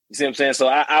 You see what I'm saying? So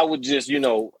I would just,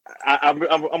 I'm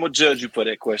gonna judge you for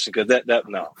that question because that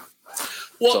no.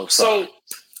 Well, so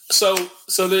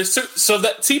there's two. So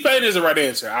that T-Pain is the right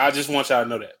answer. I just want y'all to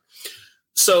know that.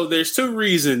 So there's two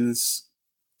reasons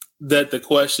that the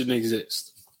question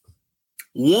exists.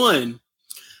 One,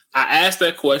 I asked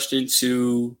that question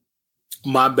to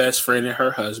my best friend and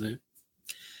her husband,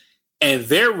 and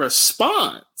their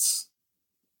response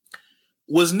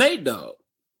was Nate Dogg.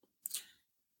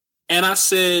 And I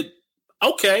said,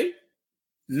 okay,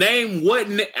 name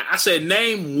one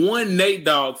Nate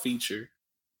Dogg feature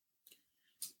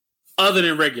other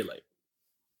than Regulate.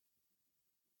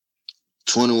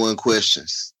 21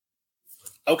 Questions.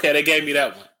 Okay, they gave me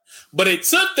that one. But it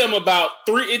took them about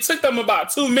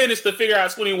 2 minutes to figure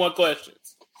out 21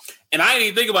 questions. And I didn't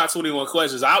even think about 21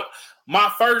 questions.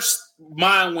 My first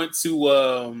mind went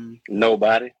to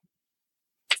Nobody.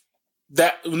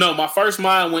 My first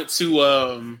mind went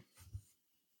to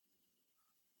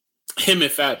him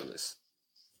and Fabulous.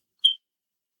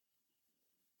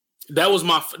 That was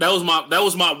my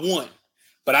one.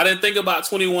 But I didn't think about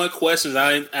 21 questions.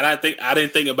 I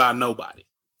didn't think about Nobody.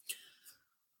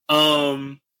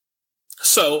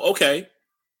 So, okay.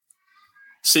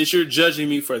 Since you're judging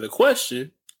me for the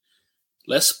question,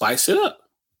 let's spice it up.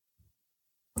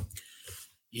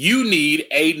 You need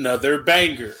another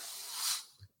banger.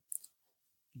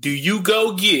 Do you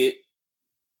go get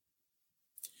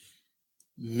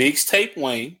Mixtape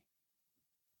Wayne,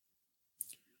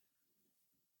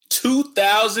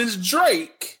 2000s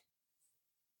Drake,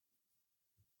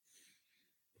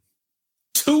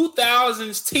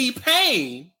 2000s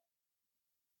T-Pain,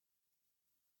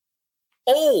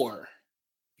 or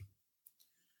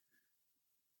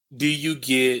do you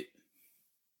get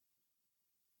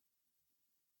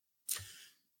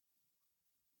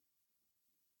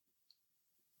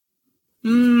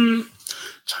talking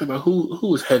about who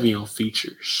was heavy on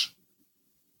features?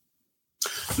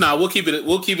 Nah, we'll keep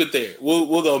it there.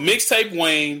 We'll go Mixtape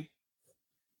Wayne,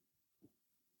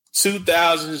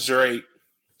 2000s Drake,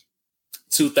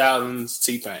 2000s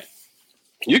T-Pain.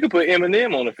 You could put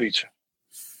Eminem on the feature.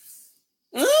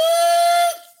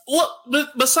 What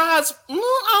besides?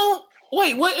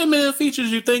 Wait, what Eminem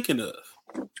features you thinking of?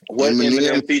 What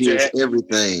Eminem feature?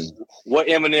 Everything. What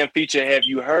Eminem feature have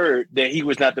you heard that he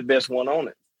was not the best one on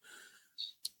it?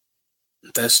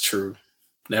 That's true.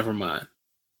 Never mind.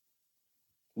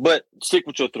 But stick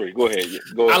with your three. Go ahead.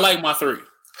 I like my three.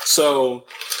 So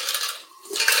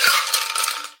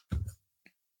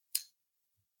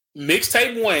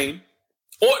Mixtape Wayne,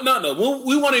 Or no.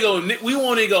 We want to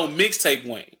go mixtape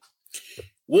Wayne.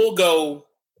 We'll go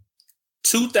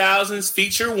 2000s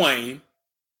feature Wayne,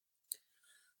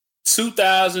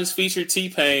 2000s feature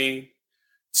T-Pain,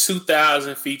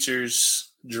 2000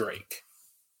 features Drake.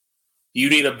 You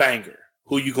need a banger.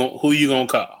 Who you gonna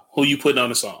call? Who you putting on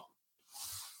the song?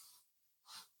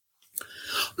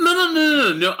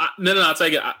 No. I'll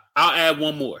take it. I'll add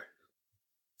one more.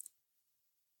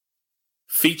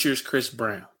 Features Chris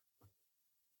Brown.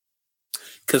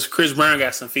 Because Chris Brown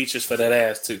got some features for that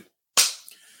ass too.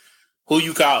 Who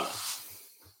you calling?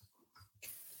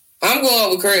 I'm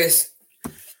going with Chris.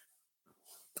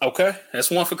 Okay,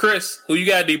 that's one for Chris. Who you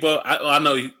got, Debo? I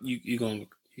know you gonna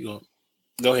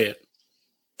go ahead.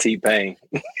 T-Pain.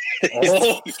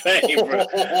 T-Pain, bro.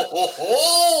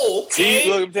 Okay.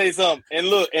 Look, let me tell you something. And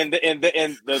look, and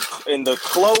the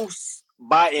close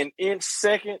by an inch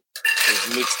second is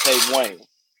mixtape Wayne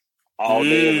all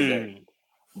day every day.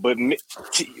 But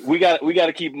we got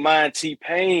to keep in mind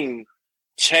T-Pain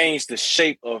changed the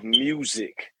shape of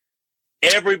music.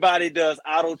 Everybody does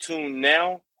auto-tune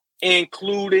now,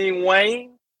 including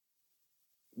Wayne,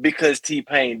 because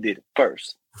T-Pain did it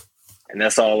first. And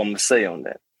that's all I'm going to say on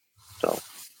that. So.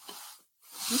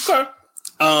 Okay.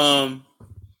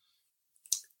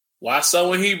 Why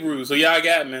so in Hebrews? So y'all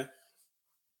got, man?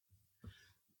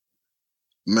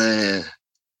 Man,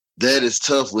 that is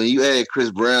tough. When you add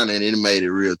Chris Brown and it made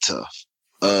it real tough.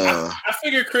 I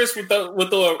figured Chris with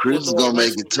the Chris is gonna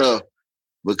make it tough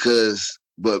because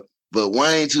but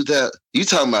Wayne 2000. You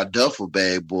talking about Duffel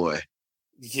Bag Boy?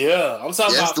 Yeah, I'm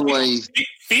talking That's about the Wayne.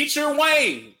 Feature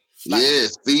Wayne. Like,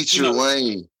 yes, feature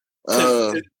Wayne.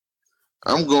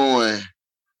 I'm going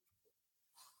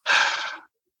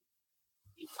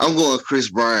Chris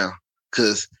Brown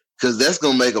because that's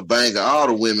gonna make a banger. All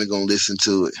the women gonna listen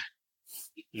to it.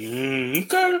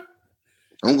 Okay.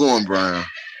 I'm going Brown.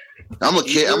 I'm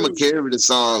gonna carry the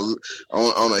song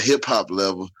on a hip hop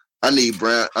level. I need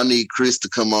Chris to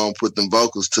come on, put them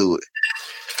vocals to it.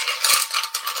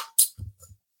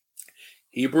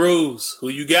 Hebrews, who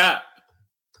you got?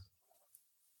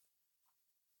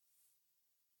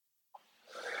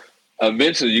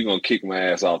 Eventually, you're gonna kick my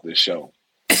ass off this show.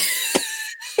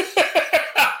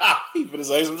 You finna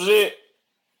say some shit,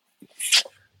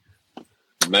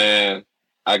 man.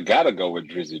 I gotta go with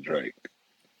Drizzy Drake.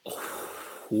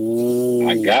 Ooh.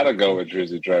 I gotta go with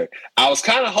Drizzy Drake. I was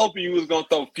kind of hoping you was gonna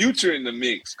throw Future in the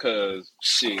mix, cause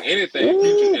shit, anything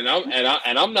Future, and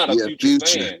I'm not a Future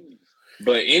fan,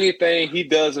 but anything he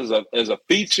does as a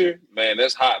feature, man,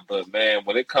 that's hot. But man,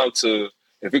 if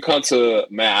it comes to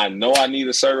man, I know I need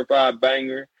a certified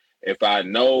banger. If I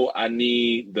know I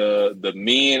need the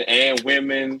men and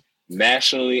women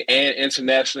nationally and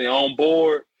internationally on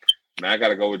board, man, I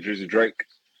gotta go with Drizzy Drake.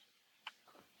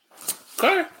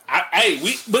 Okay.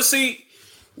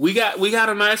 We got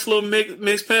a nice little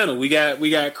mixed panel. We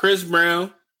got Chris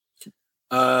Brown,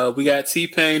 we got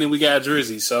T-Pain, and we got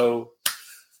Drizzy. So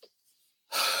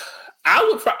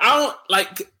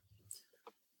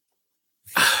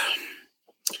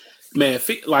man,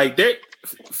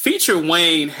 Feature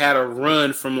Wayne had a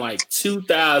run from like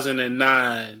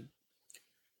 2009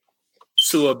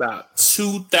 to about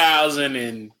 2000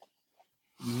 and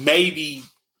maybe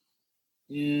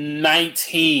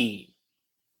 19,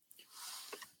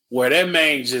 where that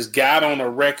man just got on a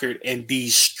record and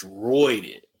destroyed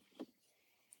it.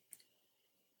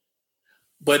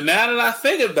 But now that I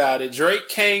think about it, Drake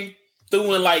came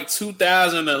through in like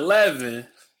 2011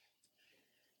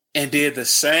 and did the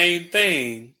same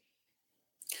thing.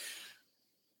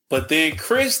 But then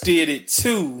Chris did it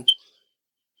too.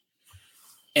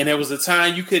 And there was a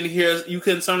time you couldn't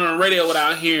turn on the radio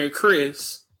without hearing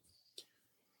Chris.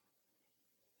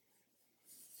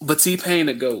 But T-Pain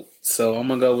to go. So I'm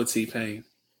gonna go with T-Pain.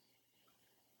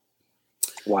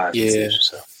 Why? Yeah.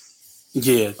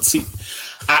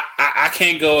 I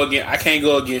can't go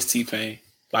against T-Pain.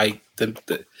 Like the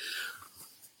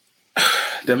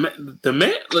man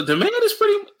is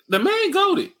pretty. The man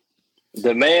goated.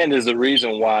 The man is the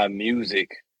reason why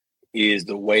music is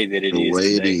the way that it is. The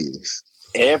way it is.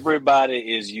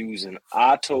 Everybody is using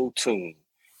auto-tune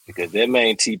because that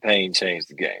man T-Pain changed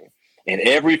the game. And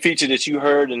every feature that you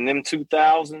heard in them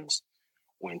 2000s,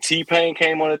 when T-Pain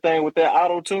came on the thing with that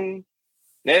auto-tune,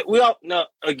 I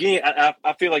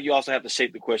feel like you also have to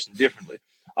shape the question differently.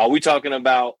 Are we talking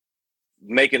about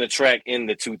making a track in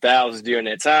the 2000s during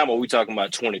that time, or are we talking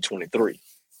about 2023?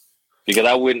 Because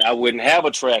I wouldn't have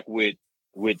a track with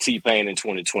T-Pain in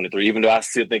 2023, even though I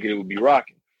still think it would be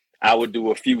rocking. I would do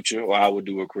a Future or I would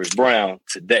do a Chris Brown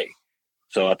today.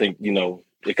 So I think,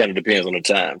 it kind of depends on the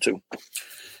time too.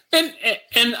 And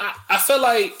I feel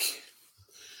like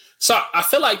So I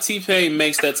feel like T-Pain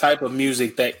makes that type of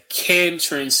music that can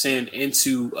transcend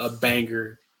into a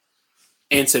banger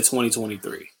into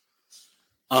 2023.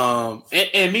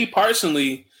 And me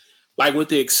personally, like with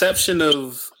the exception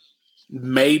of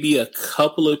maybe a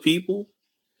couple of people,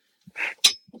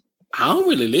 I don't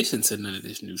really listen to none of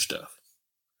this new stuff.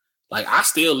 Like I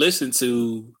still listen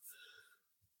to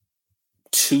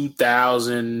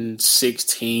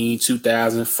 2016,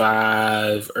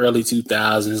 2005, early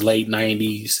 2000s, late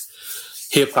 90s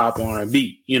hip hop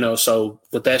R&B, so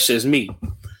but that's just me.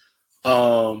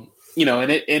 And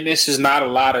this is not a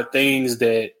lot of things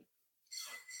that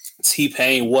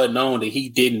T-Pain wasn't on that he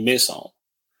didn't miss on.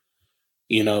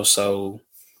 So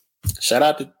shout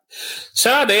out to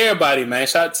everybody, man.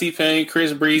 Shout out to T-Pain,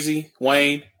 Chris Breezy,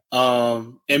 Wayne,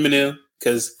 Eminem,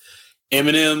 because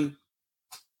Eminem.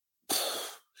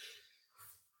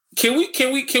 Can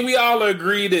we all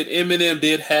agree that Eminem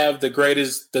did have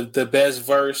the best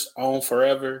verse on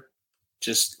Forever?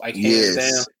 Just like hands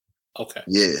down. Okay.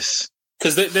 Yes.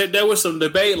 Because there was some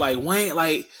debate, like Wayne,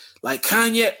 like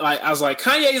Kanye. Like I was like,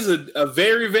 Kanye is a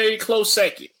very, very close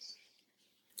second.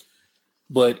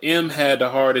 But M had the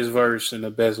hardest verse and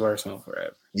the best verse on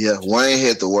Forever. Yeah, Wayne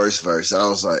had the worst verse. I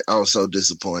was so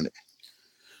disappointed.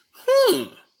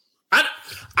 I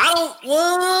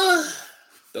don't.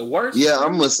 The worst? Yeah,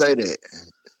 I'm gonna say that.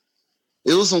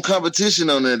 It was some competition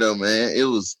on there though, man. It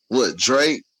was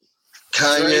Drake,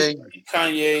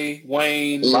 Kanye,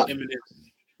 Wayne, yeah. Eminem.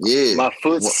 Yeah. My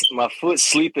foot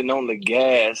sleeping on the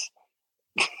gas.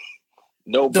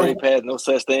 No brake pads, no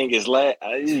such thing as lag.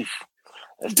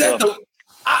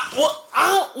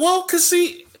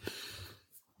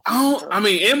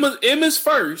 Emma's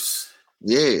first.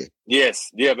 Yeah. Yes.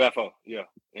 Yeah, Bafo. Yeah,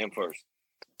 M first.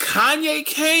 Kanye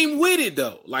came with it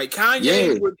though. Like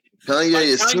Kanye,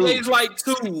 Kanye's 2. Like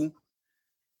 2.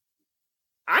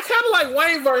 I kind of like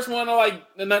Wayne verse one.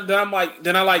 Then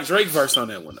I like Drake verse on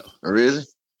that one though. Really?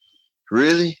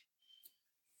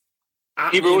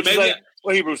 Hebrew, what you say?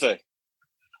 What Hebrew say?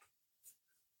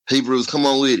 Hebrews, come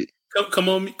on with it. Come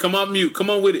on mute.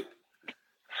 Come on with it.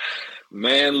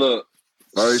 Man, look.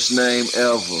 First name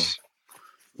ever.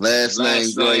 Last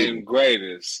name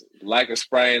greatest. Like a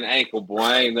sprained ankle, boy.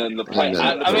 Ain't nothing to play.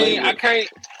 I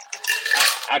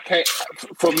can't.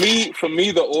 For me,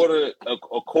 the order, of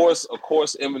course,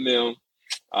 Eminem,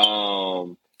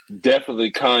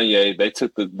 definitely Kanye. They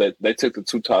took the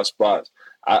 2 top spots.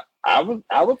 I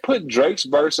would put Drake's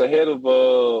verse ahead of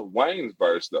Wayne's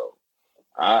verse though.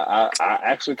 I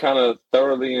actually kind of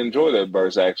thoroughly enjoy that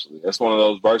verse. Actually, that's one of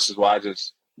those verses where I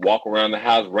just walk around the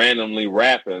house randomly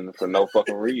rapping for no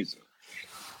fucking reason.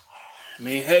 I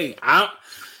mean, hey,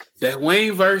 that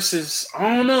Wayne verse is,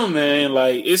 I don't know, man.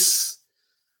 Like it's,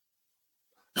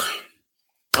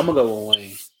 I'm gonna go with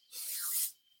Wayne,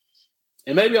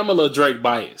 and maybe I'm a little Drake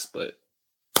biased, but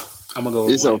I'm gonna go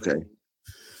with Wayne. Okay.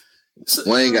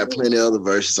 Wayne got plenty of other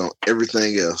verses on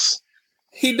everything else.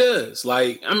 He does.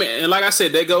 Like, I mean, and like I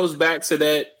said, that goes back to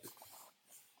that.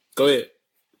 Go ahead.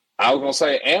 I was gonna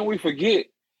say, and we forget,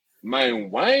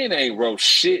 man, Wayne ain't wrote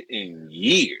shit in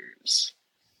years.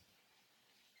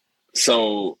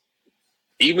 So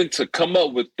even to come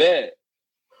up with that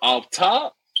off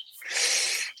top,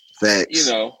 facts.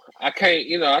 I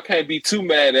can't be too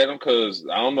mad at him because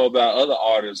I don't know about other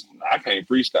artists. I can't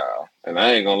freestyle, and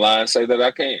I ain't gonna lie and say that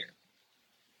I can.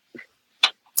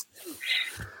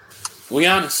 We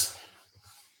honest.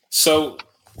 So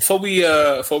before we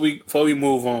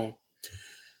move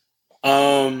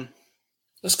on,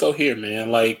 let's go here, man.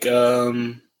 Like,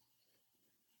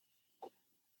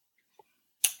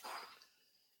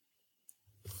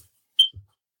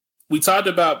 we talked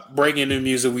about breaking new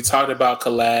music. We talked about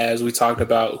collabs. We talked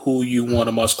about who you want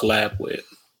to most collab with.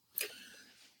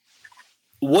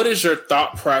 What is your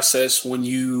thought process when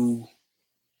you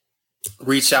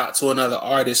reach out to another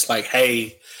artist? Like,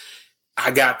 hey,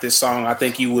 I got this song I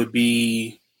think you would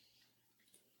be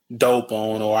dope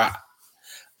on, or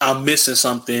I'm missing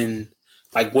something.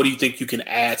 Like, what do you think you can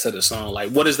add to the song?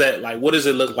 Like, what is that? Like, what does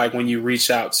it look like when you reach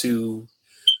out to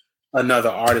another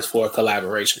artist for a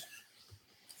collaboration?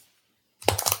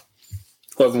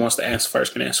 Whoever wants to answer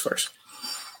first can answer first.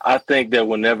 I think that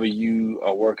whenever you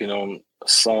are working on a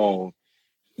song,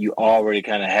 you already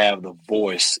kind of have the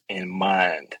voice in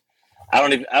mind.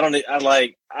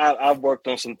 I've worked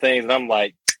on some things and I'm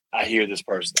like, I hear this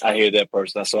person, I hear that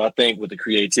person. So I think with the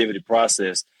creativity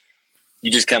process, you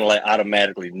just kind of like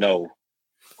automatically know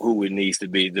who it needs to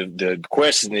be. The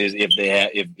question is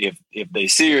if they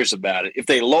serious about it, if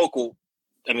they local,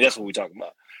 I mean, that's what we're talking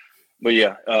about. But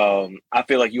yeah, I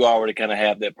feel like you already kind of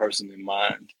have that person in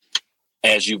mind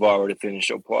as you've already finished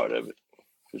your part of it.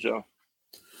 For sure.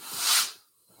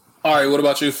 All right, what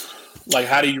about you? Like,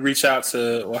 how do you reach out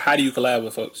to, or how do you collab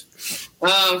with folks?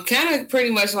 Kind of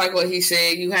pretty much like what he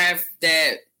said. You have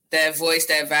that voice,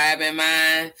 that vibe in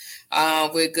mind.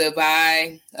 With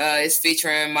Goodbye, it's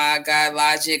featuring my guy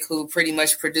Logic, who pretty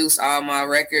much produced all my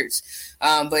records.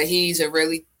 But he's a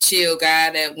really chill guy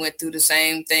that went through the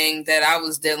same thing that I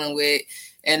was dealing with,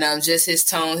 and just his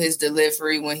tone, his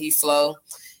delivery when he flow.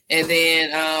 And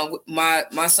then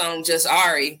my song Just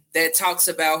Ari that talks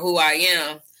about who I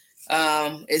am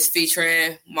is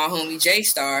featuring my homie J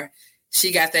Star.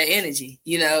 She got that energy,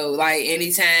 you know, like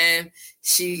anytime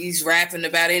she's rapping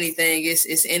about anything,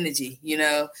 it's energy, you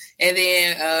know. And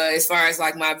then as far as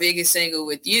like my biggest single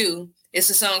with you, it's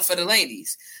a song for the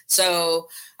ladies. So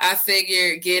I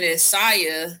figured getting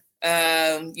Saya,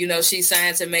 you know, she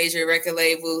signed to major record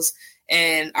labels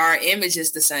and our image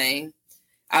is the same.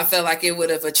 I felt like it would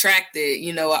have attracted,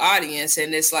 you know, an audience,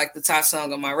 and it's like the top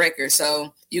song on my record.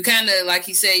 So you kind of, like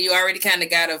he said, you already kind of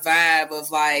got a vibe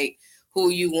of like who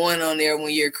you want on there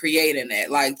when you're creating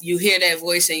that. Like you hear that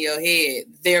voice in your head,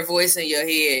 their voice in your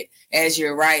head as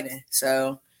you're writing.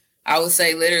 So I would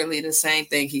say literally the same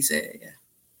thing he said. Yeah.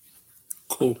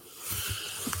 Cool.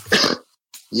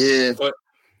 Yeah,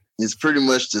 it's pretty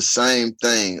much the same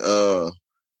thing.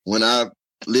 When I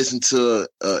listen to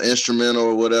an instrumental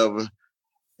or whatever,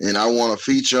 and I want to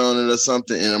feature on it or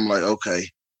something, and I'm like, okay,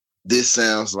 this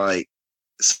sounds like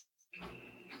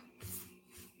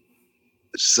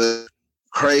so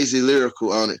crazy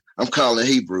lyrical on it. I'm calling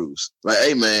Hebrews. Like,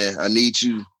 hey man, I need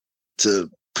you to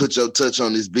put your touch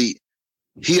on this beat.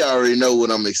 He already know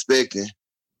what I'm expecting,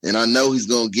 and I know he's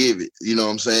gonna give it. You know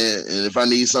what I'm saying? And if I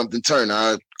need something turned,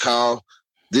 I call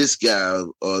this guy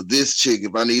or this chick.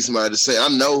 If I need somebody to say, I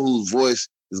know whose voice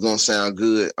is gonna sound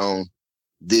good on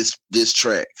this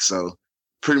track. So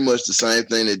pretty much the same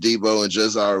thing that Debo and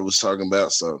Jazara was talking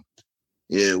about. So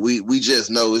yeah, we just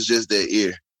know it's just that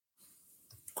ear.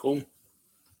 Cool.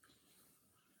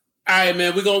 All right,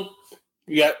 man. You got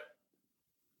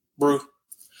Brew. All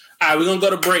right, we're gonna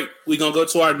go to break. We're gonna go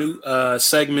to our new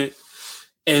segment,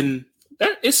 and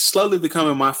it's slowly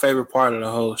becoming my favorite part of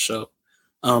the whole show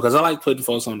because I like putting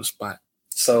folks on the spot.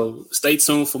 So stay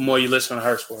tuned for more. You listen to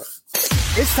Hercz World.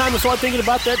 It's time to start thinking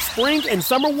about that spring and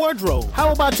summer wardrobe.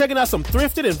 How about checking out some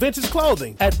thrifted and vintage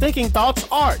clothing at Thinking Thoughts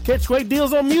Art? Catch great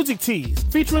deals on music tees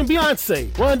featuring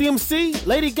Beyonce, Run DMC,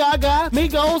 Lady Gaga,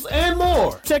 Migos, and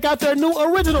more. Check out their new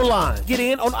original line. Get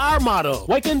in on our motto,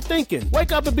 Wakin' Thinking.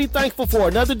 Wake up and be thankful for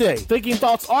another day. Thinking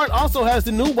Thoughts Art also has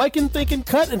the new Wakin' Thinking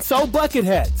cut and sew bucket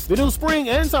hats. The new spring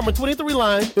and summer 23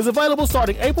 line is available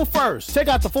starting April 1st. Check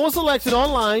out the full selection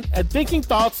online at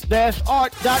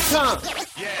thinkingthoughts-art.com.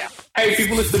 Yeah. Hey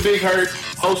people, it's the Big Herc,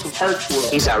 host of Hercz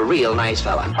World. He's a real nice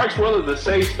fella. Hercz World is a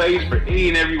safe space for any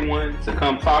and everyone to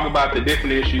come talk about the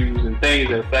different issues and things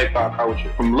that affect our culture.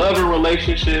 From love and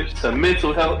relationships to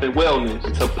mental health and wellness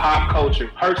to pop culture,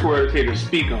 Hercz World is here to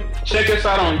speak on it. Check us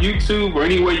out on YouTube or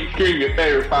anywhere you stream your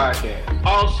favorite podcast.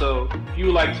 Also, if you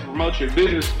would like to promote your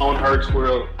business on Hercz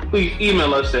World, please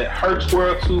email us at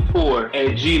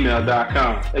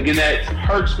herczworld24@gmail.com. Again, that's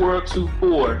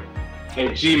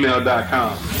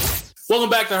herczworld24@gmail.com. Welcome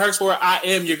back to Hercz World. I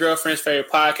am your girlfriend's favorite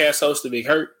podcast host, The Big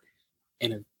Herc.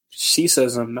 And if she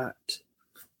says I'm not,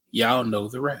 y'all know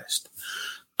the rest.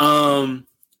 So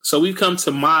we've come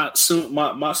to my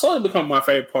slowly become my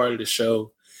favorite part of the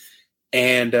show.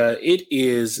 And it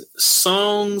is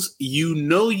songs you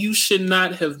know you should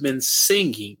not have been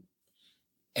singing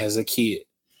as a kid.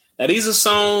 Now, these are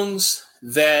songs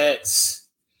that,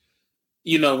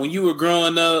 you know, when you were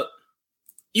growing up,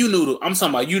 you knew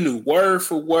word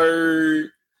for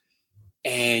word,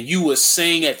 and you would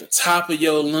sing at the top of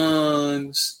your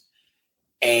lungs,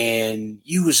 and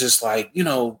you was just like, you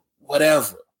know,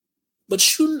 whatever.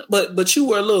 But you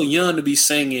were a little young to be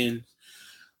singing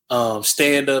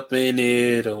Stand Up in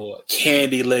It or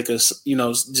Candy Lickers, you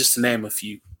know, just to name a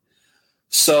few.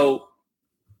 So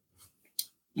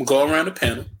I'm going to go around the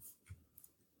panel,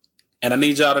 and I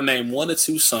need y'all to name one or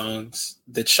two songs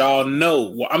that y'all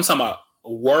know. I'm talking about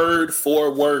word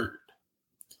for word,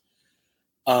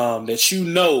 that you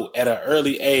know at an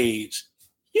early age.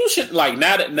 You should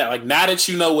now that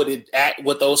you know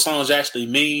what those songs actually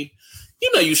mean.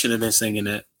 You know you should have been singing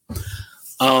that.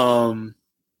 I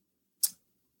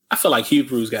feel like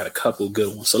Hebrews got a couple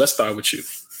good ones, so let's start with you.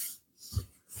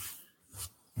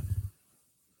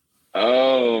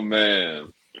 Oh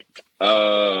man,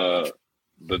 the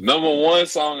number one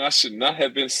song I should not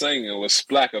have been singing was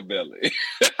Splackabelly.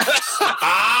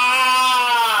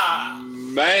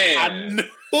 Man, I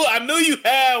knew you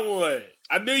had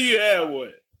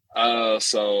one.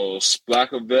 So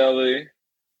Splackabelly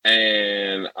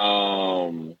and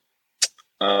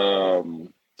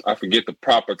I forget the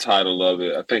proper title of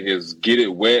it. I think it's Get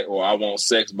It Wet or I Want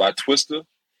Sex by Twista.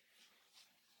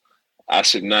 I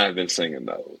should not have been singing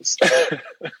those.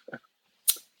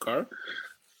 Okay.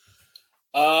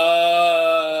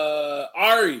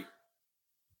 Ari.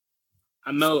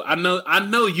 I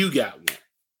know you got one.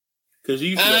 Because you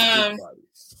used to go to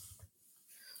parties.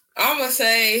 I'm gonna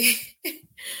say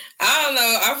I don't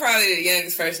know, I'm probably the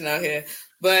youngest person out here,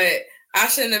 but I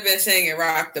shouldn't have been singing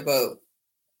Rock the Boat.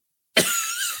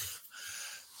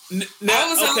 I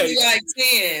was only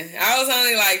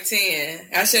like 10.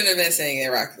 I shouldn't have been singing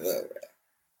Rock the Boat.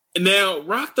 Now,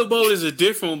 Rock the Boat is a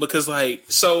different one because, I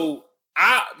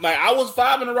was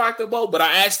vibing to Rock the Boat, but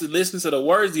I actually listened to the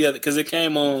words the other because it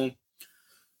came on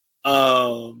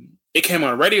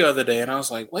radio the other day, and I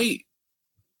was like, wait,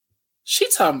 she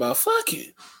talking about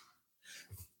fucking.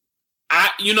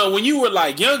 When you were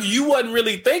like younger, you wasn't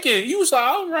really thinking. You was like,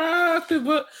 I'll rock the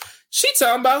boat. She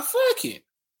talking about fucking.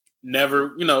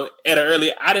 Never, at an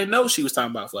early, I didn't know she was talking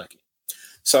about fucking.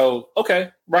 So,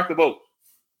 okay, Rock the Boat.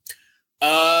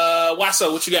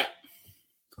 Wasso, what you got?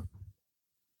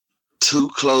 Too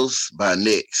Close by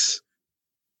Nyx.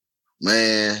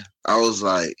 Man, I was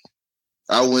like,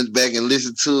 I went back and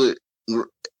listened to it,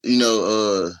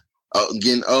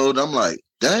 getting old. I'm like,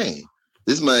 dang,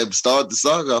 this man started the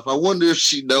song off. I wonder if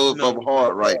she know if I'm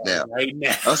hard right now.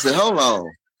 I said, hold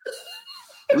on.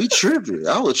 We tripping.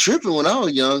 I was tripping when I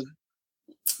was young.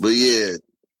 But yeah,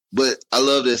 I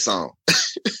love that song.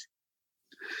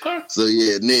 So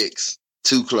yeah, Nyx,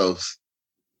 Too Close.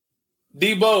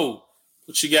 Debo,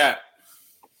 what you got?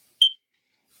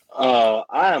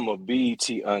 I am a BET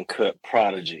Uncut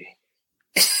prodigy.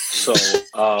 So,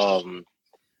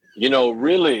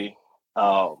 really,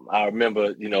 I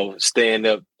remember, staying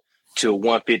up till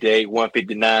 1:58,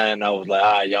 1:59. I was like,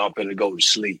 all right, y'all better go to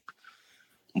sleep.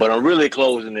 But I'm really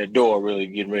closing the door, really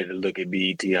getting ready to look at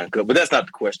BET Uncut. But that's not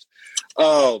the question.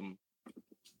 I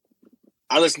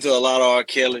listen to a lot of R.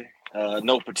 Kelly,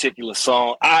 no particular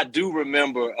song. I do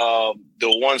remember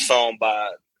the one song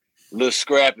by Lil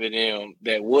Scrap and them,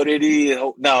 that What It Is.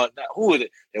 No, who is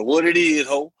it? That What It Is,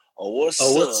 ho. Or What's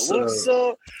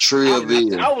up? Tree of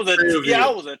It. I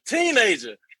was a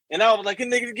teenager. And I was like,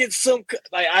 nigga, get some,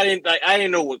 I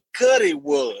didn't know what cut it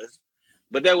was.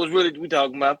 But that was really, we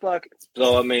talking about pockets.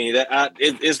 So, I mean,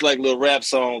 it's like little rap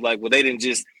songs, like, where they didn't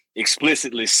just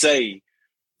explicitly say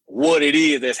what it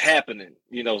is that's happening.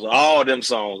 So all them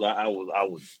songs, I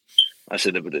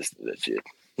should have listened to that shit.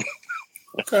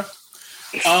 Okay.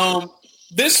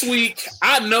 This week,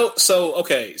 I know, so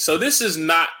this is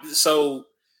not, so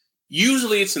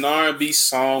usually it's an R&B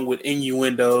song with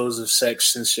innuendos of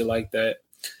sex and shit like that.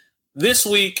 This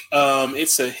week,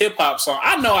 it's a hip hop song.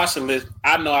 I know I should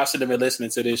have been listening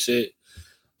to this shit.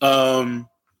 And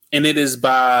it is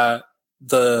by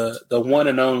the one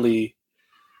and only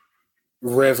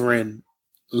Reverend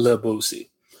Lil Boosie.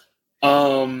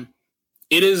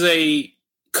 It is a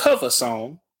cover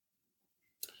song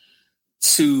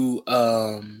to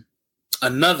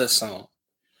another song.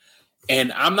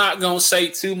 And I'm not gonna say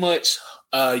too much.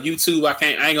 YouTube, I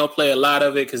ain't gonna play a lot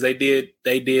of it because they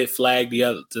did flag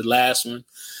the last one.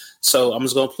 So I'm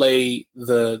just gonna play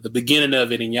the beginning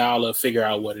of it and y'all will figure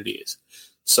out what it is.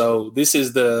 So this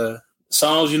is the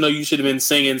songs you should have been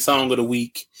singing song of the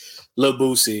week. Lil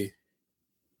Boosie.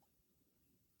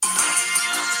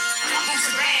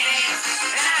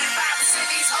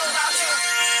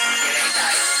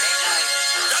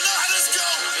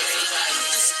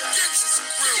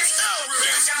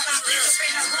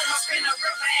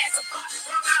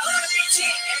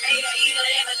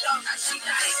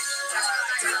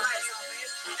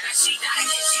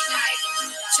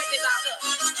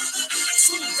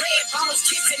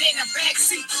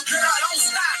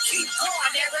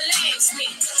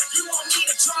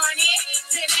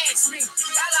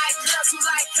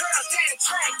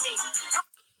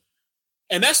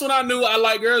 And that's when I knew I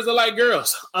like girls that like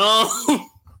girls.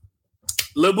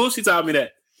 Lil Boosie taught me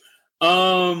that.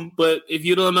 But if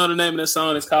you don't know the name of the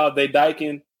song, it's called They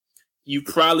Dykin'. You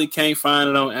probably can't find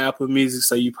it on Apple Music,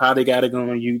 so you probably got to go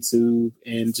on YouTube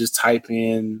and just type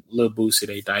in Lil Boosie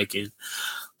They Dykin'.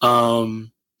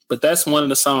 But that's one of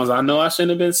the songs I know I shouldn't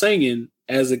have been singing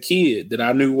as a kid that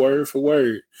I knew word for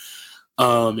word.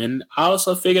 And I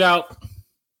also figured out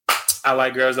I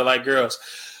like girls that like girls.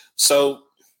 So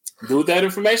do with that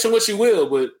information what you will,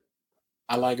 but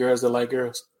I like girls that like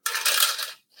girls.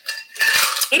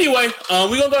 Anyway, we're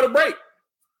going to go to break.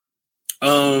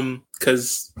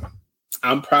 Because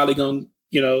I'm probably going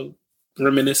to,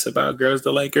 reminisce about girls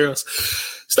that like girls.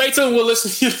 Stay tuned. We'll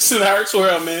listen to the Hertz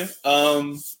World, man.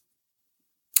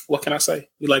 What can I say?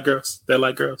 We like girls. They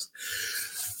like girls.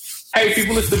 Hey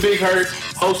people, it's the Big Hurt,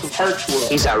 host of Herc's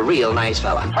World. He's a real nice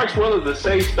fella. Herc's World is a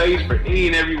safe space for any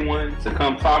and everyone to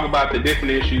come talk about the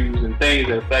different issues and things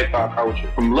that affect our culture.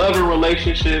 From love and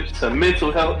relationships to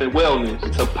mental health and wellness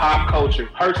to pop culture,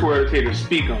 Herc's World is here to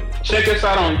speak on it. Check us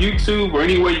out on YouTube or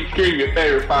anywhere you stream your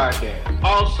favorite podcast.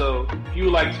 Also, if you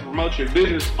would like to promote your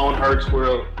business on Herc's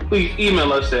World, please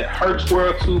email us at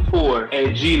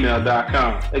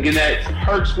hertzworld24@gmail.com. Again, that's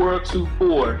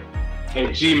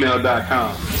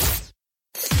hertzworld24@gmail.com.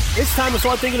 It's time to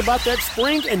start thinking about that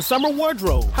spring and summer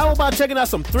wardrobe. How about checking out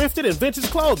some thrifted and vintage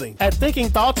clothing at Thinking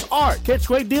Thoughts Art? Catch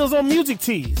great deals on music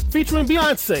tees featuring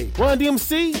Beyonce, Run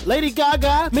DMC, Lady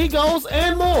Gaga, Migos,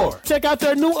 and more. Check out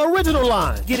their new original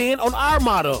line. Get in on our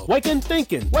motto, Wakin'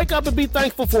 Thinking. Wake up and be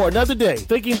thankful for another day.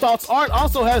 Thinking Thoughts Art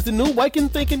also has the new Wakin'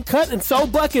 Thinking cut and sew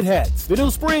bucket hats. The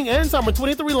new spring and summer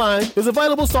 23 line is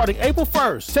available starting April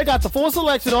 1st. Check out the full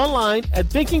selection online at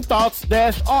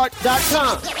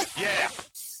thinkingthoughts-art.com. Yeah.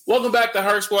 Welcome back to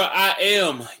Herc's World. I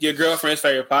am your girlfriend's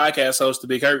favorite podcast host, The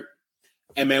Big Hurt.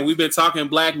 And, man, we've been talking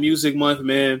Black Music Month,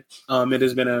 man. It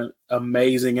has been an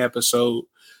amazing episode.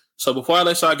 So before I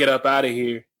let y'all get up out of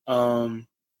here, I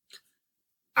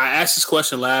asked this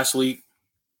question last week,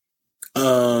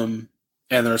 and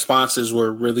the responses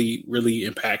were really, really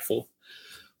impactful.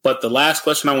 But the last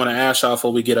question I want to ask y'all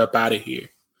before we get up out of here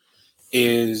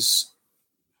is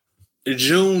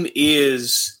June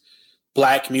is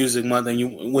Black Music Month,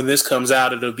 and when this comes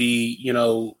out, it'll be,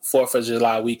 4th of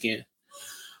July weekend.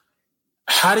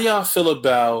 How do y'all feel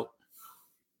about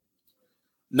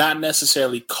not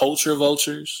necessarily culture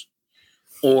vultures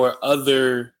or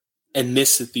other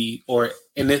ethnicity or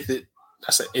ethnicity?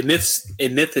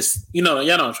 Y'all know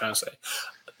what I'm trying to say.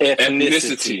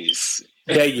 Ethnicities.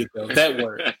 There you go. That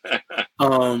word.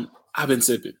 I've been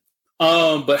sipping.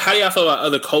 But how do y'all feel about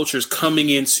other cultures coming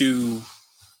into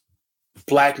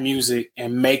Black music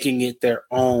and making it their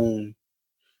own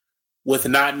with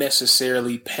not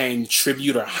necessarily paying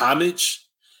tribute or homage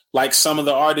like some of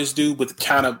the artists do, but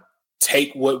kind of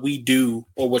take what we do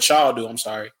or what y'all do,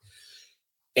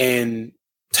 and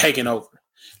taking over?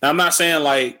 Now, I'm not saying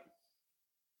like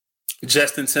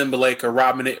Justin Timberlake or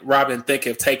Robin Thicke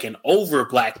have taken over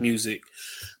Black music,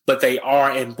 but they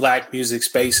are in Black music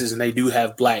spaces and they do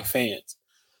have Black fans.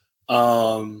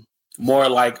 More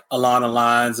like along the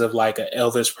lines of like a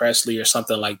Elvis Presley or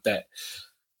something like that.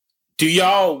 Do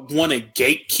y'all want to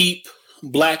gatekeep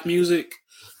Black music,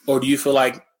 or do you feel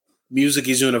like music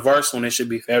is universal and it should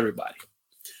be for everybody?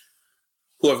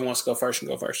 Whoever wants to go first can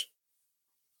go first.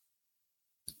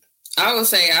 I would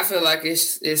say I feel like it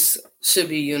should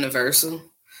be universal,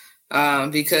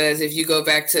 because if you go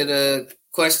back to the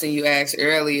question you asked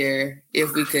earlier,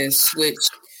 if we can switch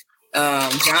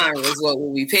genres, what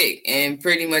would we pick? And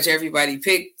pretty much everybody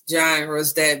picked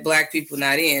genres that Black people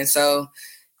not in. So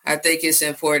I think it's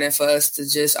important for us to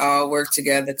just all work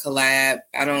together, collab.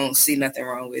 I don't see nothing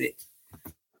wrong with it.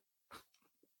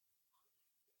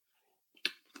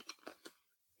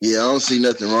 Yeah, I don't see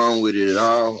nothing wrong with it at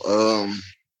all.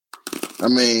 I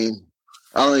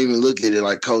don't even look at it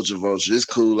like culture vulture. It's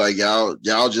cool. Like y'all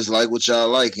just like what y'all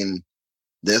like, and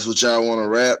that's what y'all want to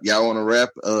rap. Y'all want to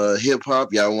rap hip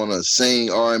hop. Y'all want to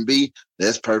sing R&B.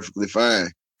 That's perfectly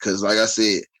fine. Because like I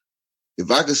said,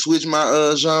 if I could switch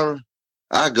my genre,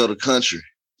 I'd go to country.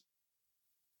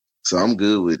 So I'm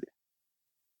good with it.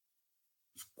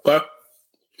 Okay.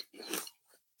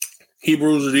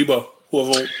 Hebrews or Debo,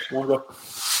 whoever want to go.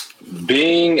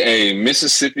 Being a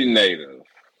Mississippi native,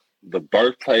 the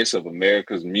birthplace of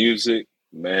America's music,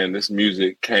 man, this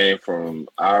music came from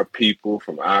our people,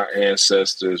 from our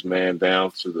ancestors, man, down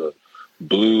to the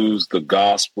blues, the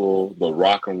gospel, the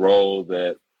rock and roll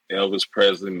that Elvis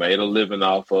Presley made a living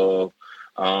off of.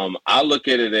 I look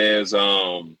at it as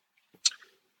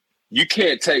you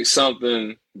can't take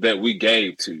something that we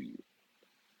gave to you.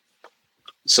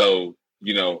 So,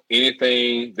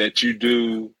 anything that you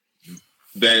do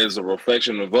that is a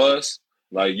reflection of us,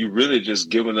 like you really just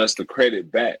giving us the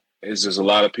credit back. It's just a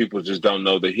lot of people just don't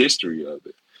know the history of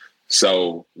it.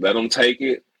 So let them take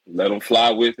it, let them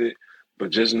fly with it, but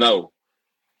just know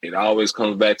it always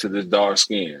comes back to this dark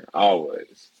skin,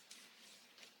 always.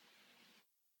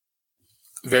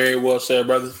 Very well said,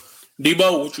 brother.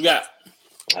 Debo, what you got?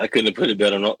 I couldn't have put it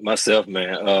better myself,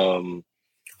 man.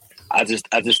 I just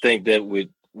think that with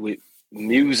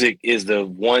music is the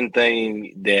one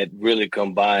thing that really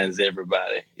combines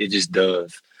everybody. It just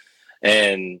does.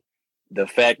 And the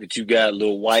fact that you got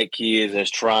little white kids that's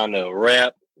trying to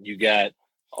rap, you got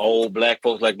old Black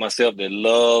folks like myself that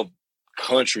love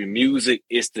country music.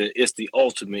 It's the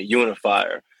ultimate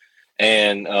unifier.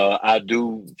 And I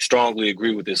do strongly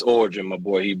agree with this origin, my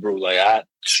boy Hebrew. Like, I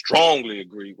strongly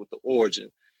agree with the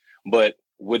origin. But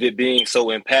with it being so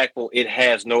impactful, it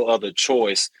has no other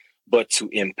choice but to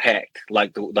impact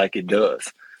like it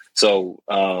does. So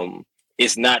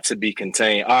it's not to be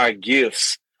contained. Our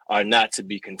gifts are not to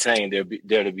be contained.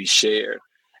 They're to be shared.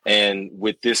 And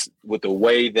with the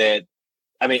way that,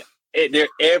 I mean,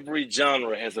 every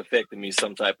genre has affected me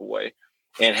some type of way.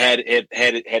 And had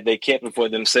they kept it for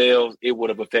themselves, it would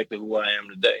have affected who I am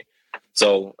today.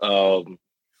 So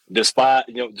despite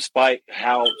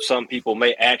how some people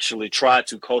may actually try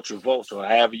to culture vote, or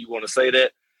however you want to say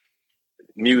that,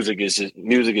 music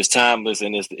is timeless,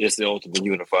 and it's the ultimate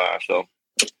unifier. So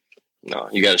no,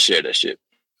 you got to share that shit.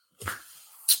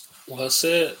 Well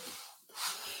said.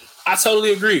 I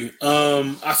totally agree.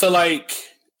 I feel like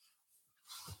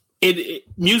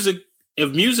music.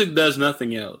 If music does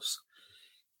nothing else,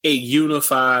 it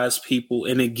unifies people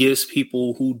and it gives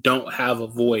people who don't have a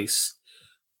voice.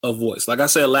 Like I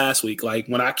said last week, like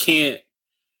when I can't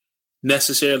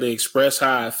necessarily express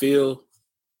how I feel,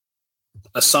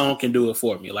 a song can do it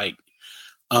for me. Like,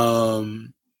 like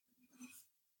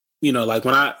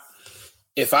when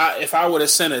if I were to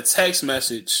send a text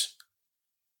message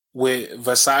with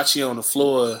Versace on the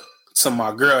floor to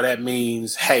my girl, that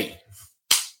means, hey,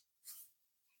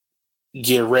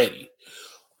 get ready.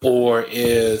 Or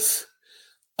if,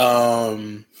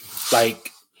 like,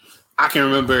 I can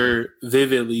remember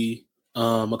vividly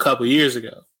a couple years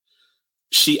ago,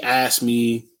 she asked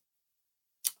me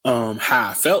how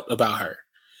I felt about her.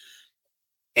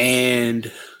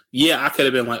 And yeah, I could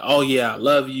have been like, oh yeah, I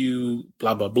love you,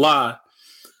 blah, blah, blah.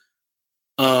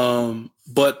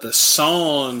 But the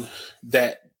song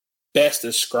that best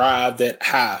described that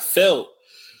how I felt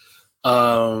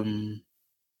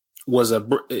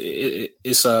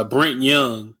it's Brent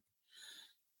Young,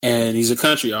 and he's a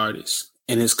country artist,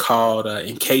 and it's called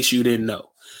In Case You Didn't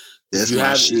Know. That's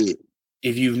my shit.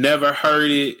 If you've never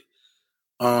heard it,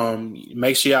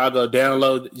 make sure y'all go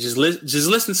download. Just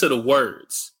listen to the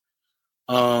words.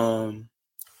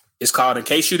 It's called In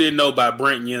Case You Didn't Know by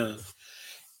Brent Young,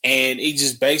 and it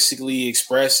just basically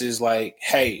expresses like,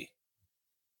 hey,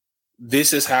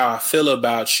 this is how I feel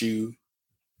about you.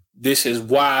 This is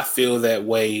why I feel that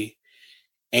way.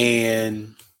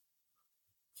 And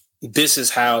this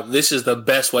is the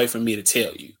best way for me to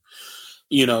tell you,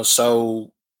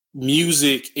 so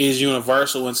music is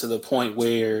universal and to the point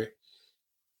where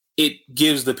it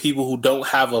gives the people who don't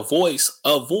have a voice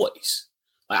a voice.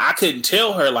 Like, I couldn't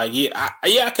tell her like, I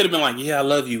could have been like, yeah, I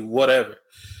love you, whatever.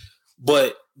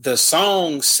 But the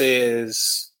song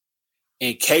says,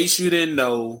 in case you didn't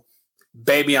know,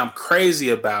 baby, I'm crazy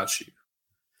about you.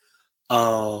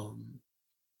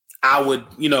 I would,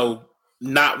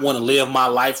 not want to live my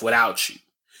life without you.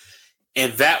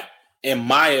 And that, in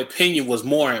my opinion, was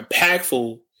more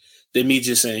impactful than me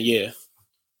just saying, yeah,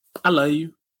 I love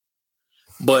you.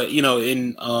 But,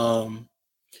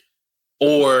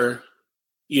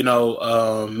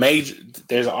 Major,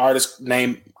 there's an artist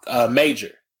named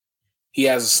Major. He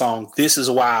has a song, This Is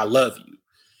Why I Love You.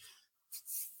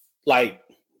 Like,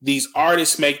 these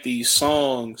artists make these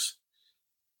songs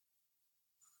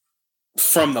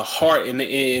from the heart, and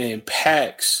it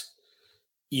impacts,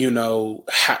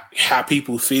 how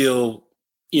people feel,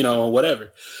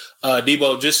 whatever.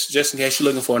 Debo, just in case you're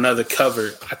looking for another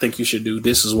cover, I think you should do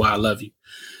This Is Why I Love You.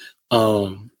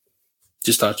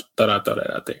 Just thought I'd throw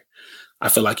that out there. I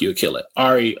feel like you'll kill it.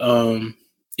 Ari,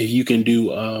 if you can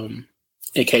do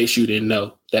In Case You Didn't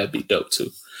Know, that'd be dope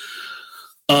too.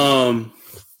 But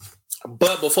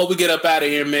before we get up out of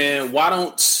here, man, I'm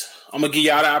gonna give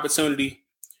y'all the opportunity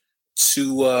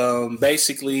to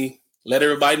basically let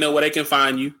everybody know where they can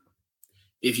find you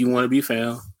if you want to be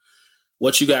found,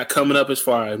 what you got coming up as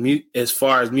far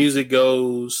as music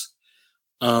goes,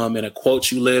 and a quote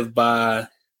you live by,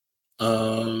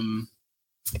 and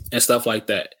stuff like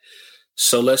that.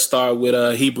 So let's start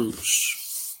with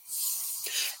Hebrews.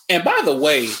 And by the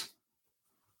way,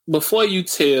 before you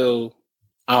tell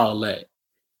all that,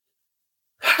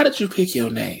 how did you pick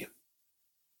your name?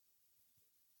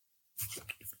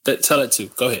 Tell it too.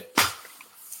 Go ahead.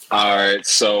 All right.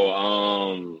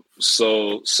 So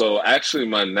actually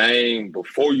my name,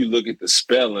 before you look at the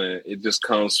spelling, it just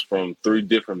comes from 3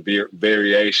 different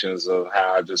variations of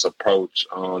how I just approach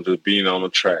just being on the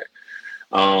track.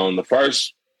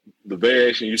 The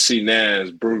variation you see now is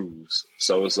bruise.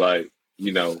 So it's like,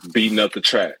 beating up the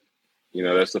track.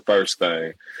 That's the first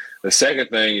thing. The second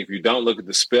thing, if you don't look at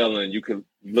the spelling, you can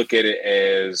look at it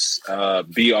as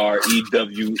BREWS.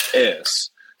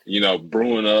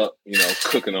 Brewing up,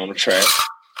 cooking on the track.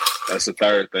 That's the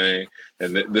third thing.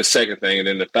 And the second thing, and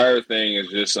then the third thing is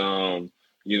just the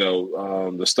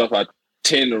stuff I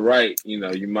tend to write.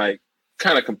 You might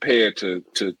kind of compare to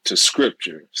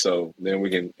scripture. So then we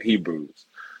can Hebrews.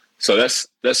 So that's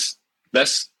those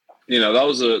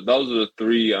are the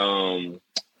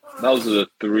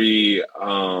three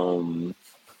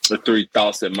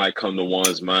thoughts that might come to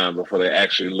one's mind before they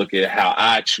actually look at how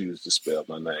I choose to spell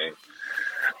my name.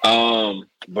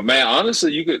 But man,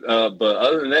 honestly, you could. But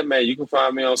other than that, man, you can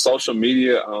find me on social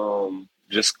media.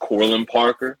 Just Corlin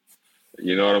Parker.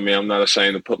 You know what I mean? I'm not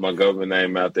ashamed to put my government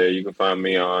name out there. You can find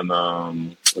me on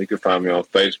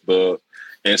Facebook,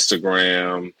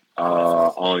 Instagram,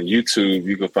 on YouTube.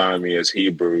 You can find me as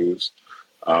Hebrews,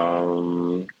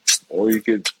 or you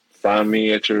could find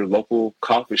me at your local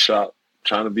coffee shop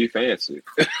trying to be fancy.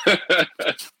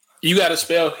 You got to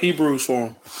spell Hebrews for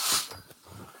him.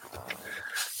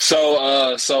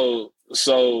 So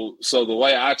the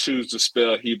way I choose to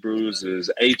spell Hebrews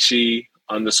is HE_BRUISE.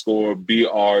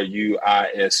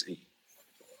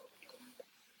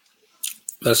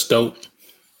 That's dope.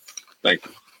 Thank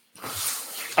you.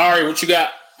 All right, what you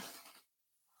got?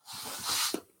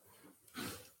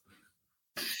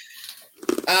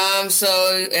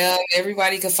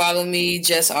 Everybody can follow me,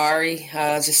 Jess Ari.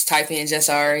 Just type in Jess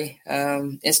Ari.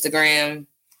 Instagram,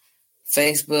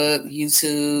 Facebook,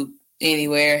 YouTube,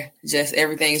 anywhere. Just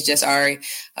everything's Jess Ari.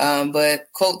 But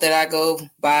quote that I go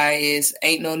by is,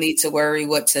 "Ain't no need to worry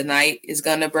what tonight is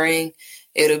gonna bring.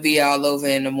 It'll be all over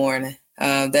in the morning."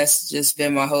 That's just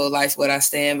been my whole life, what I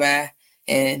stand by,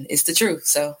 and it's the truth.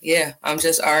 So yeah, I'm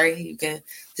Jess Ari. You can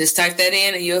just type that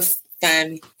in and you'll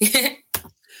find me.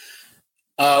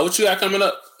 What you got coming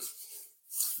up?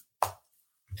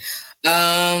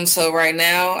 So right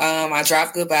now, I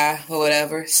dropped Goodbye or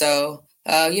whatever. So,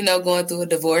 going through a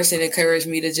divorce, it encouraged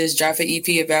me to just drop an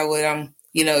EP about what I'm,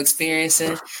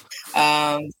 experiencing.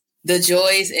 The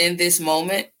joys in this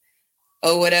moment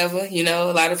or whatever.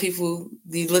 A lot of people,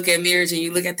 you look at marriage and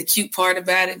you look at the cute part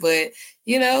about it, but,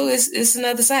 it's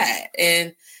another side.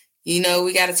 And, we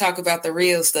got to talk about the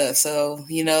real stuff. So,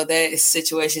 that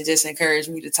situation just encouraged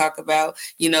me to talk about,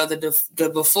 the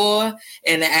before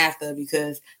and the after,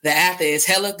 because the after is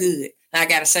hella good. I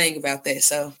got to sing about that.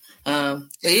 So, but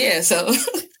yeah, so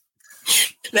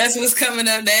that's what's coming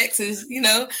up next is,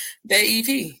 that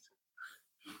EP.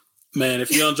 Man,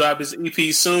 if you don't drop this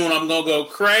EP soon, I'm going to go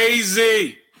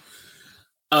crazy.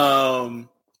 But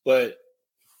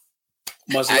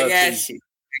much love I got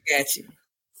you.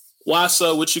 Why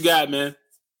so? What you got, man?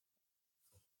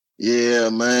 Yeah,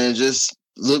 man. Just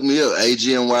look me up,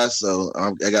 AGN So.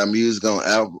 I got music on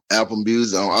Apple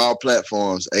Music on all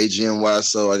platforms. AGN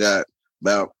So. I got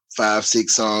about 5-6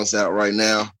 songs out right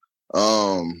now.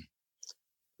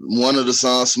 One of the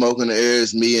songs, "Smoke in the Air,"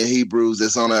 is me and Hebrews.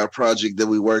 That's on our project that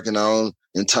we're working on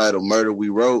entitled "Murder We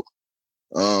Wrote."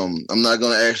 I'm not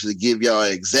gonna actually give y'all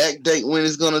an exact date when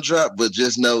it's gonna drop, but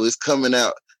just know it's coming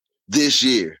out this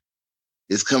year.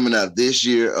 It's coming out this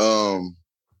year.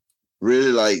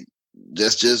 Really, like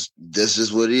that's just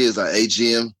what it is. Like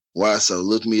AGM So.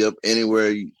 Look me up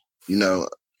anywhere.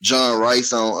 John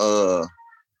Rice on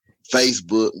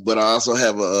Facebook, but I also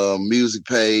have a music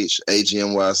page,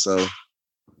 AGM So.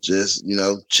 Just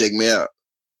check me out.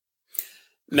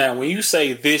 Now, when you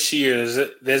say this year, is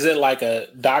it like a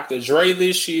Dr. Dre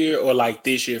this year or like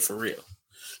this year for real?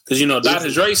 Because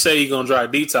Dr. Dre say he's gonna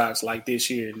drive Detox like this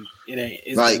year, and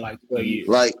it's been like 12 years.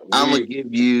 Like I'm gonna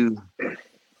give you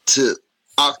to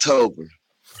October.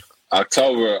 The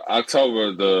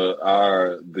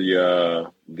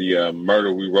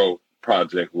Murder We Wrote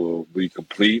project will be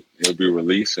complete. It'll be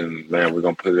released, and man, we're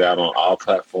gonna put it out on all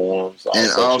platforms,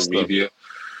 all social media.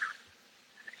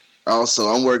 Also,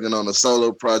 I'm working on a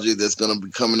solo project that's gonna be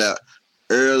coming out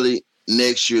early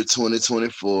next year,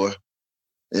 2024.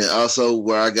 And also,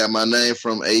 where I got my name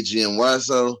from, AGN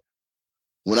So.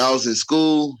 When I was in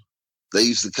school, they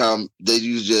used to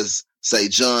just say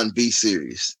John Be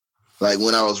Serious. Like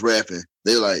when I was rapping,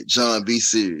 they were like, John Be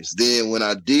Serious. Then when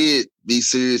I did be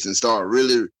serious and start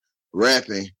really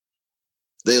rapping,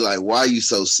 they like, why you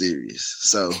so serious?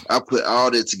 So I put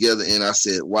all that together and I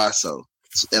said, why so?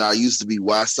 And I used to be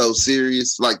why so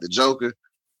serious, like the Joker.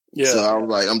 Yeah. So I was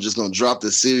like, I'm just going to drop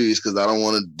the series because I don't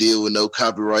want to deal with no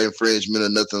copyright infringement or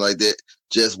nothing like that.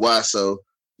 Just why so?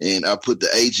 And I put the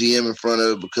AGM in front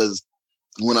of it because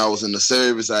when I was in the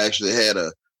service, I actually had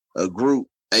a group,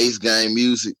 Ace Gang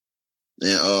Music.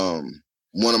 And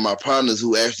one of my partners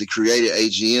who actually created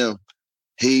AGM,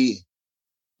 he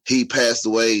passed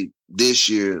away this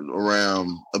year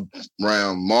around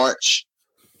March.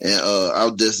 And I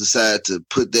just decided to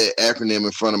put that acronym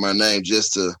in front of my name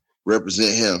just to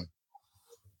represent him.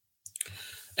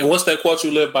 And what's that quote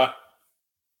you live by?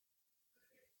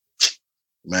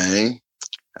 Man,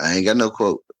 I ain't got no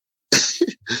quote.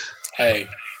 Hey,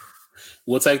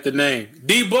 we'll take the name.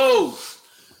 Debo.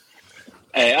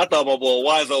 Hey, I thought my boy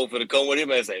Wiseau for to come with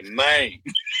him and say, man.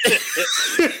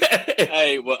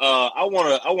 Hey, well, I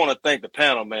wanna thank the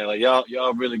panel, man. Like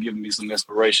y'all really giving me some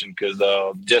inspiration because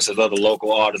just as other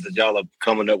local artists that y'all are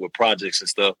coming up with projects and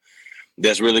stuff,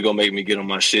 that's really gonna make me get on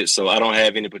my shit. So I don't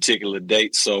have any particular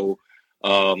dates. So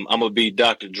I'm gonna be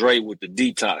Dr. Dre with the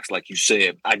Detox, like you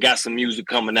said. I got some music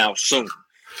coming out soon.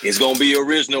 It's gonna be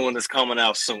original and it's coming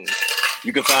out soon.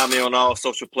 You can find me on all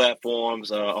social platforms.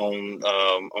 On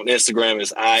Instagram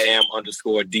is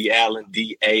IAM_DAllen,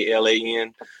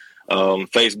 DALAN.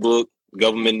 Facebook,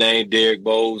 government name Derrick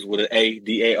Bowes with an A,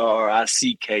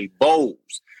 DARRICK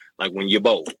Bowes, like when you're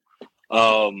bold.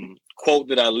 Quote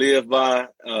that I live by.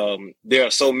 There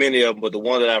are so many of them, but the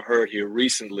one that I've heard here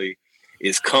recently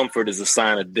is "Comfort is a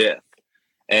sign of death,"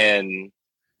 and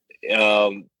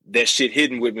that shit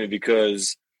hidden with me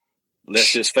because.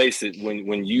 Let's just face it.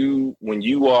 When you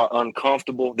are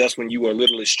uncomfortable, that's when you are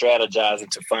literally strategizing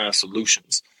to find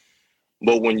solutions.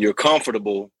 But when you're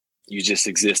comfortable, you're just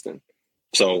existing.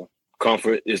 So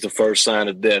comfort is the first sign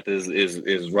of death.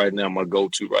 Is right now my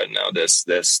go-to right now. That's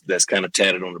kind of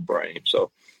tatted on the brain. So,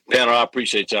 panel, I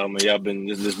appreciate y'all, man. Y'all been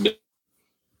this been.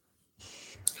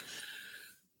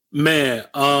 Man,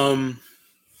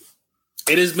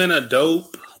 it has been a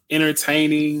dope,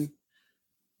 entertaining.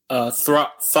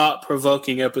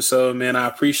 Thought-provoking episode, man. I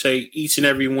appreciate each and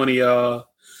every one of y'all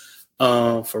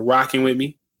for rocking with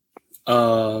me,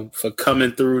 for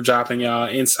coming through, dropping y'all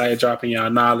insight, dropping y'all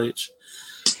knowledge.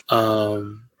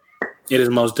 It has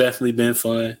most definitely been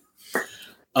fun.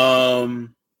 I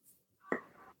don't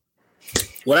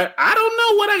know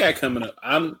what I got coming up.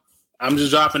 I'm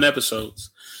just dropping episodes.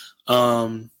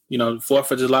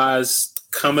 4th of July is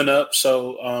coming up,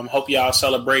 so hope y'all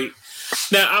celebrate.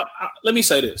 Now, let me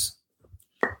say this.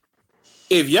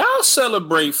 If y'all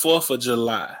celebrate 4th of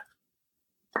July,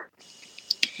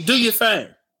 do your thing.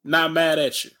 Not mad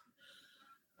at you.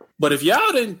 But if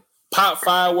y'all didn't pop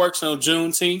fireworks on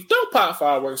Juneteenth, don't pop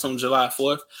fireworks on July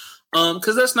 4th.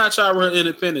 Because that's not y'all real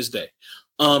Independence Day.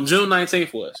 June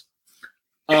 19th was.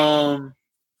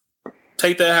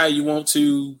 Take that how you want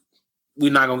to. We're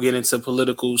not going to get into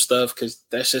political stuff because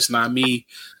that's just not me.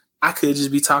 I could just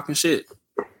be talking shit.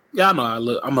 Y'all know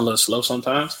I'm a little slow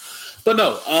sometimes, but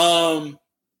no.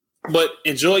 But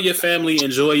enjoy your family,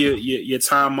 enjoy your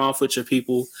time off with your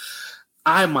people.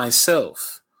 I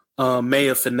myself may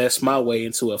have finessed my way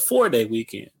into a 4-day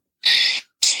weekend,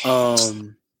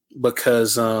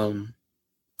 because I'm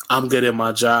good at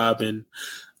my job and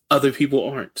other people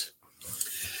aren't.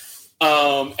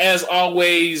 As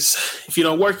always, if you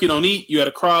don't work, you don't eat. You got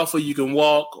to crawl for you can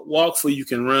walk for you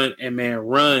can run, and man,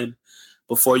 run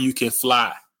before you can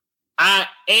fly. I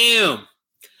am.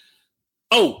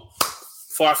 Oh,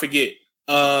 before I forget,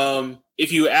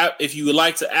 if you would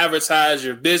like to advertise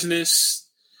your business,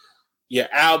 your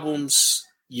albums,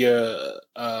 your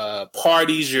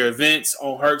parties, your events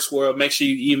on Herc's World, make sure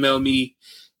you email me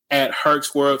at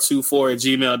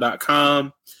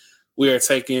hercsworld24@gmail.com. We are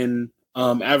taking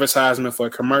advertisement for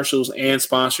commercials and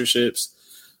sponsorships.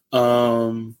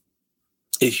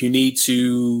 If you need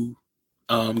to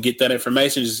get that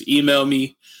information, just email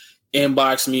me.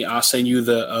 Inbox me. I'll send you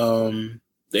the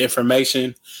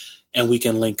information, and we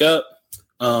can link up.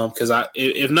 Because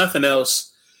if nothing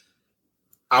else,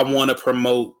 I want to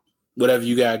promote whatever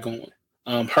you got going.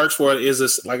 Herc's World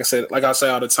is like I say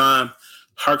all the time.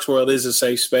 Herc's World is a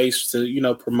safe space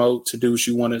to promote, to do what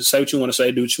you want to say, what you want to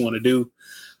say, do what you want to do.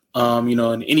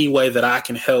 In any way that I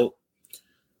can help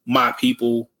my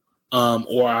people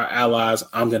or our allies,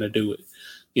 I'm gonna do it.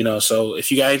 So if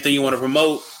you got anything you want to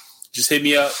promote, just hit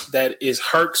me up. That is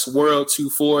Herc's World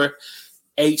 24,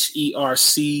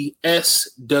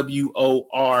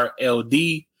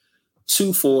 HERCSWORLD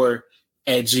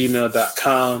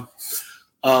 24@gmail.com.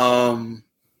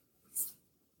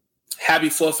 Happy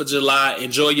 4th of July.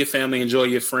 Enjoy your family. Enjoy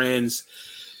your friends.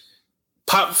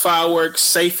 Pop fireworks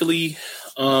safely.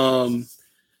 I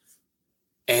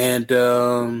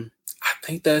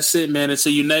think that's it, man.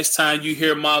 Until you next time you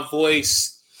hear my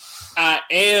voice, I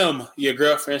am your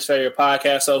girlfriend's favorite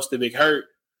podcast host, The Big Hurt,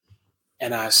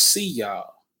 and I see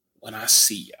y'all when I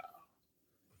see y'all.